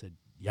that. I said,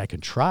 yeah, I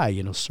can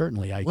try,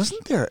 certainly.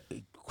 Wasn't there,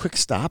 quick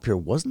stop here,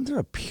 wasn't there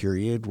a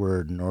period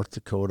where North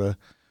Dakota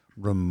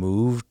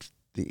removed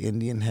the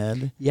Indian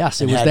head?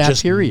 Yes, it was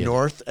that period.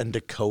 North and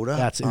Dakota.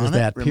 It was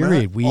that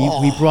period.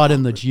 We brought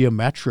in the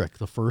geometric,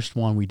 the first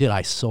one we did.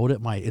 I sewed it.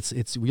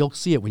 It's you'll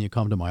see it when you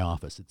come to my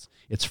office.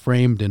 It's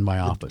framed in my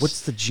office.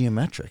 What's the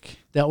geometric?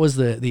 That was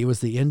it was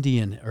the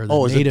Indian or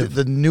the native.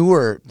 The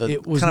newer,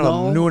 it was kind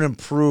of a new and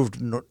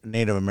improved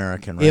Native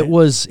American, right? It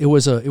was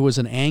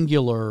an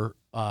angular.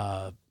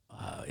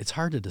 It's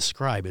hard to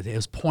describe it. It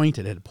was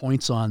pointed. It had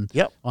points on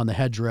the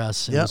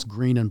headdress. And it was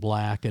green and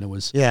black, and it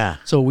was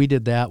So we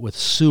did that with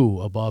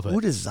Sioux above it. Who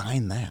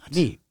designed that?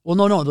 Me. Well,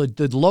 no.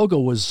 The logo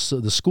was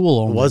the school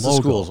owned. Was the the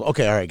logo. school's?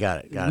 Okay, all right,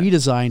 got it. We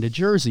designed a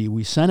jersey.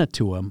 We sent it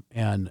to him,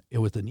 and it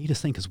was the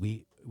neatest thing because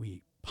we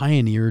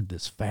pioneered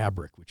this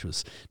fabric, which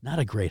was not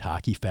a great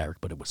hockey fabric,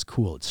 but it was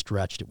cool. It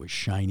stretched. It was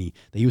shiny.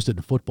 They used it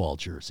in football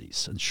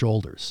jerseys and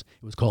shoulders.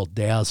 It was called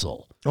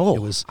Dazzle. Oh,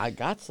 it was, I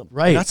got some.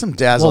 Right. I got some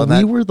Dazzle. Well,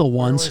 we were the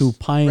ones who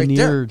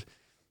pioneered. Right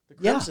the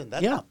crimson.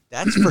 Yeah,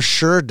 That's for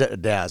sure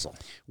Dazzle.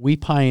 We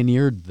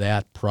pioneered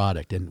that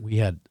product, and we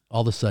had,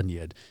 all of a sudden,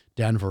 you had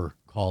Denver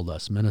called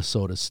us,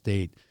 Minnesota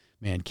State,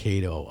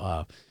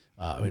 Mankato.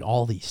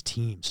 All these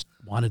teams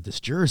wanted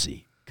this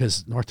jersey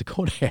because North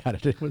Dakota had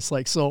it. It was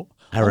like, so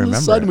all of a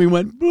sudden we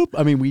went,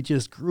 boop. We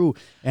just grew,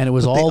 and it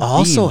was all They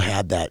also Dean.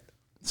 had that,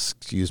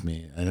 excuse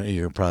me, I know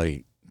you're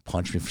probably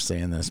punch me for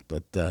saying this,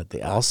 but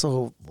they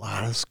also, a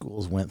lot of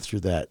schools went through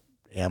that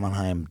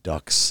Anaheim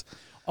Ducks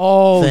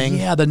thing.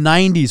 Yeah, the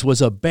 90s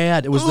was a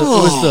bad. It was the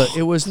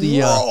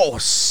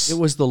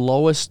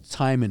lowest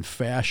time in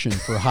fashion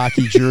for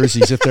hockey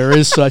jerseys, if there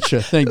is such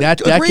a thing. That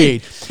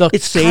decade,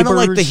 it's kind of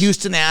like the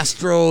Houston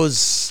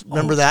Astros.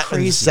 Remember that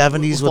crazy. in the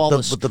 70s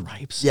with the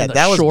stripes, yeah, and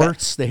that the was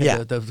shorts. They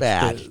had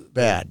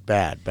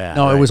bad.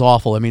 No, right? It was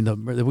awful.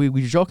 We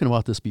were joking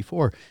about this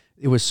before.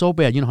 It was so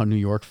bad. You know how New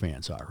York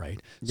fans are,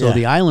 right? So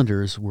the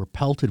Islanders were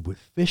pelted with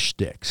fish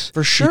sticks.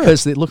 For sure.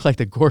 Because they looked like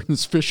the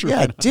Gordon's fishermen.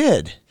 Yeah, it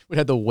did. It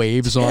had the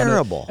waves on it.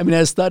 Terrible.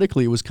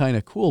 Aesthetically, it was kind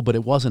of cool, but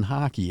it wasn't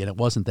hockey, and it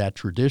wasn't that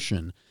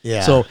tradition.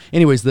 Yeah. So,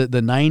 anyways, the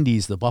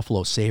 90s, the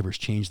Buffalo Sabres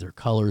changed their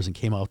colors and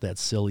came out with that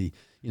silly,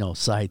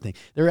 side thing.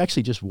 They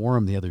actually just wore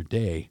them the other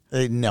day.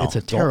 No. It's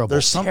a terrible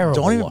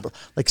look.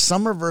 Like,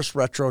 some reverse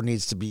retro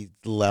needs to be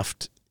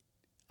left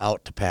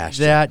out to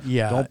pasture.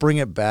 Don't bring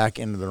it back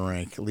into the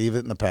rink. Leave it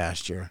in the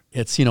pasture.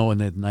 It's, when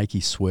the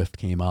Nike Swift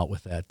came out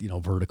with that,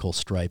 vertical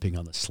striping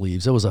on the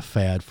sleeves. It was a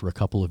fad for a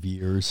couple of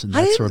years, and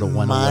that sort of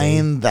went away. I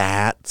didn't mind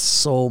that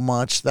so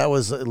much. That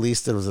was, at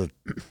least it was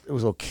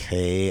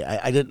okay.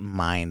 I didn't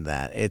mind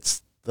that.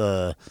 It's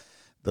the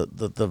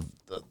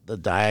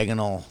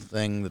diagonal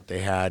thing that they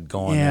had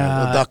going there.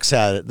 The Ducks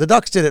had it. The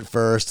Ducks did it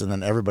first, and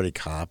then everybody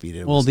copied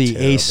it. Well, the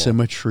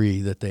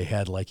asymmetry that they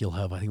had, like you'll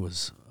have, I think it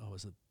was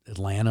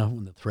Atlanta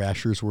when the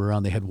Thrashers were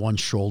on, they had one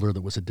shoulder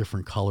that was a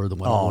different color that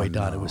went all the way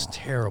down. It was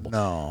terrible.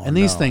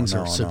 These things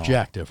are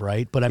subjective,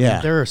 right? But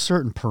there are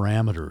certain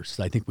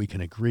parameters I think we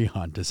can agree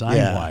on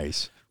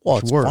design-wise. Well,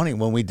 it's funny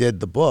when we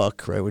did the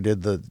book, right? We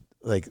did the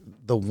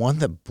one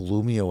that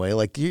blew me away.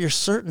 Like, there's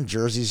certain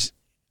jerseys.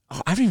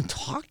 I haven't even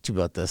talked to you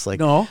about this. Like,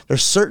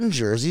 there's certain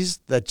jerseys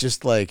that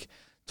just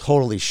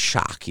totally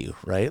shock you,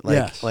 right?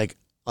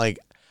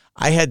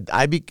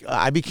 I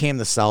became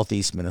the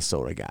Southeast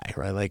Minnesota guy,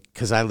 right?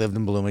 Because I lived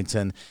in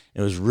Bloomington.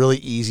 It was really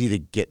easy to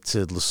get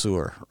to Le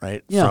Sueur,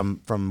 right? Yeah.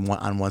 From on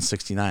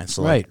 169.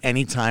 So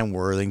anytime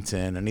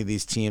Worthington, any of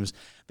these teams,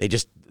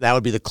 that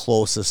would be the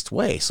closest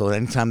way. So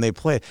anytime they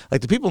play,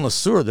 the people in Le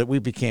Sueur, that we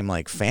became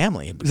like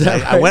family.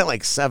 I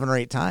went 7 or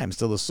 8 times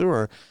to Le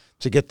Sueur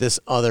to get this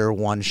other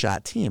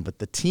one-shot team. But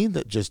the team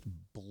that just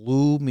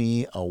blew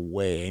me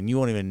away, and you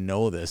won't even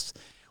know this,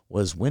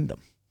 was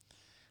Wyndham.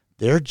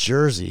 Their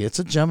jersey, it's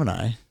a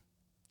Gemini.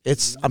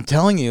 I'm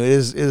telling you, it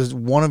is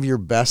one of your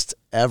best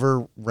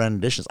ever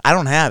renditions. I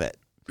don't have it.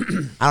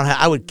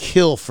 I would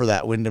kill for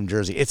that Wyndham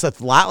jersey. It's a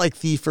lot like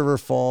Thief River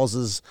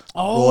Falls'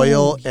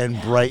 royal and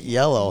bright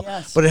yellow,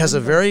 but it has a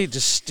very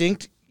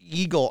distinct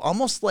eagle,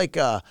 almost like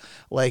a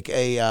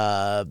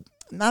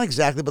not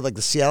exactly, but like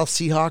the Seattle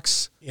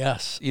Seahawks.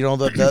 Yes. You know,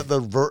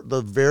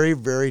 the very,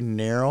 very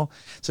narrow.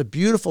 It's a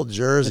beautiful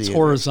jersey. It's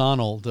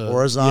horizontal.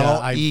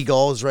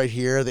 Eagle is right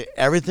here.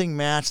 Everything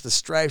matched. The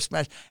stripes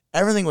matched.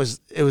 Everything was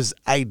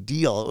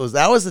ideal.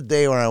 That was the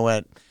day when I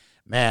went,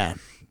 man,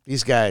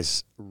 these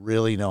guys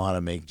really know how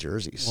to make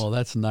jerseys. Well,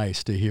 that's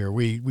nice to hear.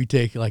 We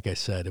take, like I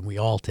said, and we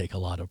all take a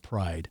lot of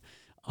pride.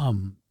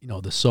 You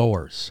know, the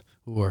sewers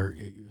who are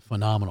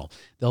phenomenal.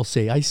 They'll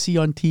say, "I see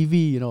on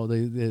TV." You know,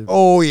 the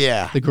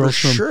girls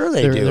for from sure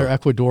they're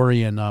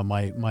Ecuadorian.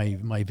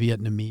 My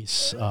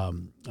Vietnamese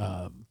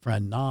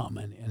friend Nam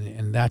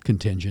and that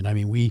contingent. I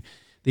mean,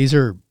 these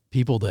are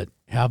people that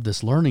have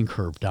this learning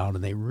curve down,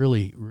 and they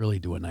really, really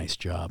do a nice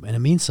job, and it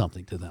means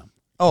something to them.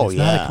 It's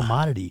not a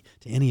commodity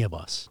to any of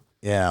us.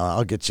 Yeah,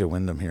 I'll get you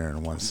Wyndham here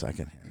in 1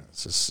 second. Here,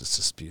 it's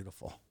just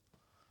beautiful.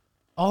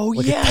 Oh,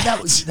 look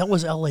that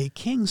was L.A.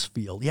 Kings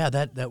field. Yeah,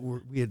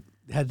 we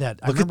had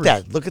that. Look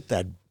at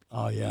that.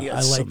 Oh yeah,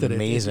 it's I like that.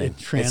 Amazing. It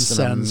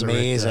transcends. It's an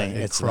amazing.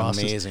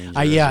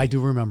 Jersey. Yeah, I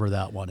do remember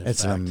that one.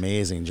 It's an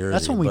amazing jersey.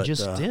 That's one we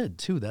just did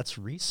too. That's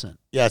recent.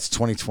 Yeah, it's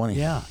 2020.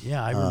 Yeah,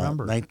 I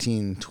remember.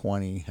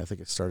 1920. I think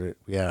it started.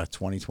 Yeah,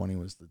 2020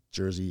 was the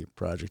jersey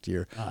project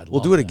year.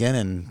 We'll do it again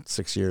in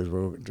 6 years.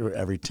 We'll do it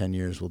every 10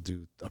 years. We'll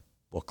do a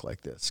book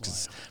like this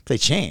because they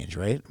change,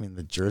 right? I mean,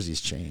 the jerseys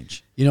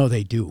change. You know,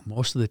 they do.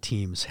 Most of the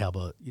teams have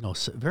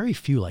very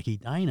few. Like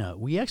Edina,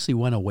 we actually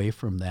went away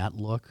from that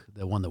look,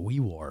 the one that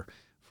we wore,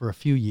 for a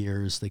few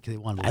years. They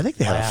wanted. I think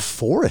they had a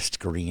forest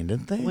green,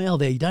 didn't they? Well,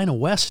 the Edina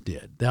West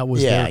did. That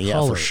was their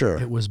color. For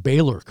sure. It was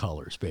Baylor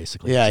colors,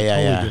 basically.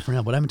 Totally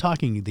different. But I'm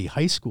talking the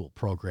high school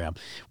program.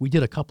 We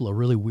did a couple of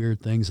really weird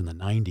things in the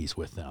 90s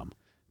with them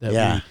that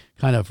we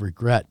kind of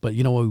regret. But,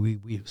 you know,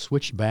 we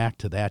switched back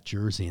to that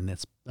jersey, and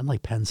that's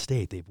unlike Penn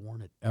State. They've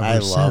worn it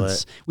ever since. Love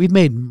it. We've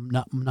made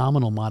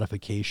nominal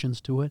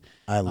modifications to it.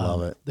 I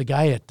love it. The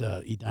guy at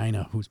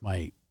Edina, who's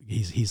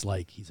he's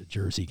a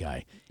jersey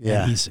guy.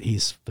 Yeah. And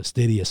he's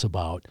fastidious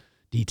about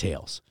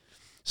details.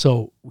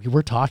 So we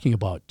were talking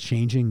about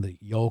changing the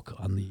yoke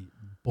on the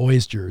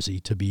boys' jersey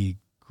to be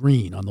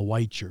green on the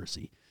white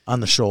jersey.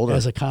 On the shoulder.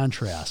 As a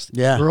contrast.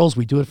 Yeah. Girls,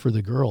 we do it for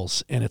the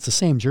girls, and it's the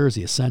same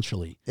jersey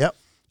essentially. Yep.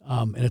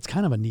 And it's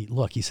kind of a neat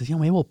look. He says,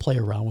 maybe we'll play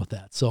around with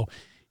that. So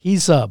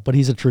he's a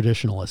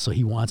traditionalist, so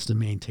he wants to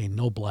maintain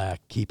no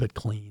black, keep it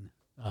clean.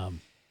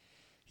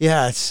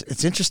 Yeah,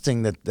 it's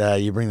interesting that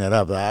you bring that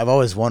up. I've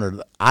always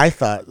wondered. I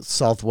thought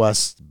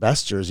Southwest's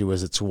best jersey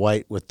was it's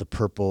white with the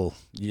purple,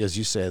 as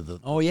you said.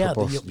 Purple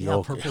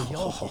yoke.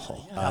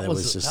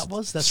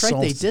 That's right.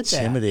 They did that.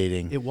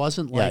 Intimidating. It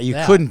wasn't like that. You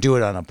couldn't do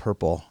it on a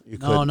purple.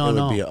 No. It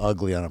would be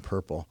ugly on a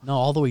purple. No,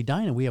 all the way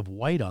down, we have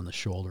white on the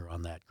shoulder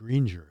on that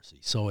green jersey,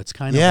 so it's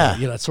kind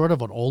of it's sort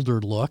of an older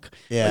look.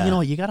 Yeah.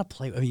 But, you got to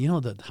play. I mean,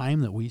 the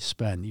time that we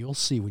spend, you'll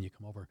see when you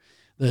come over,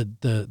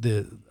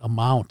 the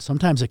amount.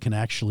 Sometimes it can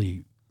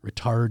actually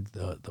retard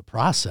the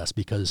process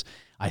because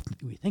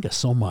we think of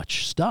so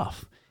much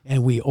stuff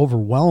and we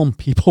overwhelm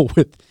people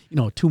with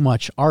too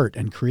much art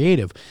and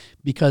creative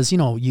because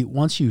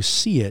once you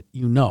see it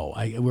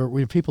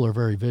we're people are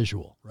very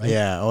visual, right?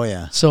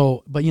 Yeah.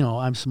 So but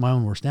I'm my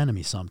own worst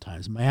enemy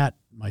sometimes. Matt,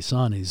 my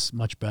son, he's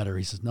much better.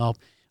 He says, nope,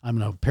 I'm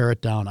going to pare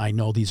it down. I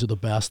know these are the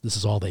best. This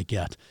is all they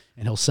get.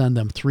 And he'll send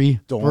them 3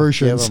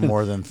 versions. Don't give them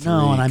more than 3.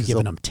 No, and I'm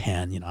giving them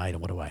 10.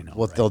 What do I know?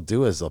 What they'll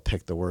do is they'll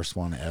pick the worst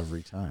one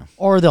every time.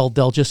 Or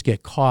they'll just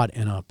get caught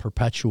in a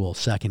perpetual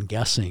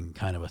second-guessing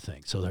kind of a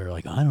thing. So they're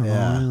like, I don't know,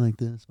 I like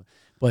this.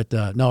 But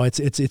no,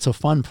 it's a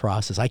fun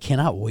process. I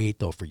cannot wait,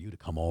 though, for you to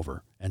come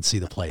over and see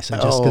the place.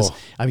 And just because,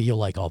 you'll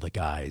like all the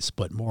guys,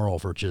 but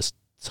moreover, just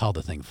it's how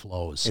the thing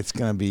flows. It's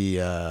going to be...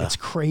 it's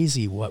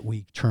crazy what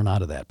we turn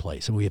out of that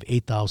place. And we have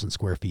 8,000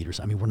 square feet.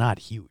 We're not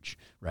huge,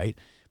 right?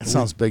 It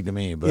sounds big to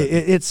me, but...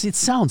 It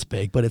sounds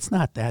big, but it's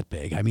not that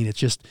big. It's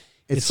just...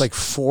 It's like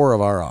 4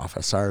 of our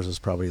office. Ours is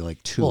probably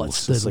like 2. Well,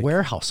 it's the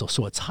warehouse,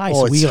 so it's high.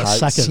 So we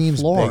got a second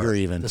floor. Bigger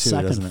even, the too,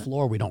 second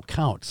floor we don't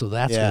count. So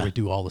that's where we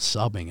do all the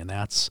subbing, and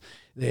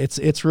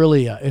it's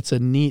really it's a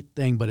neat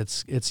thing, but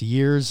it's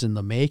years in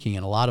the making,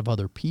 and a lot of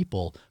other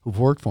people who've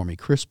worked for me.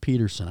 Chris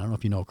Peterson, I don't know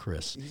if you know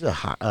Chris. He's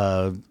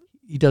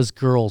he does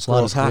a lot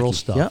of girls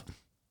stuff. Yep.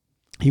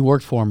 He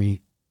worked for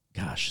me,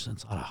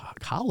 since out of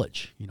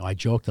college. I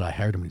joked that I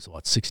hired him when he was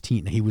about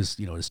 16. He was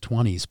his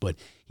 20s, but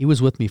he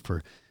was with me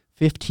for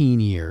 15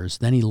 years.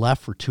 Then he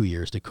left for 2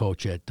 years to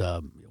coach at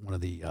one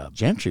of the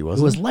Gentry, wasn't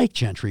it? It was like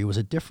Gentry. It was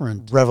a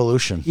different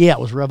Revolution. Yeah, it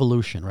was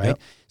Revolution, right? Yep.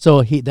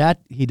 So that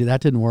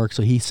didn't work.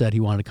 So he said he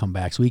wanted to come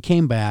back. So he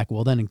came back.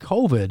 Well, then in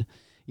COVID,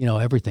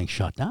 everything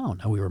shut down.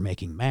 Now we were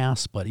making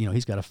masks, but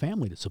he's got a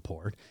family to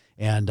support,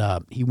 and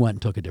he went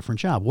and took a different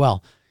job.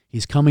 Well,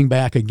 he's coming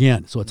back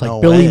again. So it's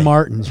like Billy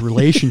Martin's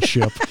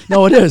relationship.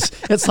 No, it is.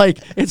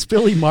 It's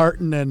Billy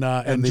Martin and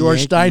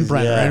George Yankees,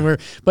 Steinbrenner.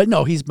 Yeah. But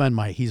no, he's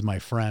my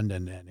friend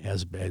and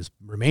has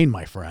remained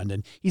my friend.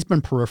 And he's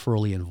been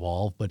peripherally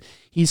involved, but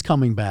he's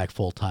coming back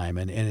full time.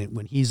 And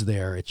when he's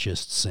there, it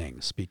just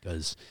sings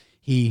because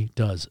he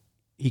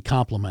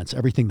complements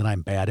everything that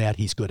I'm bad at.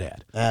 He's good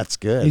at. That's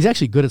good. He's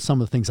actually good at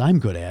some of the things I'm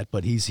good at,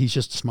 but he's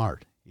just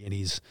smart. and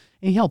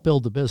he helped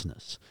build the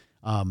business.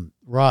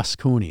 Ross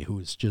Cooney,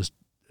 who's just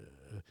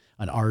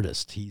an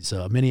artist. He's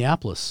a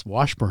Minneapolis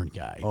Washburn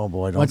guy. Oh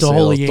boy,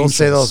 don't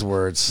say those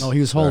words. No, he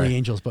was Holy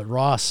Angels, but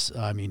Ross,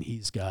 I mean,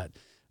 he's got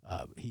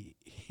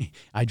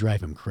I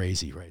drive him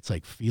crazy, right? It's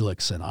like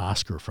Felix and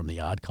Oscar from The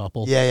Odd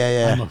Couple.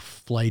 Yeah. I'm a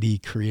flighty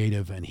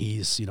creative, and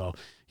he's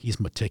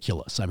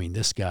meticulous. I mean,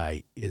 this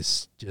guy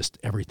is just,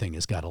 everything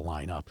has got to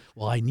line up.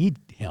 Well, I need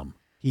him.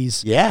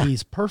 He's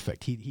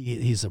perfect.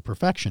 He's a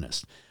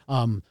perfectionist.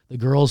 The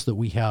girls that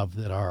we have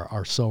that are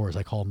our sewers,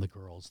 I call them the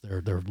girls.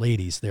 They're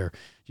ladies. They're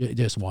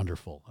just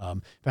wonderful.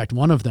 In fact,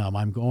 one of them,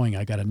 I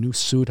got a new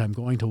suit. I'm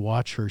going to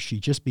watch her.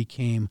 She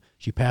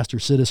passed her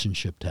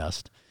citizenship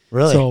test.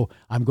 Really? So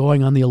I'm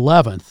going on the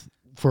 11th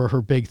for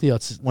her big thing.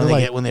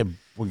 When they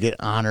will get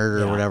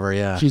honored or whatever.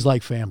 Yeah. She's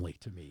like family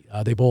to me.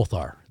 They both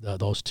are,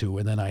 those two.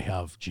 And then I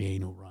have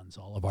Jane, who runs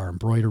all of our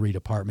embroidery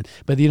department.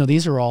 But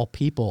these are all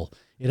people.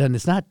 And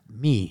it's not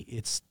me,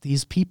 it's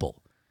these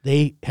people.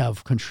 They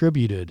have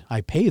contributed.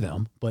 I pay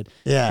them, but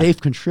they've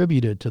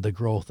contributed to the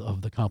growth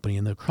of the company.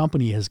 And the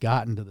company has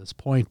gotten to this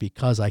point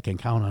because I can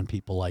count on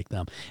people like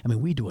them. I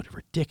mean, we do a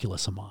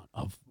ridiculous amount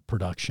of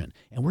production,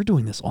 and we're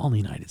doing this all in the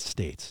United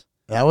States.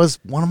 That was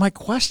one of my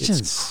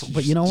questions.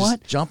 But you know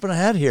what? Jumping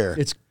ahead here.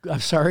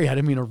 I'm sorry, I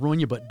didn't mean to ruin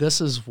you, but this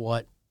is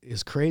what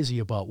is crazy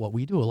about what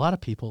we do. A lot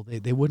of people,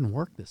 they wouldn't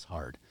work this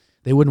hard.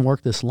 They wouldn't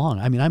work this long.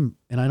 I mean, I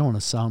don't want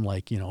to sound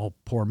like,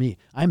 poor me.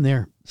 I'm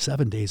there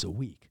 7 days a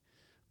week.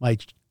 My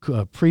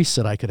priest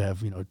said I could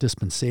have,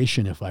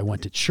 dispensation if I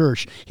went to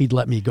church. He'd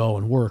let me go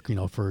and work,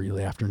 for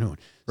the afternoon.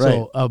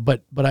 Right. So,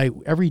 but I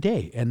every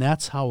day, and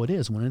that's how it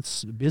is. When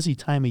it's a busy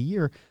time of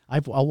year,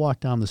 I'll walk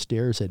down the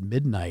stairs at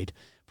midnight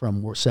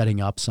from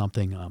setting up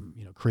something,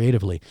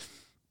 creatively,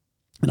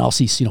 and I'll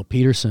see,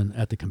 Peterson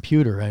at the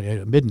computer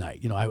at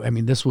midnight. I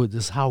mean, this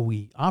is how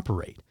we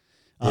operate.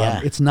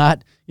 It's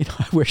not,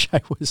 I wish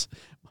I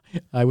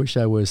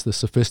was the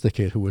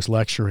sophisticated who was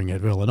lecturing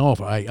at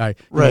Villanova.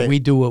 We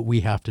do what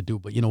we have to do,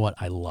 but you know what?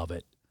 I love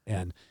it.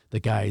 And the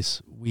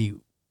guys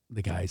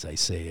I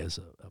say as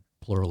a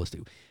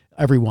pluralistic,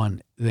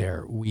 everyone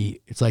there,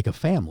 it's like a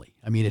family.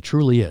 I mean, it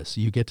truly is.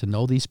 You get to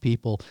know these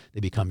people. They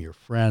become your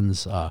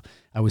friends. I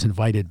was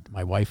invited,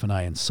 my wife and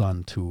I and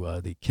son,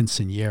 to the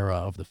quinceañera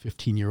of the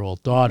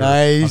 15-year-old daughter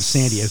of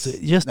Sandy. It's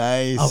just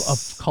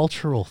a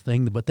cultural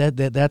thing, but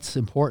that's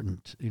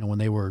important. When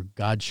they were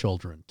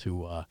godchildren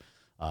to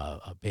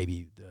a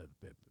baby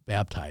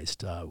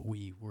baptized,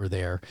 we were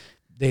there.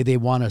 They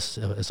want us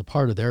as a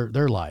part of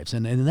their lives,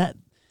 and that,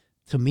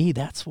 to me,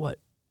 that's what.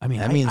 I mean,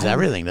 that means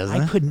everything, doesn't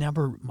it? I could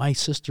never. My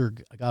sister,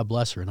 God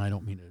bless her, and I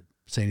don't mean to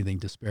say anything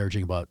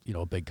disparaging about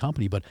a big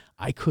company, but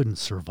I couldn't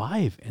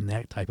survive in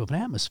that type of an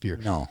atmosphere.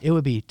 No, it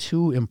would be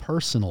too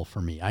impersonal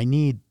for me. I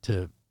need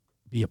to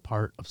be a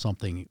part of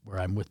something where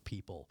I'm with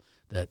people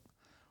that.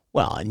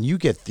 Well, and you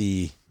get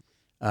the.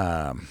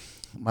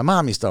 My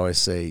mom used to always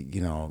say,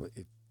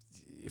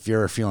 if you're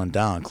ever feeling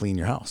down, clean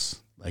your house.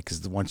 Like,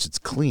 because once it's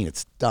clean,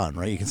 it's done,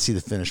 right? You can see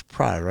the finished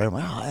product, right? I'm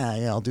like, oh,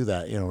 yeah, I'll do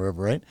that, whatever,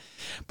 right?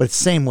 But it's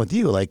same with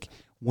you. Like,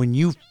 when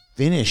you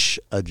finish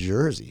a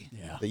jersey,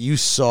 that you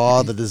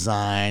saw the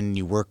design,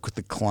 you work with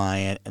the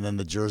client, and then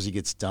the jersey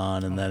gets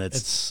done, and then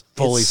it's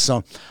fully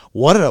sewn.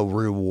 What a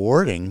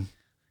rewarding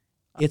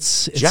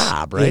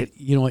job, right?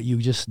 You know what? You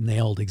just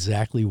nailed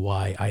exactly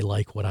why I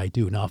like what I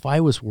do. Now, if I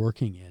was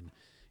working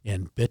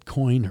in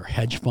Bitcoin or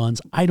hedge funds,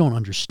 I don't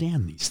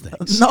understand these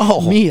things. No.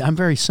 I'm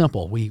very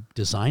simple. We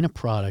design a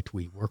product,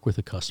 we work with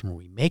a customer,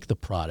 we make the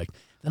product,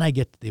 then I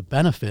get the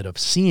benefit of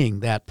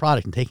seeing that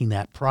product and taking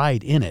that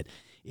pride in it.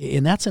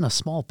 And that's in a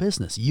small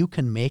business. You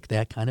can make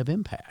that kind of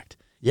impact.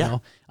 Yeah.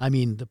 I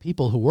mean, the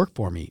people who work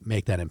for me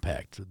make that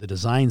impact. The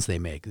designs they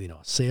make, a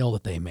sale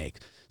that they make,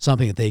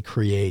 something that they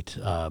create,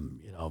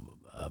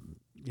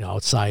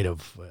 outside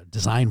of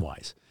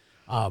design-wise.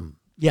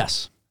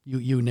 Yes,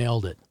 you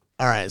nailed it.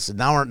 All right, so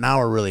now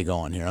we're really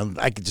going here.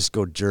 I could just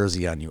go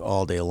Jersey on you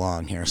all day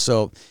long here.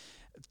 So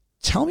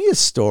tell me a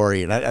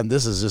story, and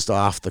this is just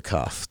off the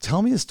cuff.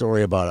 Tell me a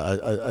story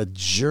about a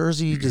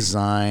Jersey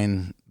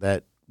design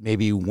that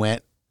maybe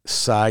went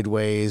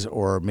sideways,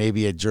 or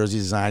maybe a Jersey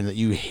design that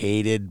you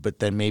hated, but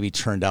then maybe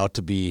turned out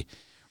to be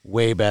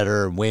way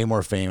better and way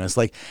more famous.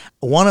 Like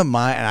one of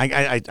my,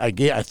 and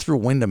I threw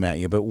Wyndham at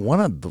you, but one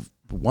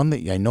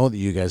that I know that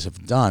you guys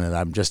have done, and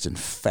I'm just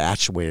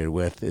infatuated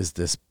with, is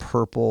this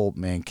purple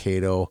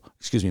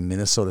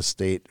Minnesota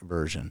State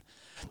version.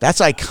 That's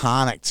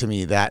iconic to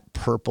me, that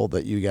purple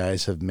that you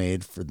guys have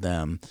made for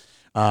them.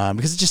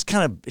 Because it just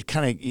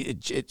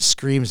it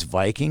screams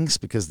Vikings,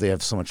 because they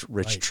have so much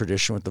rich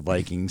tradition with the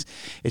Vikings.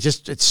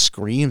 It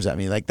screams at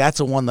me. Like, that's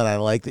a one that I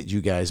like that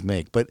you guys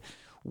make. But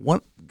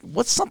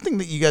what's something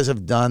that you guys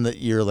have done that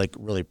you're like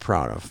really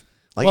proud of?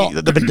 Like,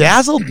 the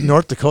bedazzled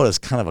North Dakota is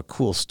kind of a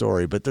cool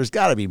story, but there's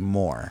got to be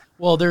more.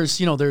 Well, there's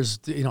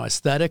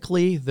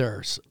aesthetically,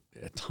 there's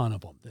a ton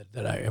of them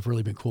that have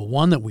really been cool.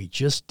 One that we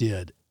just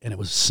did, and it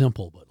was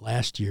simple, but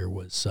last year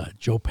was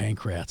Joe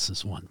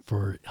Pankratz's one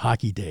for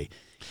Hockey Day.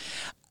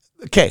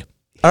 Okay.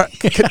 All right.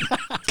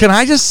 Can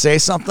I just say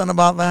something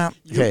about that?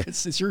 Okay.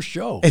 It's your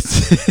show.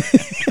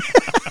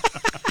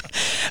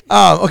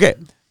 Okay.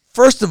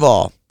 First of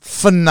all,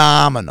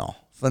 phenomenal.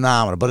 But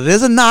it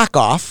is a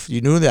knockoff.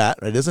 You knew that.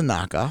 It is a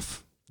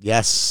knockoff.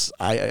 Yes,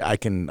 I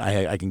can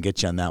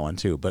get you on that one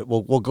too. But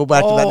we'll go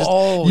back to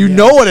that. You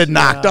know what it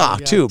knocked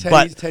off too.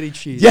 Teddy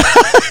Cheese.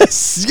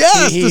 Yes,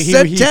 the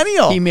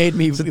Centennial. He made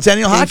me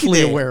Centennial Hockey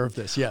Day. Aware of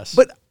this. Yes,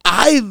 but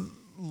I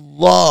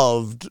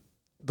loved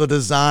the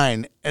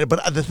design.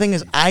 But the thing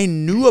is, I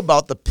knew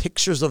about the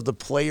pictures of the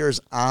players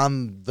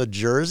on the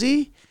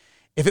jersey.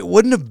 If it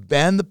wouldn't have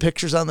been the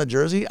pictures on the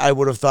jersey, I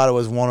would have thought it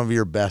was one of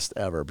your best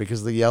ever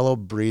because the yellow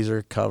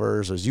breezer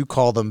covers, as you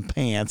call them,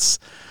 pants,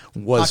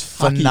 was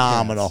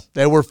phenomenal.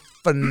 They were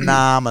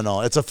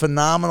phenomenal. It's a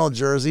phenomenal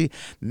jersey.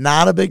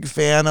 Not a big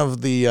fan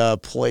of the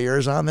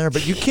players on there,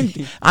 but you can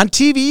on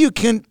TV you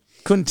couldn't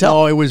tell.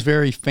 Oh, it was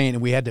very faint,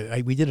 and we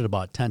did it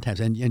about 10 times.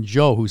 And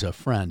Joe, who's a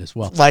friend as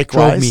well,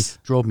 likewise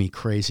drove me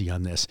crazy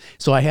on this.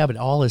 So I have it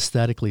all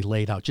aesthetically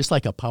laid out, just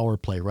like a power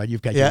play, right?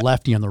 You've got your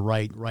lefty on the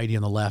right, righty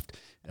on the left.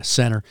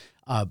 Center.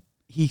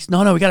 He's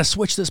no, we got to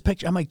switch this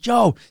picture. I'm like,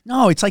 Joe,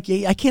 no, it's like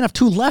I can't have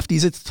two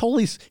lefties. It's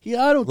totally,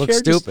 I don't care.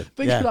 Stupid. Just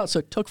figure it out. So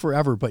it took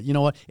forever, but you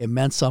know what? It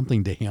meant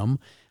something to him.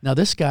 Now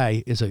this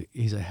guy he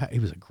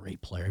was a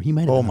great player. He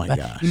might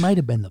have he might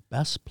have been the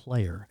best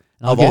player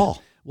of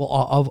all. Well,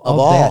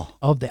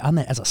 on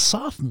that as a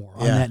sophomore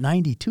on that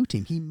 92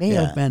 team, he may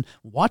have been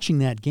watching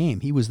that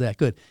game. He was that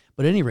good.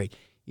 But at any rate,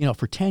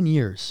 for 10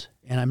 years,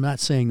 and I'm not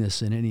saying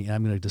this I'm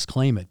going to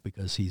disclaim it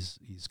because he's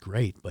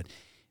great, but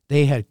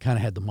they had kind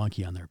of had the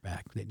monkey on their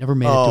back. They never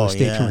made it to a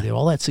state tournament. They had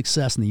all that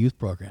success in the youth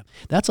program.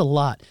 That's a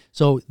lot.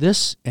 So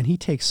and he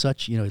takes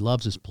such, he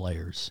loves his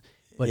players.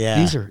 But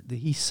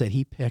he said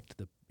he picked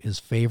his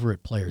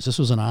favorite players. This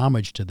was an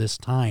homage to this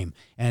time.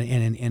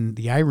 And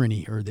the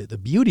irony or the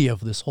beauty of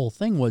this whole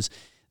thing was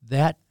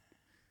that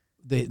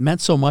it meant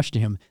so much to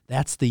him.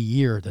 That's the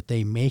year that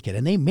they make it.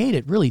 And they made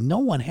it. Really, no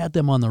one had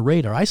them on the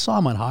radar. I saw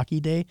them on Hockey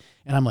Day,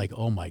 and I'm like,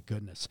 oh, my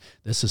goodness.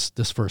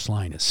 This first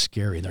line is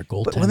scary. And their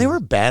goaltending. But when they were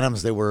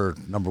Bantams, they were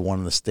number one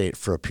in the state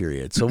for a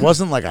period. So it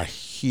wasn't like a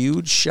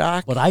huge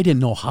shock. But I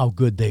didn't know how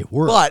good they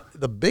were. But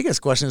the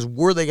biggest question is,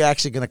 were they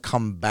actually going to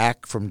come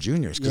back from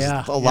juniors?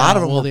 Because a lot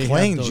of them were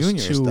playing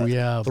juniors.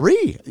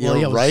 Three.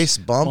 Rice,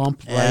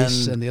 Bump,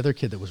 Rice, and the other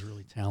kid that was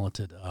really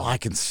talented. I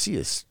can see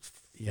his.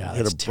 Yeah, he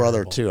had a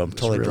brother too. I'm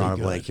totally drawing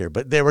a blank here,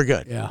 but they were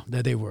good. Yeah,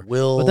 they were.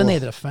 But then they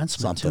had a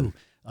defenseman too,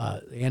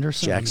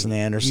 Anderson. Jackson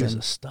Anderson. He was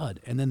a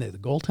stud. And then the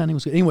goaltending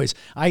was good. Anyways,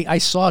 I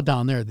saw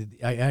down there.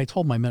 I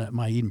told my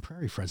Eden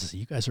Prairie friends, I said,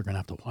 you guys are going to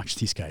have to watch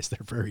these guys.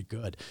 They're very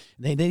good.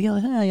 And they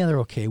they're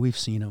okay. We've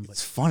seen them. But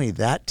it's funny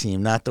that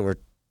team. Not that we're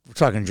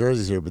talking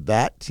jerseys here, but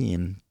that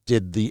team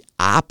did the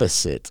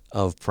opposite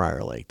of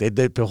Prior Lake.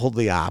 They pulled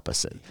the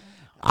opposite.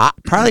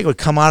 Prior Lake would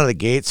come out of the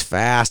gates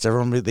fast.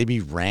 They'd be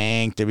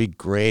ranked. They'd be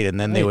great, and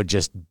then they would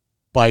just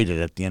bite it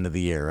at the end of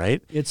the year,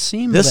 right? It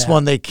seemed this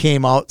one they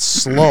came out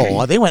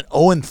slow. They went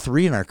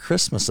 0-3 in our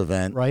Christmas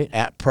event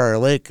at Prior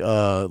Lake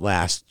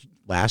last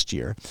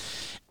year,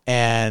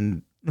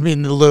 and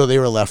literally they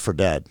were left for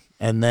dead.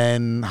 And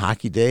then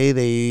Hockey Day,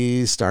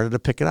 they started to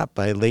pick it up.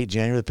 By late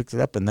January, they picked it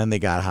up, and then they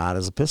got hot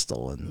as a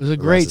pistol. And it was a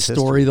great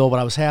story, though, but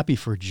I was happy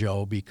for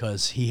Joe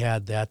because he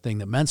had that thing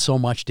that meant so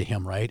much to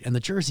him, right? And the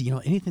jersey,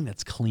 anything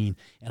that's clean.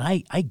 And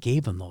I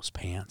gave him those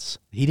pants.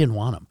 He didn't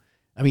want them.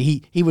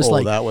 He was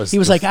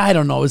like, I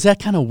don't know. Is that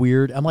kind of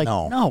weird? I'm like,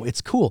 no,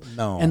 it's cool.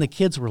 No. And the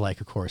kids were like,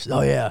 of course,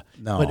 oh, yeah.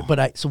 No.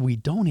 So we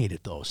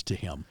donated those to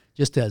him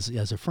just as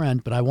a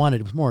friend, but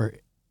it was more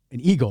an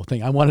ego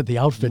thing. I wanted the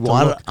outfit to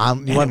look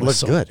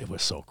good. It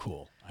was so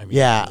cool.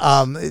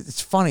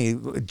 It's funny.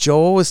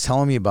 Joe was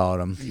telling me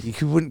about him.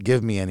 He wouldn't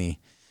give me any.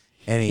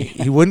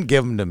 He wouldn't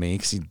give them to me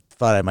because he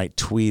thought I might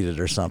tweet it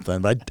or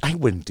something. But I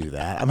wouldn't do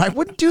that. I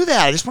wouldn't do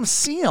that. I just want to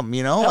see him.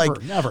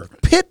 Never.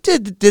 Pitt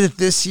did it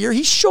this year.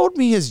 He showed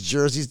me his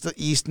jerseys, the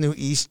New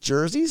East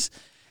jerseys,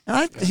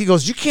 and he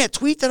goes, "You can't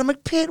tweet that." I'm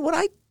like, Pitt, would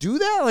I do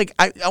that? Like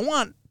I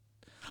want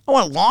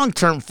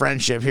long-term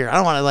friendship here. I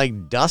don't want to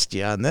dust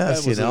you on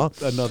this,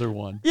 another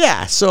one.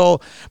 Yeah.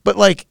 So,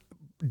 but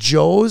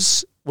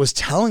Joe's was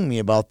telling me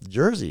about the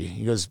jersey.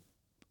 He goes,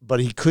 but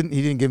he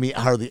didn't give me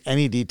hardly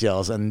any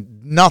details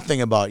and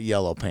nothing about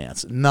yellow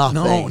pants.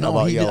 Nothing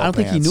about yellow pants. I don't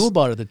think he knew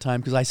about it at the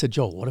time because I said,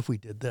 Joe, what if we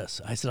did this?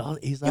 I said,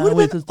 it would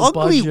have been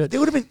ugly. They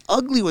would have been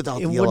ugly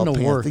without the yellow pants.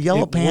 Worked. The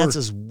yellow pants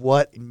is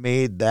what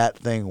made that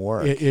thing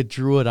work. It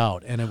drew it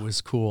out, and it was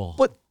cool.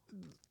 But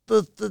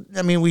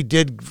we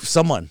did.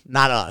 Someone,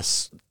 not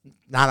us,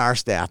 not our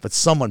staff, but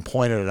someone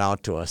pointed it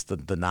out to us. The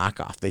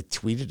knockoff. They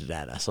tweeted it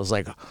at us. I was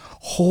like,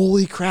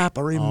 "Holy crap!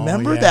 I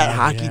remember that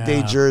Hockey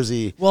Day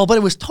jersey." Well, but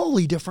it was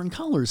totally different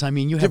colors.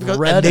 You have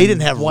red. And they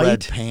didn't have white.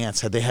 red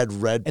pants. They had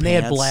red, and pants. they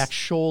had black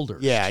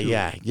shoulders. Yeah.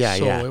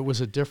 So it was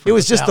a different. It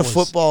was just the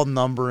football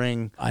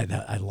numbering.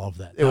 I love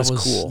that. It was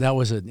cool.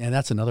 And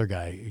that's another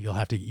guy you'll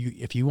have to.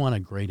 If you want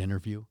a great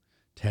interview,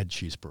 Ted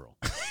Cheeseborough.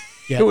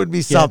 it would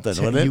be something,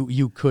 wouldn't it?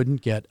 You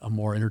couldn't get a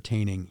more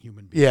entertaining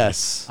human being.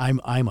 Yes.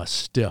 I'm a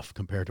stiff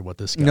compared to what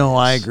this guy is. No,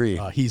 I agree.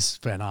 He's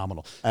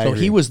phenomenal. I so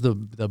agree. he was the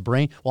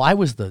brain. Well, I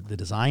was the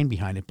design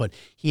behind it, but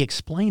he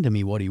explained to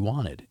me what he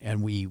wanted,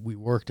 and we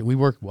worked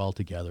well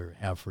together,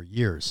 have for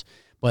years.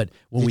 But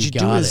when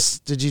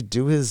did you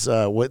do his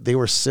what they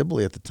were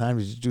Sibley at the time?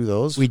 Did you do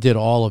those? We did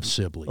all of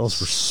Sibley's. Those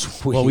were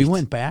sweet. Well, we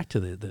went back to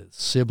the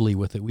Sibley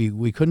with it.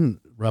 We couldn't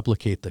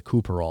replicate the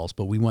Cooperalls,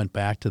 but we went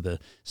back to the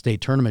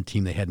state tournament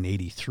team they had in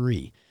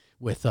 '83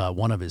 with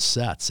one of his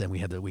sets, and we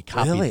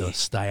copied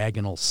the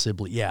diagonal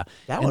Sibley. Yeah,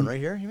 that one right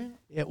here. You mean?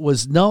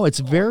 It's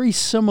very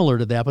similar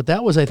to that, but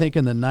that was I think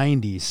in the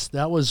 '90s.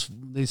 That was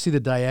you see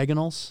the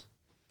diagonals.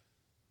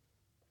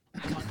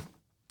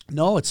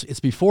 No,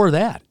 it's before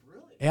that.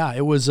 Yeah,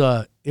 it was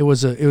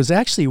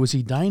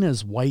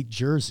Edina's white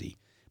jersey,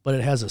 but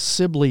it has a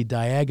Sibley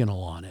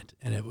diagonal on it,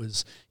 and it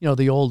was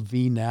the old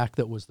V-neck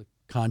that was the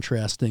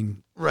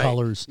contrasting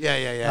colors.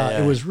 Yeah.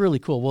 It was really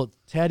cool. Well,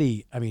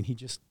 Teddy, I mean,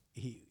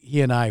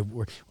 he and I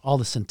were all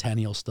the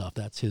Centennial stuff.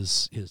 That's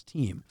his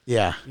team.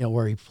 Yeah,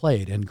 where he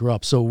played and grew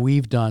up. So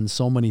we've done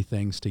so many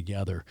things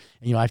together.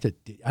 And I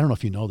don't know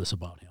if you know this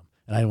about him,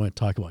 and I don't want to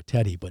talk about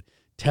Teddy, but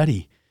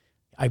Teddy.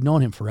 I've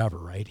known him forever,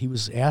 right? He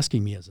was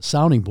asking me as a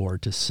sounding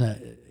board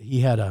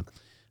he had a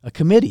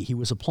committee he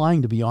was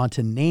applying to be on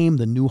to name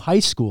the new high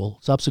school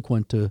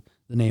subsequent to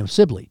the name of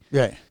Sibley.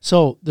 Right.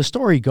 So the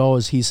story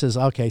goes, he says,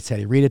 okay,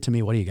 Teddy, read it to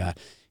me. What do you got?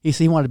 He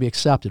said he wanted to be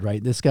accepted,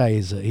 right? This guy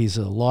he's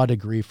a law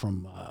degree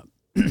from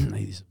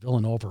he's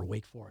Villanova or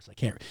Wake Forest. I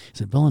can't. He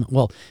said Villanova.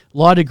 Well,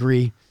 law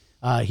degree.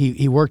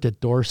 He worked at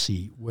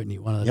Dorsey Whitney,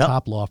 one of the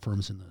top law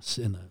firms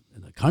in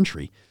the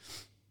country.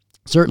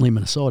 Certainly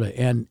Minnesota,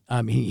 and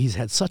he's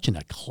had such an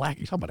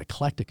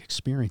eclectic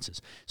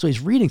experiences. So he's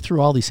reading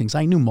through all these things.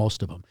 I knew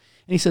most of them.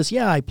 And he says,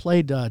 yeah, I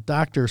played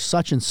Dr.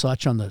 Such and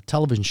Such on the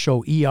television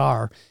show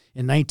ER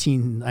in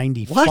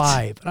 1995.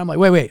 What? And I'm like,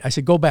 wait. I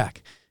said, go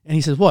back. And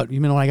he says, what,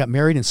 you mean when I got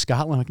married in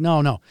Scotland? I'm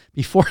like, no,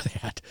 before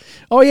that.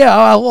 Oh,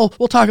 yeah, we'll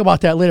talk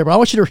about that later, but I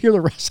want you to hear the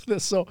rest of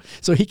this. So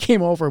he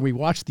came over and we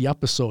watched the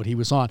episode he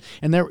was on,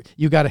 and there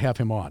you got to have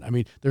him on. I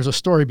mean, there's a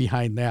story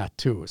behind that,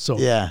 too. So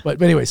yeah.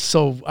 But anyways,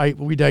 so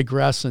we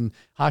digress, and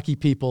hockey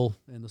people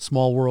in the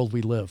small world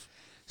we live.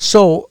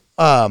 So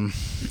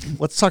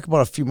let's talk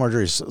about a few more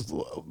jerseys.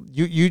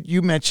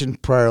 You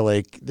mentioned Prior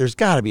Lake. There's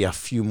got to be a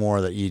few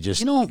more that you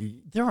just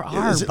there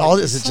are.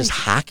 Is it just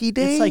Hockey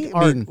Day? It's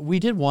like we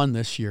did one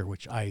this year,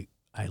 which I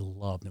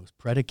loved. It was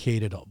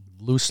predicated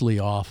loosely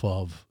off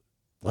of.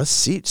 Let's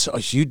see. So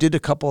you did a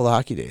couple of the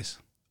Hockey Days.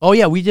 Oh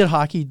yeah, we did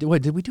hockey.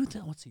 What did we do?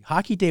 Let's see.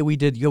 Hockey Day we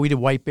did. We did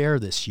White Bear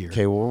this year.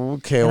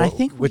 Okay. And I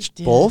think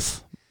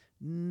both.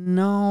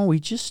 No, we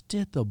just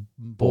did the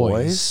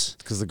boys.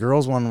 Because the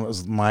girls one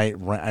was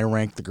I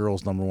ranked the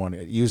girls number one.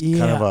 It used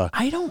kind of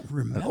I don't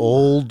remember. An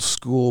old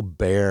school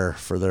bear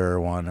for their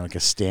one, like a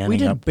standing We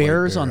did up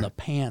bears bear. on the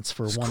pants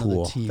for one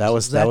cool. of the teams. That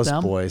was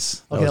them?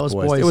 boys. Okay, that was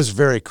boys. It was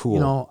very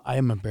cool.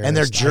 I'm embarrassed. And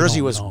their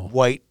jersey was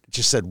white,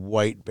 just said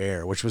White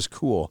Bear, which was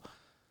cool.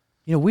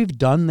 We've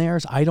done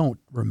theirs. I don't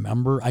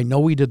remember. I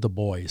know we did the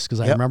boys because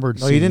I remember.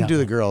 No, you didn't do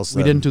the girls.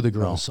 We didn't do the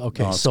girls. No,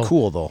 okay, it's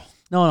cool though.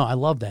 No, I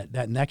love that.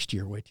 That next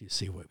year, wait till you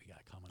see what we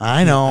got coming.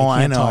 I know.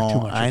 I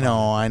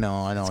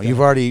know. You've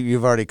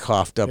already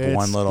coughed up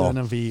one little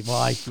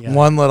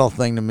one little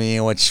thing to me,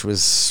 which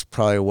was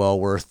probably well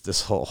worth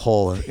this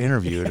whole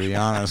interview. To be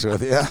honest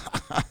with you,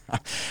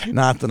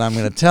 not that I'm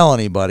going to tell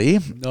anybody.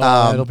 No,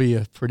 that'll be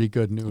a pretty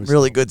good news.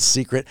 Really good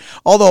secret.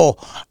 Although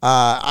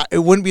it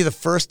wouldn't be the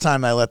first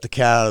time I let the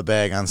cat out of the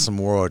bag on some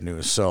Warroad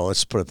news. So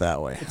let's put it that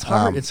way. It's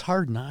hard. It's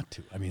hard not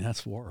to. I mean,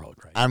 that's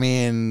Warroad, right? I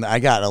mean, I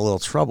got a little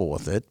trouble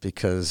with it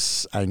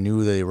because I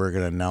knew they were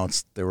going to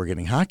announce they were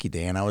getting Hockey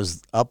Day, and I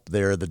was up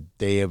there the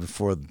day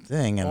before the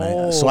thing,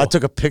 and so I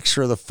took a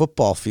picture of the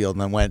football field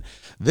and I went,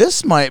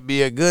 "This might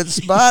be a good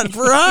spot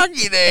for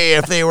Hockey Day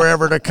if they were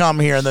ever to come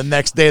here." And the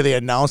next day they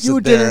announced it there.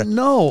 You didn't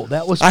know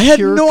that was. I had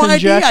no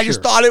conjecture. idea. I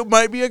just thought it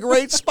might be a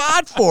great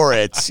spot for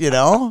it,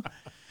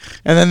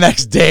 And the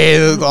next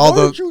day, all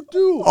the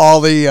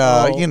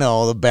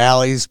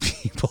Bally's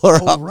people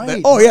are up right.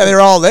 there. Oh yeah,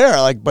 they're all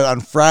there. But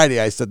on Friday,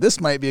 I said this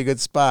might be a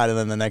good spot, and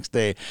then the next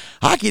day,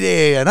 Hockey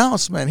Day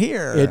announcement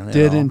here. It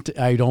didn't.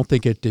 I don't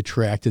think it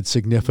detracted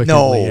significantly.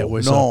 No, it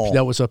was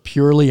that was a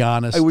purely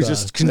honest. It was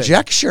just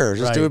conjecture.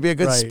 Right, it would be a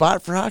good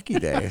spot for Hockey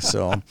Day.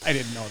 So I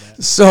didn't know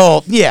that.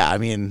 So yeah, I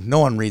mean, no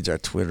one reads our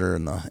Twitter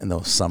in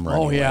the summer.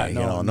 Oh anyway.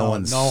 yeah, no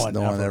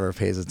one ever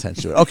pays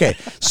attention to it. Okay,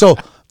 so.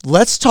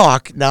 Let's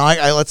talk now.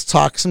 Let's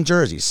talk some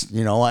jerseys.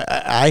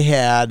 I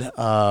had.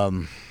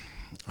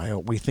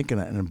 We think in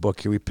a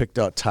book here we picked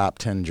out top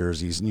 10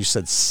 jerseys, and you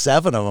said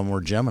 7 of them were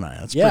Gemini.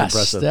 That's pretty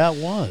impressive. Yes,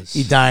 that was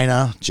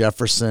Edina,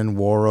 Jefferson,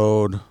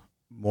 Warroad,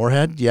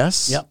 Moorhead.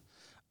 Yes. Yep.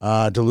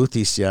 Duluth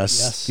East.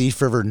 Yes.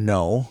 Thief River.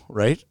 No.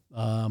 Right.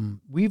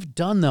 We've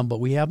done them,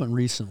 but we haven't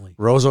recently.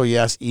 Roseau.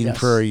 Yes. Eden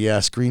Prairie.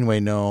 Yes. Greenway.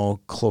 No.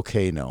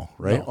 Cloquet. No.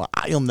 Right. No. Well,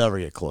 you'll never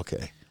get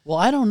Cloquet. Well,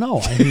 I don't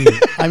know.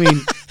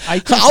 I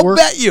think I'll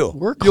bet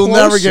you you'll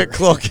never get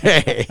close.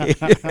 Okay.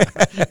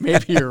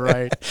 Maybe you're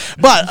right.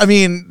 But I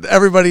mean,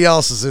 everybody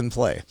else is in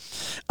play.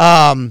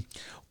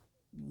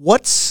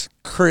 What's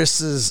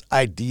Chris's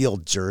ideal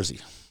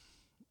jersey?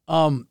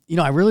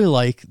 I really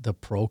like the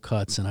Pro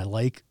Cuts, and I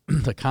like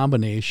the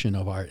combination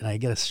of and I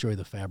got to show you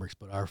the fabrics,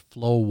 but our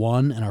Flow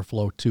 1 and our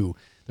Flow 2,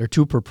 they're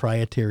two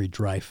proprietary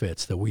dry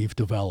fits that we've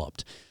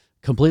developed.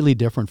 Completely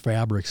different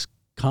fabrics,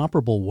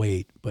 comparable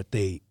weight, but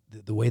the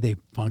way they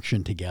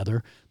function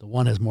together, the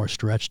one has more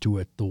stretch to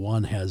it, the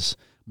one has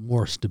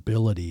more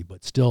stability,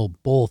 but still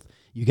both,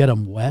 you get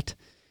them wet,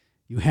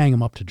 you hang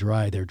them up to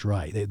dry, they're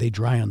dry. They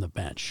dry on the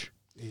bench.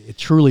 It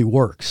truly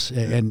works,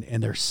 and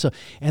and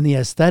the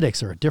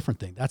aesthetics are a different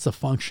thing. That's the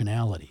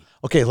functionality.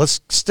 Okay, let's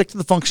stick to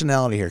the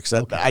functionality here,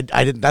 because I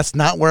didn't. That's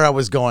not where I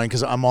was going,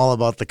 because I'm all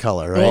about the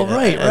color, right?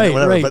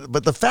 Well, right.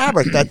 But the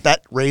fabric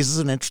that raises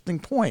an interesting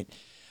point.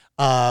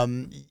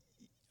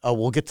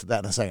 We'll get to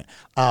that in a second.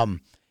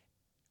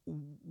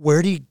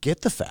 Where do you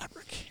get the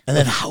fabric, and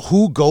then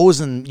who goes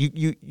and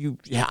you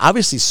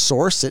obviously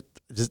source it?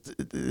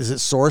 Is it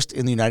sourced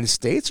in the United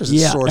States, or is it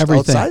sourced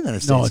outside the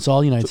United States? No, it's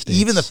all United States.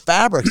 Even the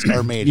fabrics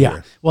are made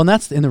here. Well,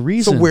 and the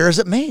reason. So where is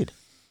it made?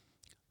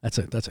 That's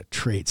a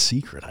trade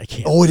secret. I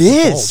can't. Oh, it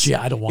is.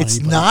 Yeah, I don't want.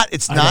 It's not.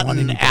 It's not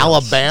in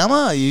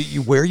Alabama.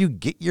 You where you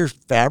get your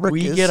fabric.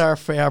 We get our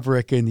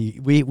fabric,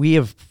 and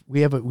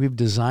we've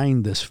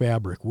designed this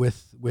fabric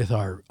with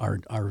our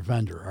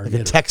vendor, our like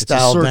a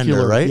textile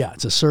vendor, right? Yeah,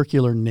 it's a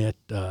circular knit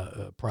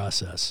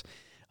process,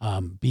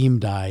 beam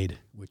dyed,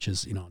 which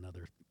is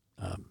another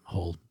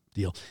whole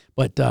deal.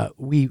 But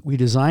we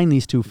designed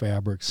these two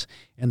fabrics,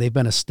 and they've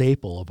been a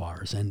staple of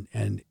ours,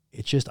 and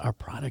it's just our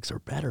products are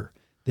better.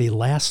 They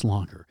last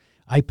longer.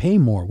 I pay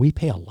more. We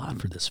pay a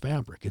lot for this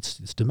fabric. It's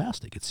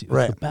domestic. It's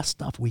the best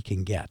stuff we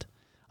can get.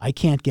 I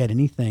can't get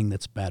anything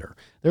that's better.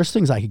 There's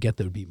things I could get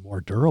that would be more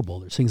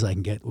durable. There's things I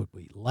can get that would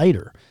be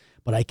lighter,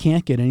 but I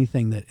can't get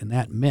anything that in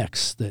that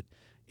mix that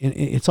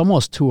it's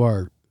almost to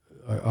our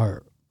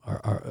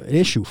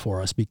issue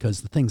for us, because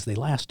the things, they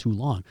last too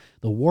long.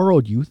 The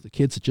Warroad Youth, the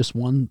kids that just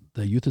won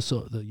the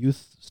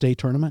youth state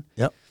tournament.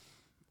 Yep.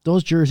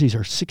 Those jerseys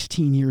are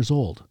 16 years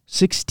old.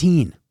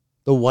 16.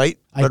 The white,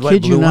 I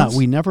kid you not.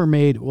 We never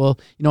made. Well,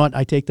 you know what?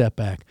 I take that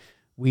back.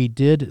 We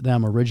did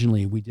them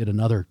originally. We did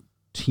another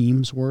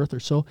team's worth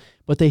or so,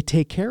 but they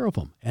take care of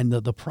them, and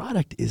the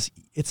product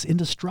it's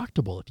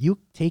indestructible if you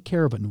take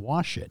care of it and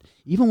wash it.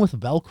 Even with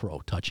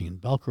Velcro touching, and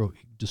Velcro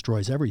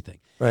destroys everything.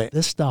 Right.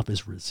 This stuff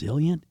is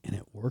resilient, and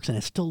it works, and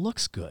it still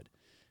looks good.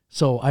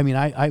 So I mean,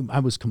 I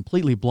was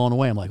completely blown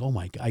away. I'm like, oh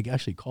my God! I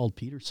actually called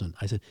Peterson.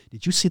 I said,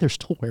 "Did you see they're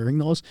still wearing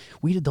those?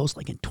 We did those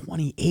like in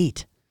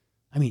 28."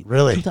 I mean,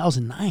 really?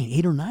 2009,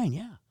 8 or 9,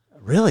 yeah.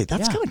 Really?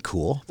 That's kind of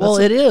cool.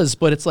 It is,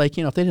 but it's like,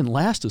 if they didn't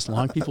last as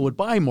long, people would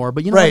buy more.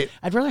 But,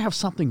 I'd rather have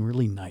something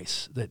really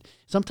nice that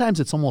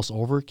sometimes it's almost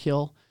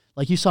overkill.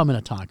 Like you saw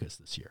Minnetonka's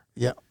this year.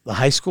 Yeah. The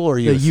high school or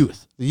youth?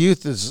 The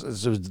youth.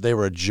 The youth, they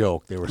were a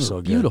joke. They were so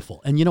good.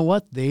 Beautiful. And you know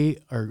what? They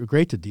are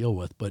great to deal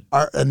with. But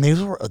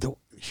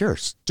here,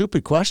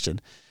 stupid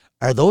question.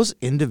 Are those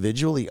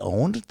individually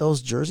owned,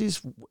 those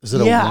jerseys? Is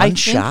it a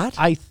one-shot?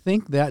 I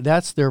think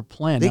that's their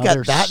plan. They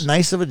got that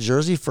nice of a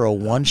jersey for a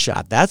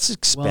one-shot. That's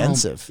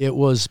expensive. Well, it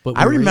was, but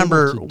I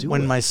remember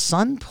when my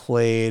son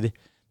played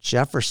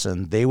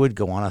Jefferson, they would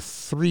go on a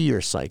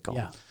 3-year cycle.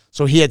 Yeah.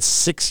 So he had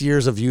 6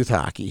 years of youth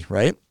hockey,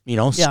 right?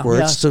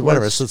 Squirts, so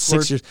whatever. So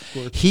 6 years.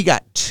 Squirts. He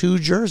got 2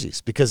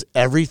 jerseys, because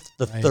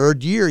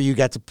third year you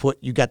got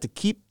to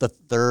keep the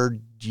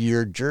third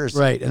year jersey.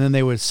 Right, and then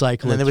they would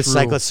cycle it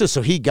through.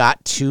 So he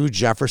got 2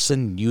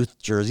 Jefferson youth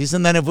jerseys,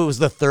 and then if it was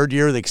the third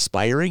year, the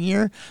expiring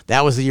year,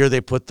 that was the year they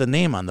put the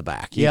name on the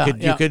back.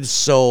 You could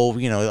sew,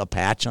 a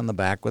patch on the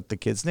back with the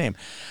kid's name.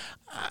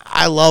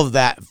 I love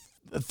that.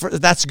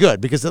 That's good,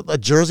 because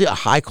a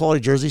high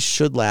quality jersey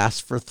should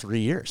last for 3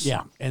 years.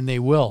 Yeah, and they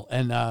will.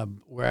 And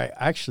where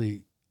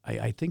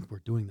I think we're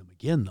doing them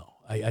again, though.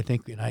 I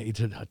think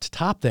to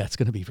top that's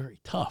going to be very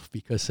tough,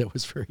 because it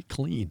was very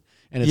clean,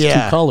 and it's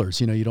 2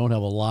 colors. You don't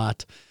have a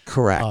lot.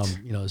 Correct.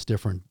 There's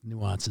different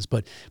nuances,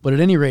 but at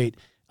any rate,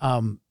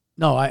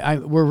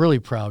 we're really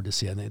proud to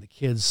see it. And the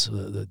kids,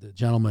 the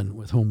gentleman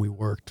with whom we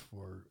worked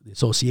for the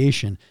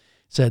association,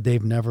 said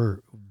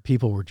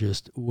people were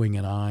just oohing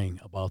and eyeing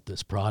about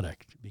this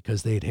product,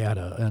 because they'd had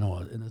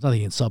and there's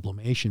nothing in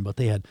sublimation, but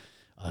they had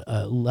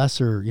a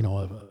lesser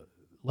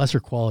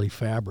quality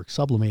fabric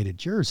sublimated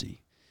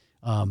jersey.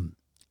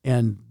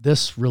 And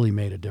this really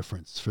made a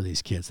difference for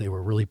these kids. They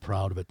were really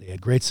proud of it. They had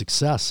great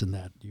success in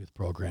that youth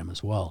program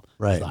as well,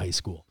 as the high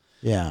school.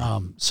 Yeah.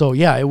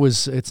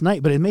 It's nice,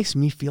 but it makes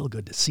me feel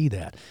good to see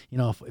that.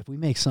 If we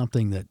make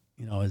something that,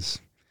 is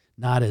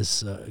not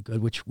as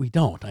good, which we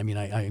don't. I mean,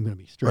 I'm going to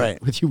be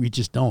straight with you. We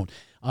just don't.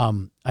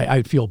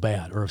 I'd feel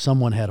bad. Or if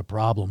someone had a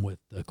problem with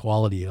the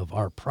quality of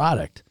our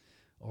product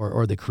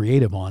or the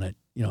creative on it,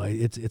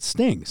 it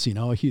stings.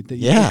 You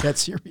take that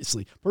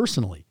seriously,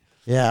 personally.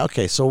 Yeah.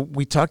 Okay. So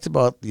we talked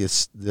about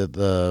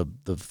the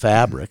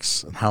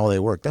fabrics and how they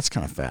work. That's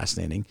kind of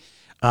fascinating.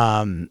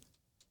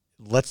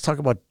 let's talk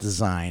about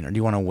design, or do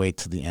you want to wait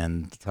to the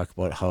end to talk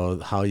about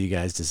how you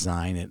guys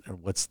design it, or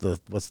what's the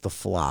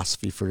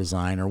philosophy for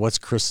design, or what's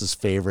Chris's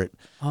favorite?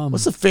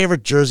 What's the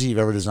favorite jersey you've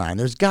ever designed?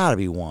 There's got to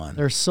be one.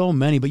 There's so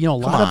many, but a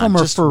lot of them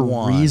are for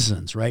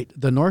reasons, right?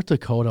 The North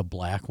Dakota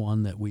black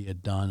one that we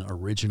had done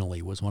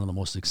originally was one of the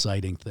most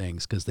exciting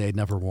things because they had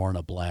never worn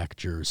a black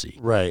jersey,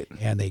 right?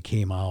 And they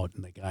came out,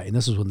 and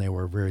this is when they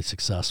were very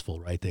successful,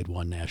 right? They'd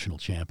won national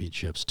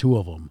championships, 2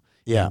 of them.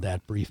 Yeah. In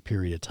that brief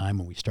period of time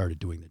when we started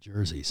doing the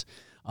jerseys.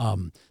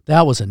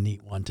 That was a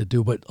neat one to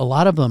do, but a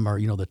lot of them are,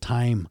 the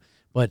time.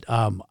 But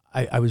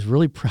I was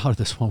really proud of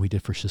this one we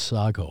did for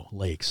Chisago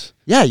Lakes.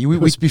 Yeah, it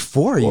was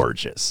before.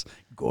 Gorgeous.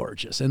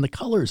 And the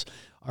colors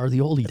are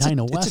the old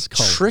Edina West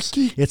colors.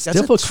 Tricky. It's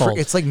difficult.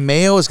 It's like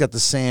Mayo's got the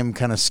same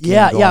kind of skin.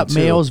 Yeah, too.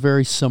 Mayo's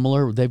very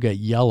similar. They've got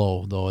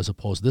yellow, though, as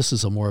opposed. This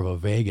is more of a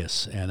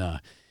Vegas, and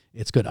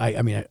it's good.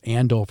 I mean,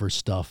 Andover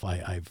stuff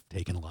I've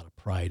taken a lot of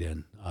pride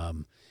in.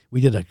 We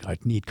did a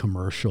neat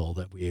commercial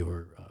that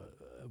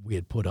we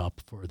had put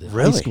up for the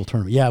high school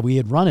tournament. Yeah, we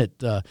had run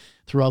it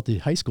throughout the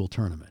high school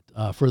tournament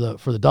for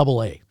the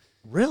double A.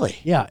 Really?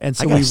 Yeah, and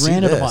so we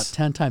ran it about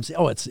 10 times.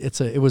 Oh,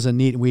 it was a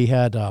neat. We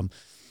had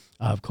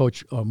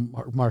Coach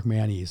Mark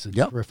Manny. He's a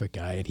terrific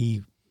guy, and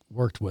he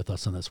worked with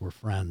us on this. We're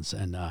friends,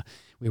 and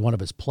we had one of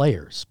his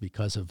players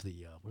because of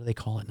the what do they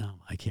call it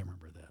now? I can't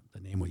remember the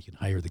name where you can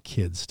hire the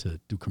kids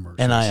to do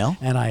commercials.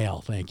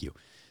 NIL. Thank you.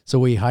 So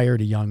we hired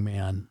a young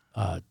man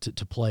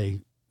to play,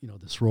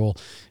 this role.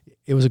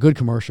 It was a good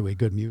commercial. We had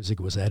good music.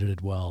 It was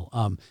edited well.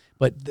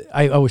 But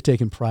I was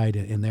taking pride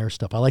in their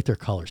stuff. I like their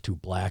colors too,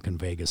 black and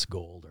Vegas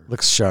gold.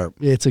 Looks sharp.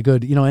 It's a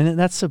good, and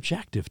that's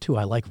subjective too.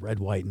 I like red,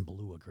 white, and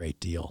blue a great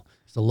deal. I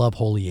used to love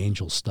Holy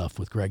Angel stuff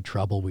with Greg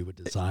Trouble. We would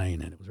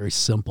design, and it was very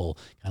simple,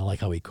 kind of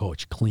like how he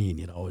coached,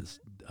 clean.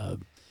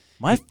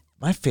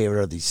 My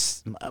favorite of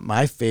these.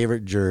 My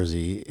favorite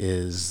jersey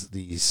is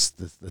the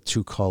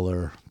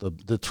 2-color.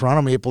 The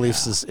Toronto Maple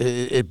Leafs.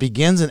 It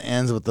begins and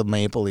ends with the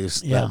Maple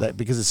Leafs. That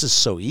because it's just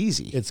so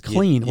easy. It's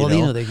clean.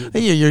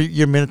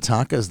 Your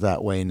Minnetonka is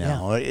that way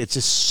now. Yeah. It's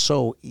just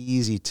so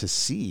easy to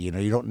see.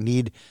 You don't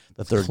need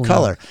the third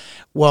color.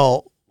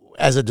 Well,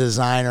 as a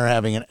designer,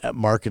 having a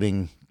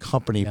marketing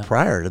company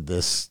prior to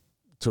this,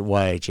 to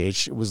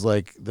YHH, it was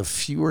like the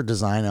fewer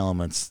design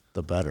elements,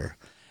 the better.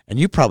 And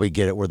you probably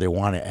get it where they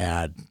want to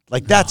add.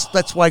 Like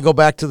that's why I go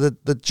back to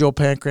the Joe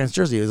Pankranz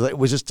jersey. It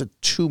was just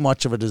too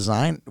much of a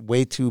design,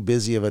 way too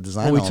busy of a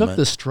design element. We took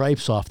the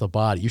stripes off the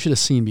body. You should have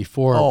seen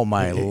before. Oh,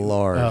 my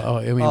Lord.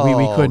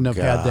 We couldn't have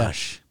had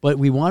that. But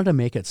we wanted to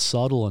make it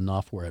subtle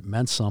enough where it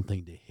meant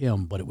something to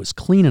him, but it was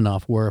clean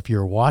enough where if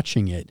you're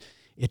watching it,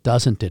 it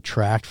doesn't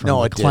detract from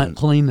the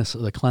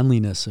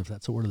cleanliness, if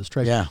that's the word of the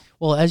stripe. Yeah.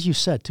 Well, as you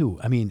said,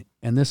 too, I mean,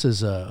 and this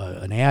is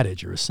an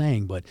adage or a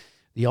saying, but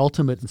the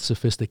ultimate in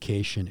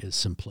sophistication is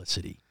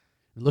simplicity.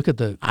 Look at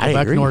the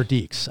Quebec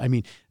Nordiques. I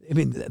mean,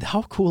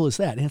 how cool is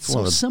that? And it's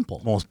so simple.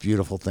 Most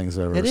beautiful things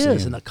I've ever seen. It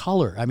is, and the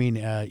color. I mean,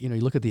 you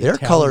look at the Their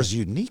color's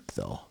unique,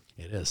 though.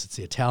 It is. It's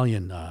the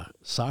Italian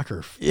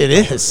soccer. It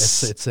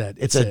is. It's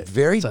a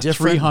very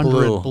different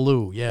 300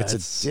 blue. Yeah, it's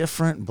a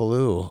different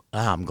blue.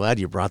 I'm glad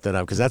you brought that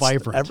up because that's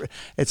vibrant.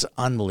 It's an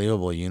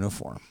unbelievable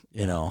uniform.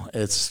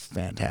 It's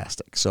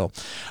fantastic. So,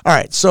 all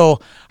right. So,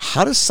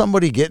 how does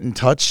somebody get in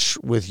touch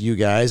with you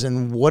guys,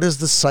 and what does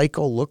the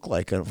cycle look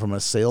like from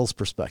a sales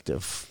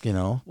perspective?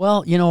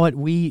 Well, you know what,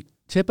 we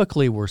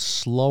typically were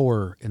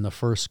slower in the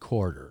first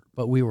quarter,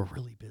 but we were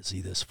really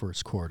busy this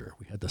first quarter.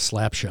 We had the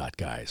Slapshot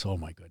guys. Oh,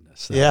 my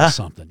goodness. That was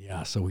something.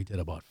 Yeah, so we did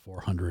about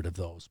 400 of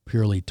those,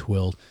 purely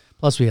twilled.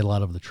 Plus, we had a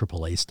lot of the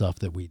AAA stuff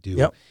that we do.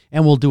 Yep.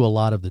 And we'll do a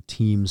lot of the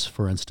teams,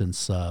 for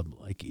instance,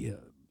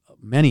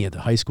 many of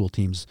the high school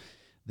teams,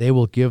 they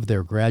will give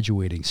their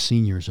graduating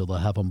seniors, or they'll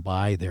have them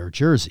buy their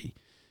jersey.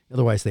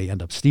 Otherwise, they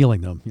end up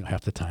stealing them,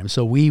 half the time.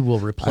 So we will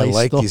replace. I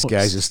like these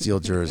guys who steal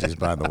jerseys.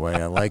 By the way,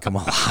 I like them a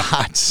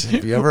lot.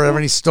 If you ever have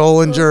any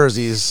stolen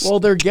jerseys, well,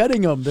 they're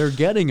getting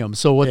them.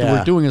 So what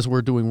we're doing is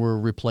we're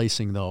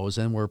replacing those,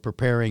 and we're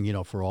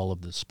preparing, for all of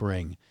the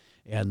spring,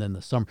 and then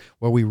the summer.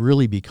 Where we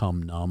really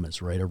become numb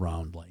is right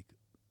around like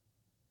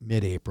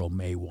mid-April,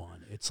 May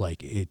 1. It's like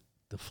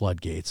the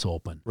floodgates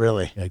open.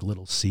 Really? Like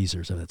Little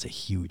Caesars, and it's a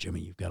huge. I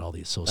mean, you've got all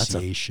the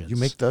associations. You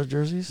make those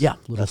jerseys? Yeah,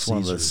 that's one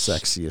of the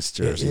sexiest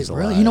jerseys alive.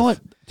 Really, you know what?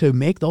 To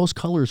make those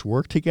colors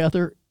work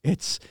together,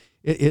 it's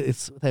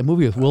that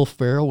movie with Will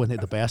Ferrell when they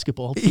had the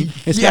basketball team.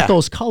 It's got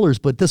those colors,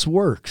 but this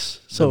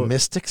works. So the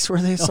Mystics, were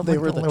they? No, they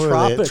were the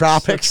Tropics.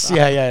 Tropics.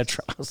 Yeah, it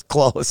was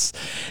close.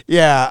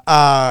 Yeah,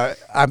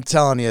 I'm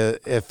telling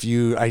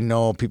you, I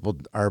know people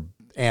are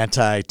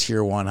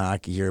anti-Tier 1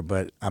 hockey here,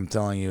 but I'm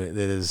telling you, it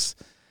is.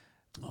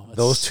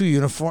 Those two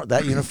uniform.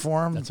 That's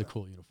a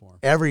cool uniform.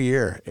 Every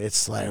year,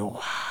 it's like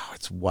wow,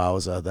 it's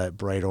wowza. That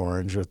bright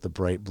orange with the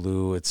bright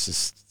blue.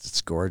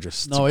 It's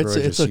gorgeous.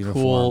 It's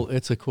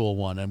a cool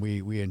one, and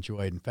we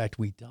enjoyed. In fact,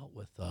 we dealt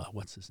with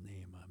what's his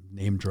name?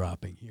 Name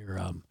dropping here.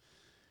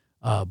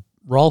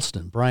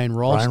 Ralston. Brian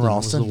Ralston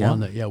was the one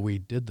that we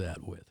did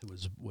that with.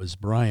 It was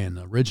Brian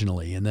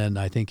originally, and then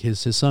I think his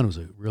son was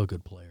a real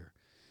good player.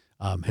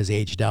 has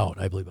aged out,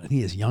 I believe. I think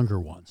he has younger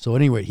ones. So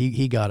anyway,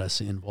 he got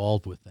us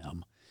involved with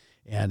them.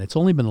 And it's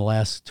only been the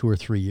last 2 or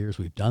 3 years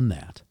we've done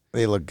that.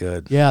 They look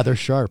good. Yeah, they're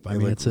sharp. I They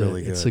mean, look it's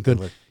really it's good. a good,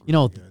 They look you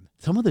know, really good.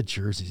 some of the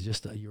jerseys,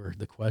 just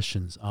the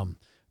questions,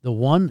 the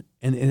one,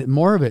 and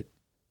more of it,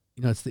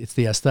 you know, it's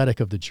the aesthetic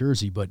of the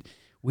jersey, but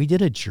we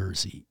did a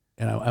jersey,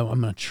 and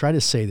I'm going to try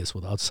to say this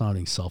without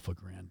sounding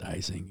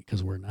self-aggrandizing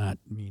because we're not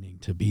meaning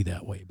to be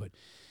that way, but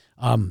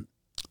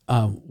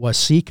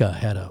Waseca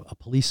had a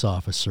police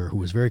officer who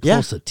was very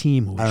close to the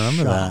team who was I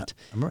remember shot. that.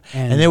 I remember.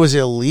 And it was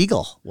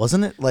illegal,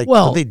 wasn't it? Like,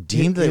 Well, they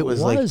deemed it was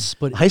like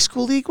but high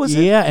school league, was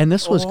it? Yeah, and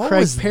this was What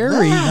Craig was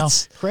Perry. that?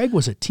 Now, Craig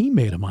was a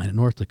teammate of mine in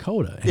North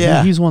Dakota. And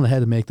Yeah. he's the one that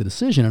had to make the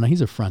decision, and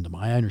he's a friend of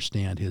mine. I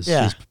understand his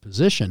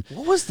position.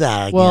 What was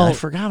that again? Well, I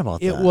forgot about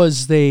that. It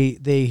was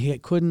they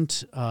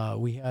couldn't.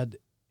 We had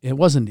it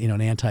wasn't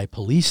an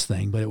anti-police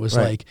thing, but it was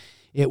like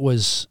it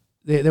was.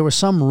 There was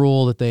some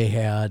rule that they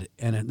had,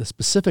 and the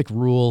specific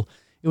rule.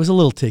 It was a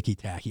little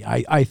ticky-tacky,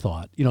 I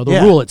thought. The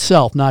rule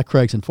itself, not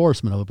Craig's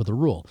enforcement of it, but the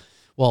rule.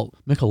 Well,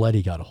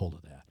 Micheletti got a hold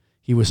of that.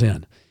 He was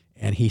in,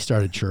 and he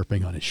started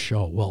chirping on his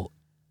show. Well,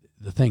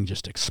 the thing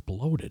just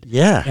exploded.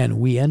 Yeah. And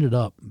we ended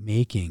up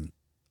making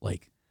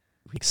like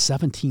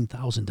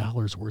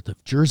 $17,000 worth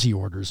of jersey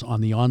orders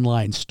on the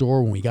online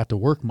store when we got to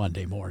work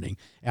Monday morning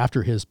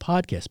after his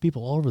podcast.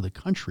 People all over the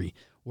country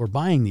were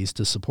buying these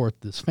to support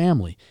this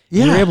family.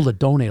 Yeah. We were able to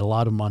donate a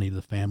lot of money to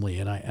the family,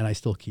 and I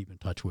still keep in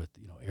touch with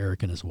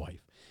Eric and his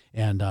wife.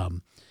 And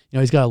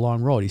he's got a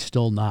long road. He's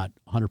still not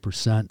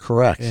 100%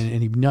 correct,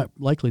 and he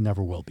likely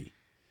never will be.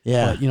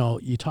 Yeah. But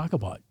you talk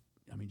about,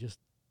 just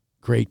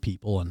great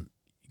people, and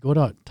you go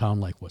to a town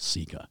like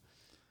Waseca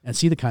and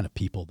see the kind of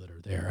people that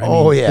are there.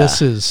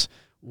 This is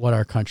what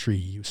our country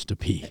used to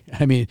be.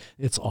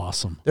 It's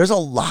awesome. There's a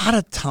lot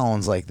of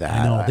towns like that.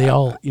 I know. They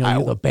all,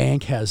 the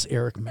bank has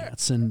Eric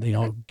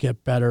Mattson,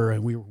 get better,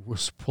 and we were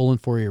pulling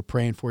for you,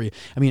 praying for you.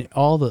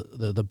 All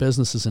the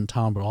businesses in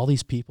town, but all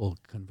these people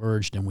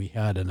converged, and we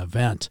had an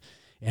event,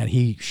 and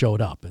he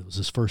showed up. It was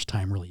his first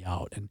time really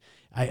out, and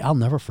I'll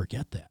never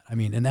forget that.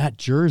 And that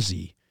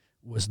jersey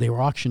they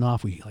were auctioning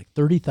off. We like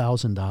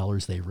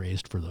 $30,000 they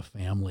raised for the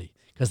family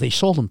because they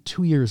sold them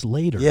 2 years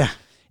later. Yeah.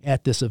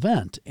 At this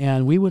event,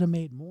 and we would have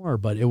made more,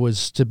 but it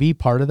was to be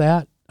part of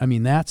that.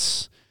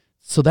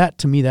 That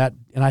to me,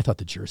 and I thought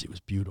the jersey was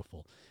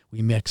beautiful.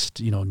 We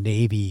mixed,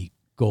 navy,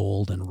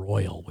 gold, and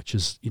royal, which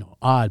is,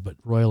 odd, but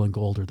royal and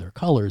gold are their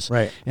colors.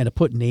 Right. And to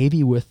put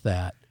navy with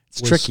that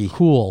was tricky.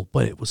 Cool,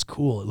 but it was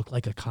cool. It looked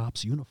like a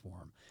cop's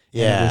uniform.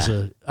 Yeah.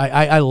 And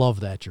I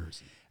love that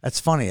jersey. That's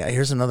funny.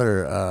 Here's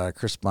another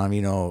Chris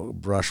Bonvino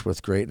brush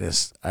with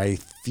greatness. I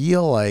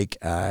feel like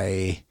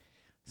I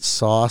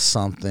saw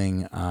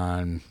something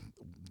on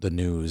the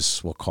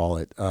news, we'll call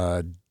it,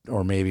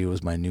 or maybe it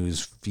was my news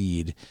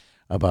feed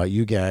about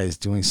you guys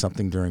doing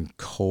something during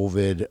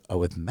COVID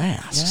with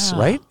masks,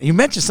 right? You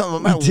mentioned something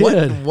about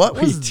what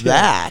was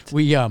that?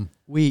 We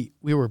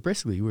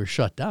were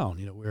shut down.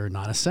 We were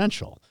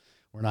non-essential.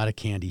 We're not a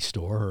candy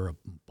store or a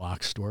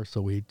box store,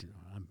 so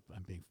I'm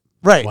being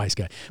wise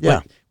guy.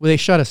 Yeah. But they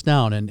shut us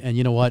down, and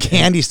you know what?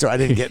 Candy store. I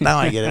didn't get. Now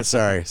I get it.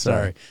 Sorry.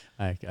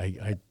 I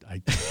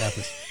have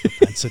this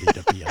propensity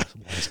to be a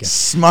wise guy.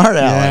 Smart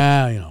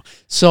aleck. Yeah,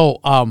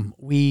 So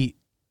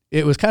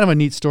it was kind of a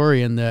neat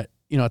story in that,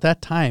 at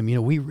that time,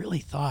 we really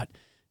thought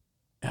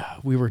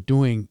we were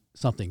doing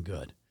something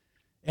good.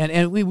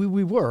 And we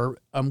were.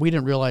 We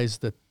didn't realize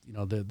that,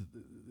 the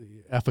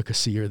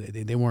efficacy or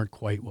they weren't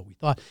quite what we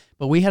thought.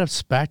 But we had a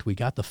spec. We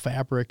got the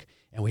fabric,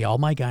 and all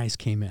my guys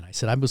came in. I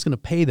said, I was going to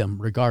pay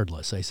them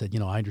regardless. I said,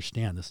 I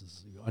understand this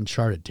is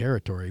uncharted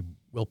territory.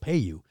 We'll pay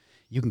you.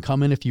 You can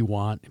come in if you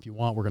want. If you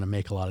want, we're going to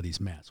make a lot of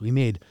these masks. We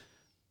made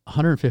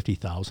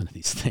 150,000 of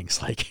these things.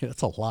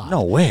 That's a lot.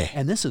 No way.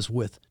 And this is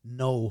with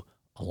no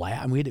we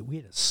had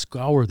to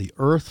scour the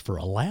earth for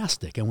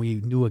elastic, and we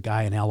knew a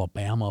guy in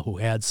Alabama who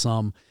had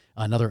some.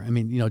 Then the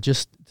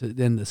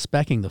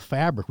specking the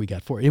fabric we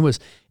got for it.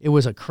 It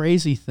was a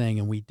crazy thing,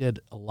 and we did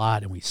a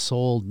lot, and we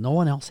sold. No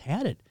one else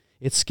had it.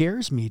 It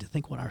scares me to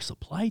think what our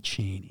supply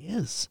chain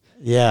is.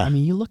 Yeah.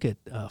 You look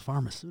at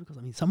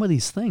pharmaceuticals. Some of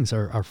these things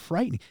are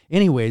frightening.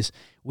 Anyways,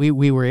 we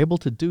were able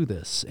to do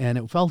this, and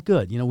it felt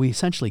good. We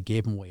essentially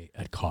gave them away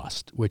at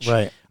cost, which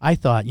I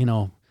thought,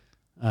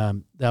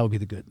 that would be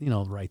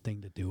the right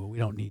thing to do. We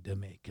don't need to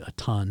make a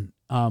ton.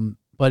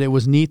 But it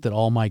was neat that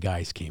all my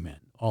guys came in.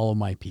 All of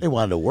my people. They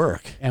wanted to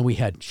work. And we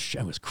had,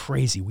 it was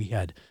crazy. We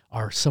had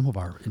some of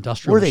our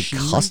industrial Were they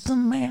machinery.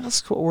 custom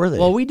masks? What were they?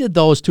 Well, we did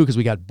those too because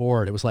we got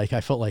bored. It was like,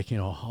 I felt like,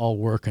 all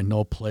work and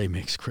no play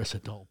makes Chris a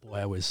dull boy.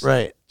 I was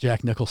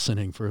Jack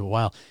Nicholsoning for a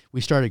while.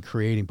 We started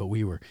creating, but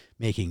we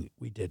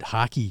did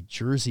hockey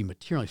jersey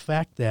material. In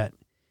fact, there's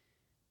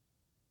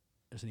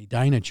an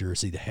Edina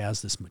jersey that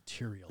has this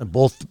material. And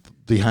both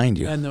behind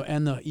you. And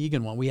the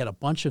Egan one. We had a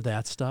bunch of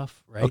that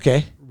stuff, right?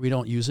 Okay. We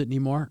don't use it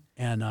anymore.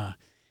 And,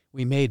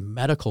 we made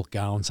medical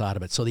gowns out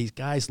of it. So these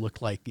guys looked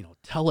like,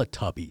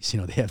 Teletubbies.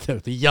 They had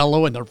the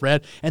yellow and the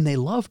red, and they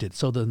loved it.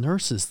 So the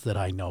nurses that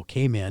I know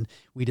came in,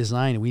 we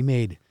designed, and we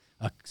made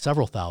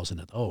several thousand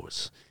of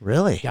those.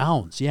 Really?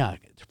 Gowns, yeah,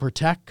 to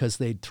protect, because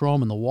they'd throw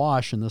them in the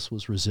wash, and this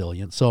was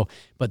resilient. So,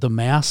 but the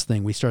mask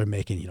thing, we started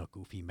making,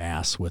 goofy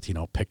masks with,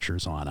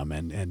 pictures on them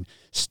and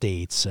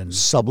states and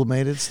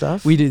sublimated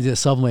stuff. We did the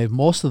sublimated.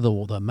 Most of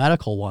the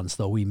medical ones,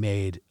 though, we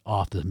made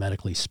off the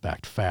medically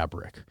spec'd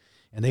fabric,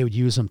 and they would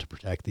use them to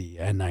protect the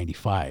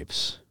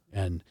N95s.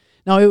 And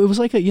now it was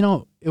like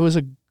it was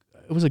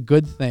a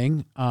good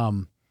thing.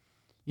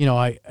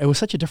 It was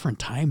such a different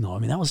time, though. I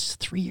mean, that was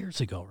 3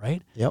 years ago,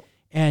 right? Yep.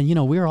 And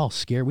we were all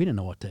scared. We didn't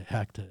know what the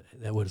heck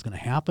that was going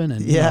to happen.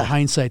 And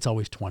hindsight's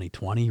always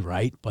 20/20,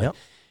 right? But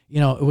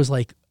it was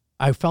like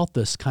I felt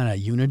this kind of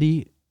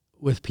unity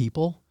with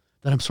people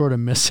that I'm sort of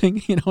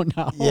missing.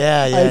 Now.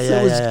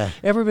 Yeah.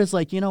 Everybody's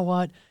like, you know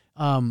what?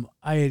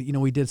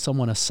 We did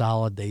someone a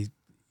solid. They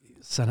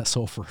sent us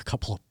over a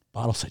couple of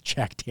bottles of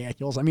Jack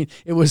Daniels. I mean,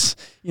 it was,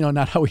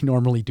 not how we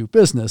normally do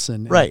business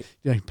and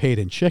paid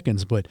in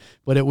chickens, but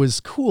it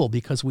was cool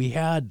because we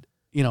had,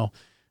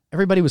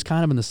 everybody was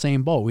kind of in the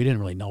same boat. We didn't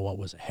really know what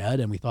was ahead,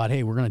 and we thought,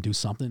 hey, we're going to do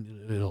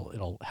something.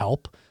 It'll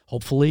help.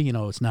 Hopefully,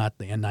 it's not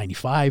the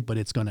N95, but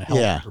it's going to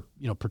help,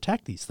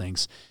 protect these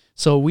things.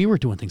 So we were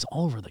doing things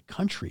all over the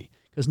country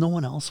because no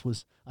one else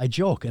was. I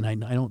joke, and I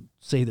don't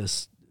say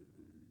this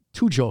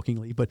too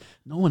jokingly, but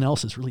no one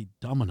else is really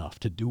dumb enough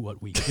to do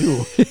what we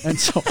do. And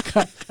so,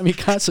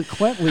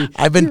 consequently,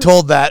 I've been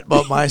told that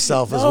about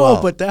myself as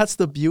well. But that's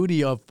the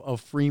beauty of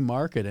free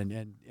market.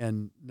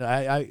 And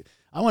I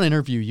want to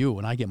interview you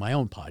when I get my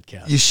own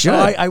podcast. You should.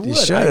 I would. You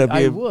should.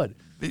 I would.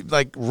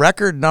 Like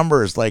record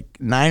numbers, like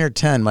 9 or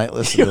 10 might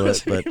listen to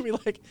it, but it's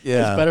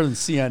better than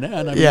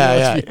CNN.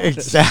 I mean,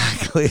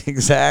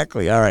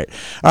 exactly. All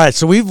right.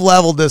 So we've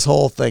leveled this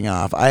whole thing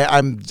off.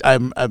 I'm.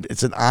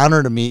 It's an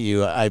honor to meet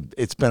you.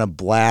 It's been a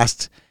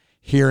blast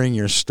hearing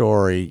your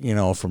story.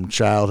 From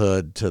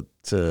childhood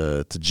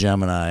to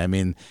Gemini. I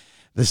mean,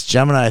 this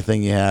Gemini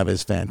thing you have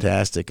is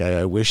fantastic.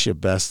 I wish you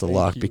best of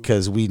luck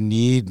because we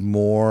need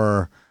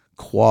more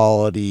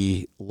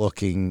quality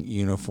looking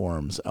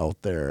uniforms out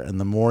there,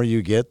 and the more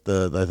you get,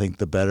 I think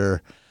the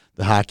better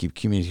the hockey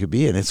community could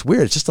be. And it's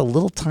weird, it's just a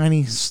little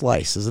tiny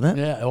slice, isn't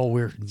it?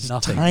 We're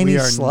nothing. Tiny we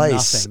are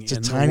slice. Nothing it's a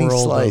in tiny the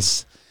world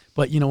slice.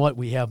 But you know what,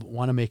 we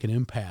want to make an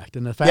impact,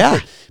 and the fact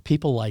that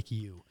people like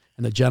you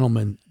and the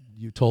gentleman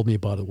you told me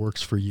about it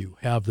works for you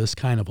have this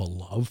kind of a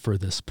love for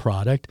this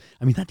product.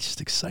 I mean, that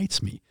just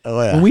excites me.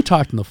 When we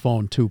talked on the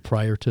phone too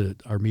prior to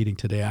our meeting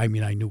today, I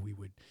mean, I knew we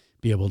would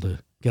be able to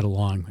get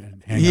along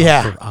and hang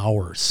out for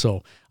hours.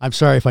 So I'm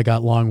sorry if I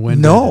got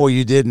long-winded. No,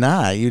 you did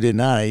not. You did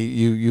not.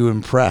 You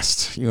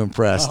impressed. You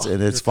impressed.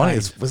 And it's funny.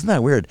 Wasn't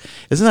that weird?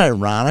 Isn't that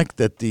ironic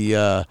that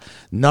the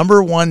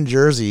number one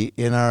jersey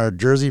in our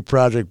Jersey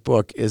Project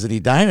book is an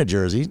Edina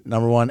jersey,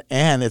 number one,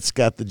 and it's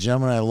got the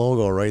Gemini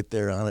logo right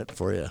there on it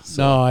for you.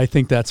 So. No, I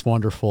think that's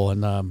wonderful.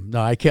 And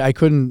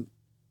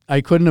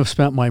I couldn't have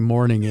spent my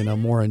morning in a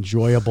more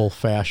enjoyable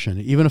fashion.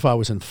 Even if I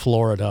was in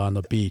Florida on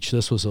the beach,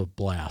 this was a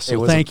blast.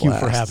 So thank you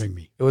for having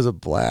me. It was a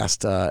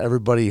blast.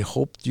 Everybody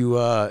hoped you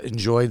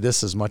enjoyed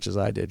this as much as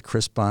I did.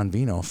 Chris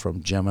Bonvino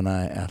from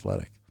Gemini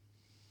Athletic.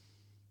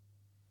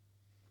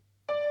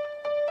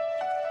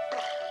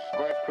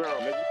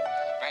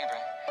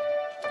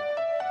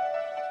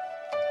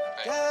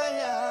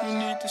 You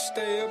need to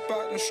stay up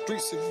out the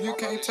streets if you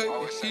can't take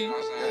the heat.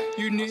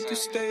 You need to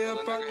stay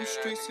up out the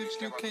streets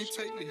if you can't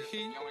take the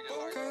heat.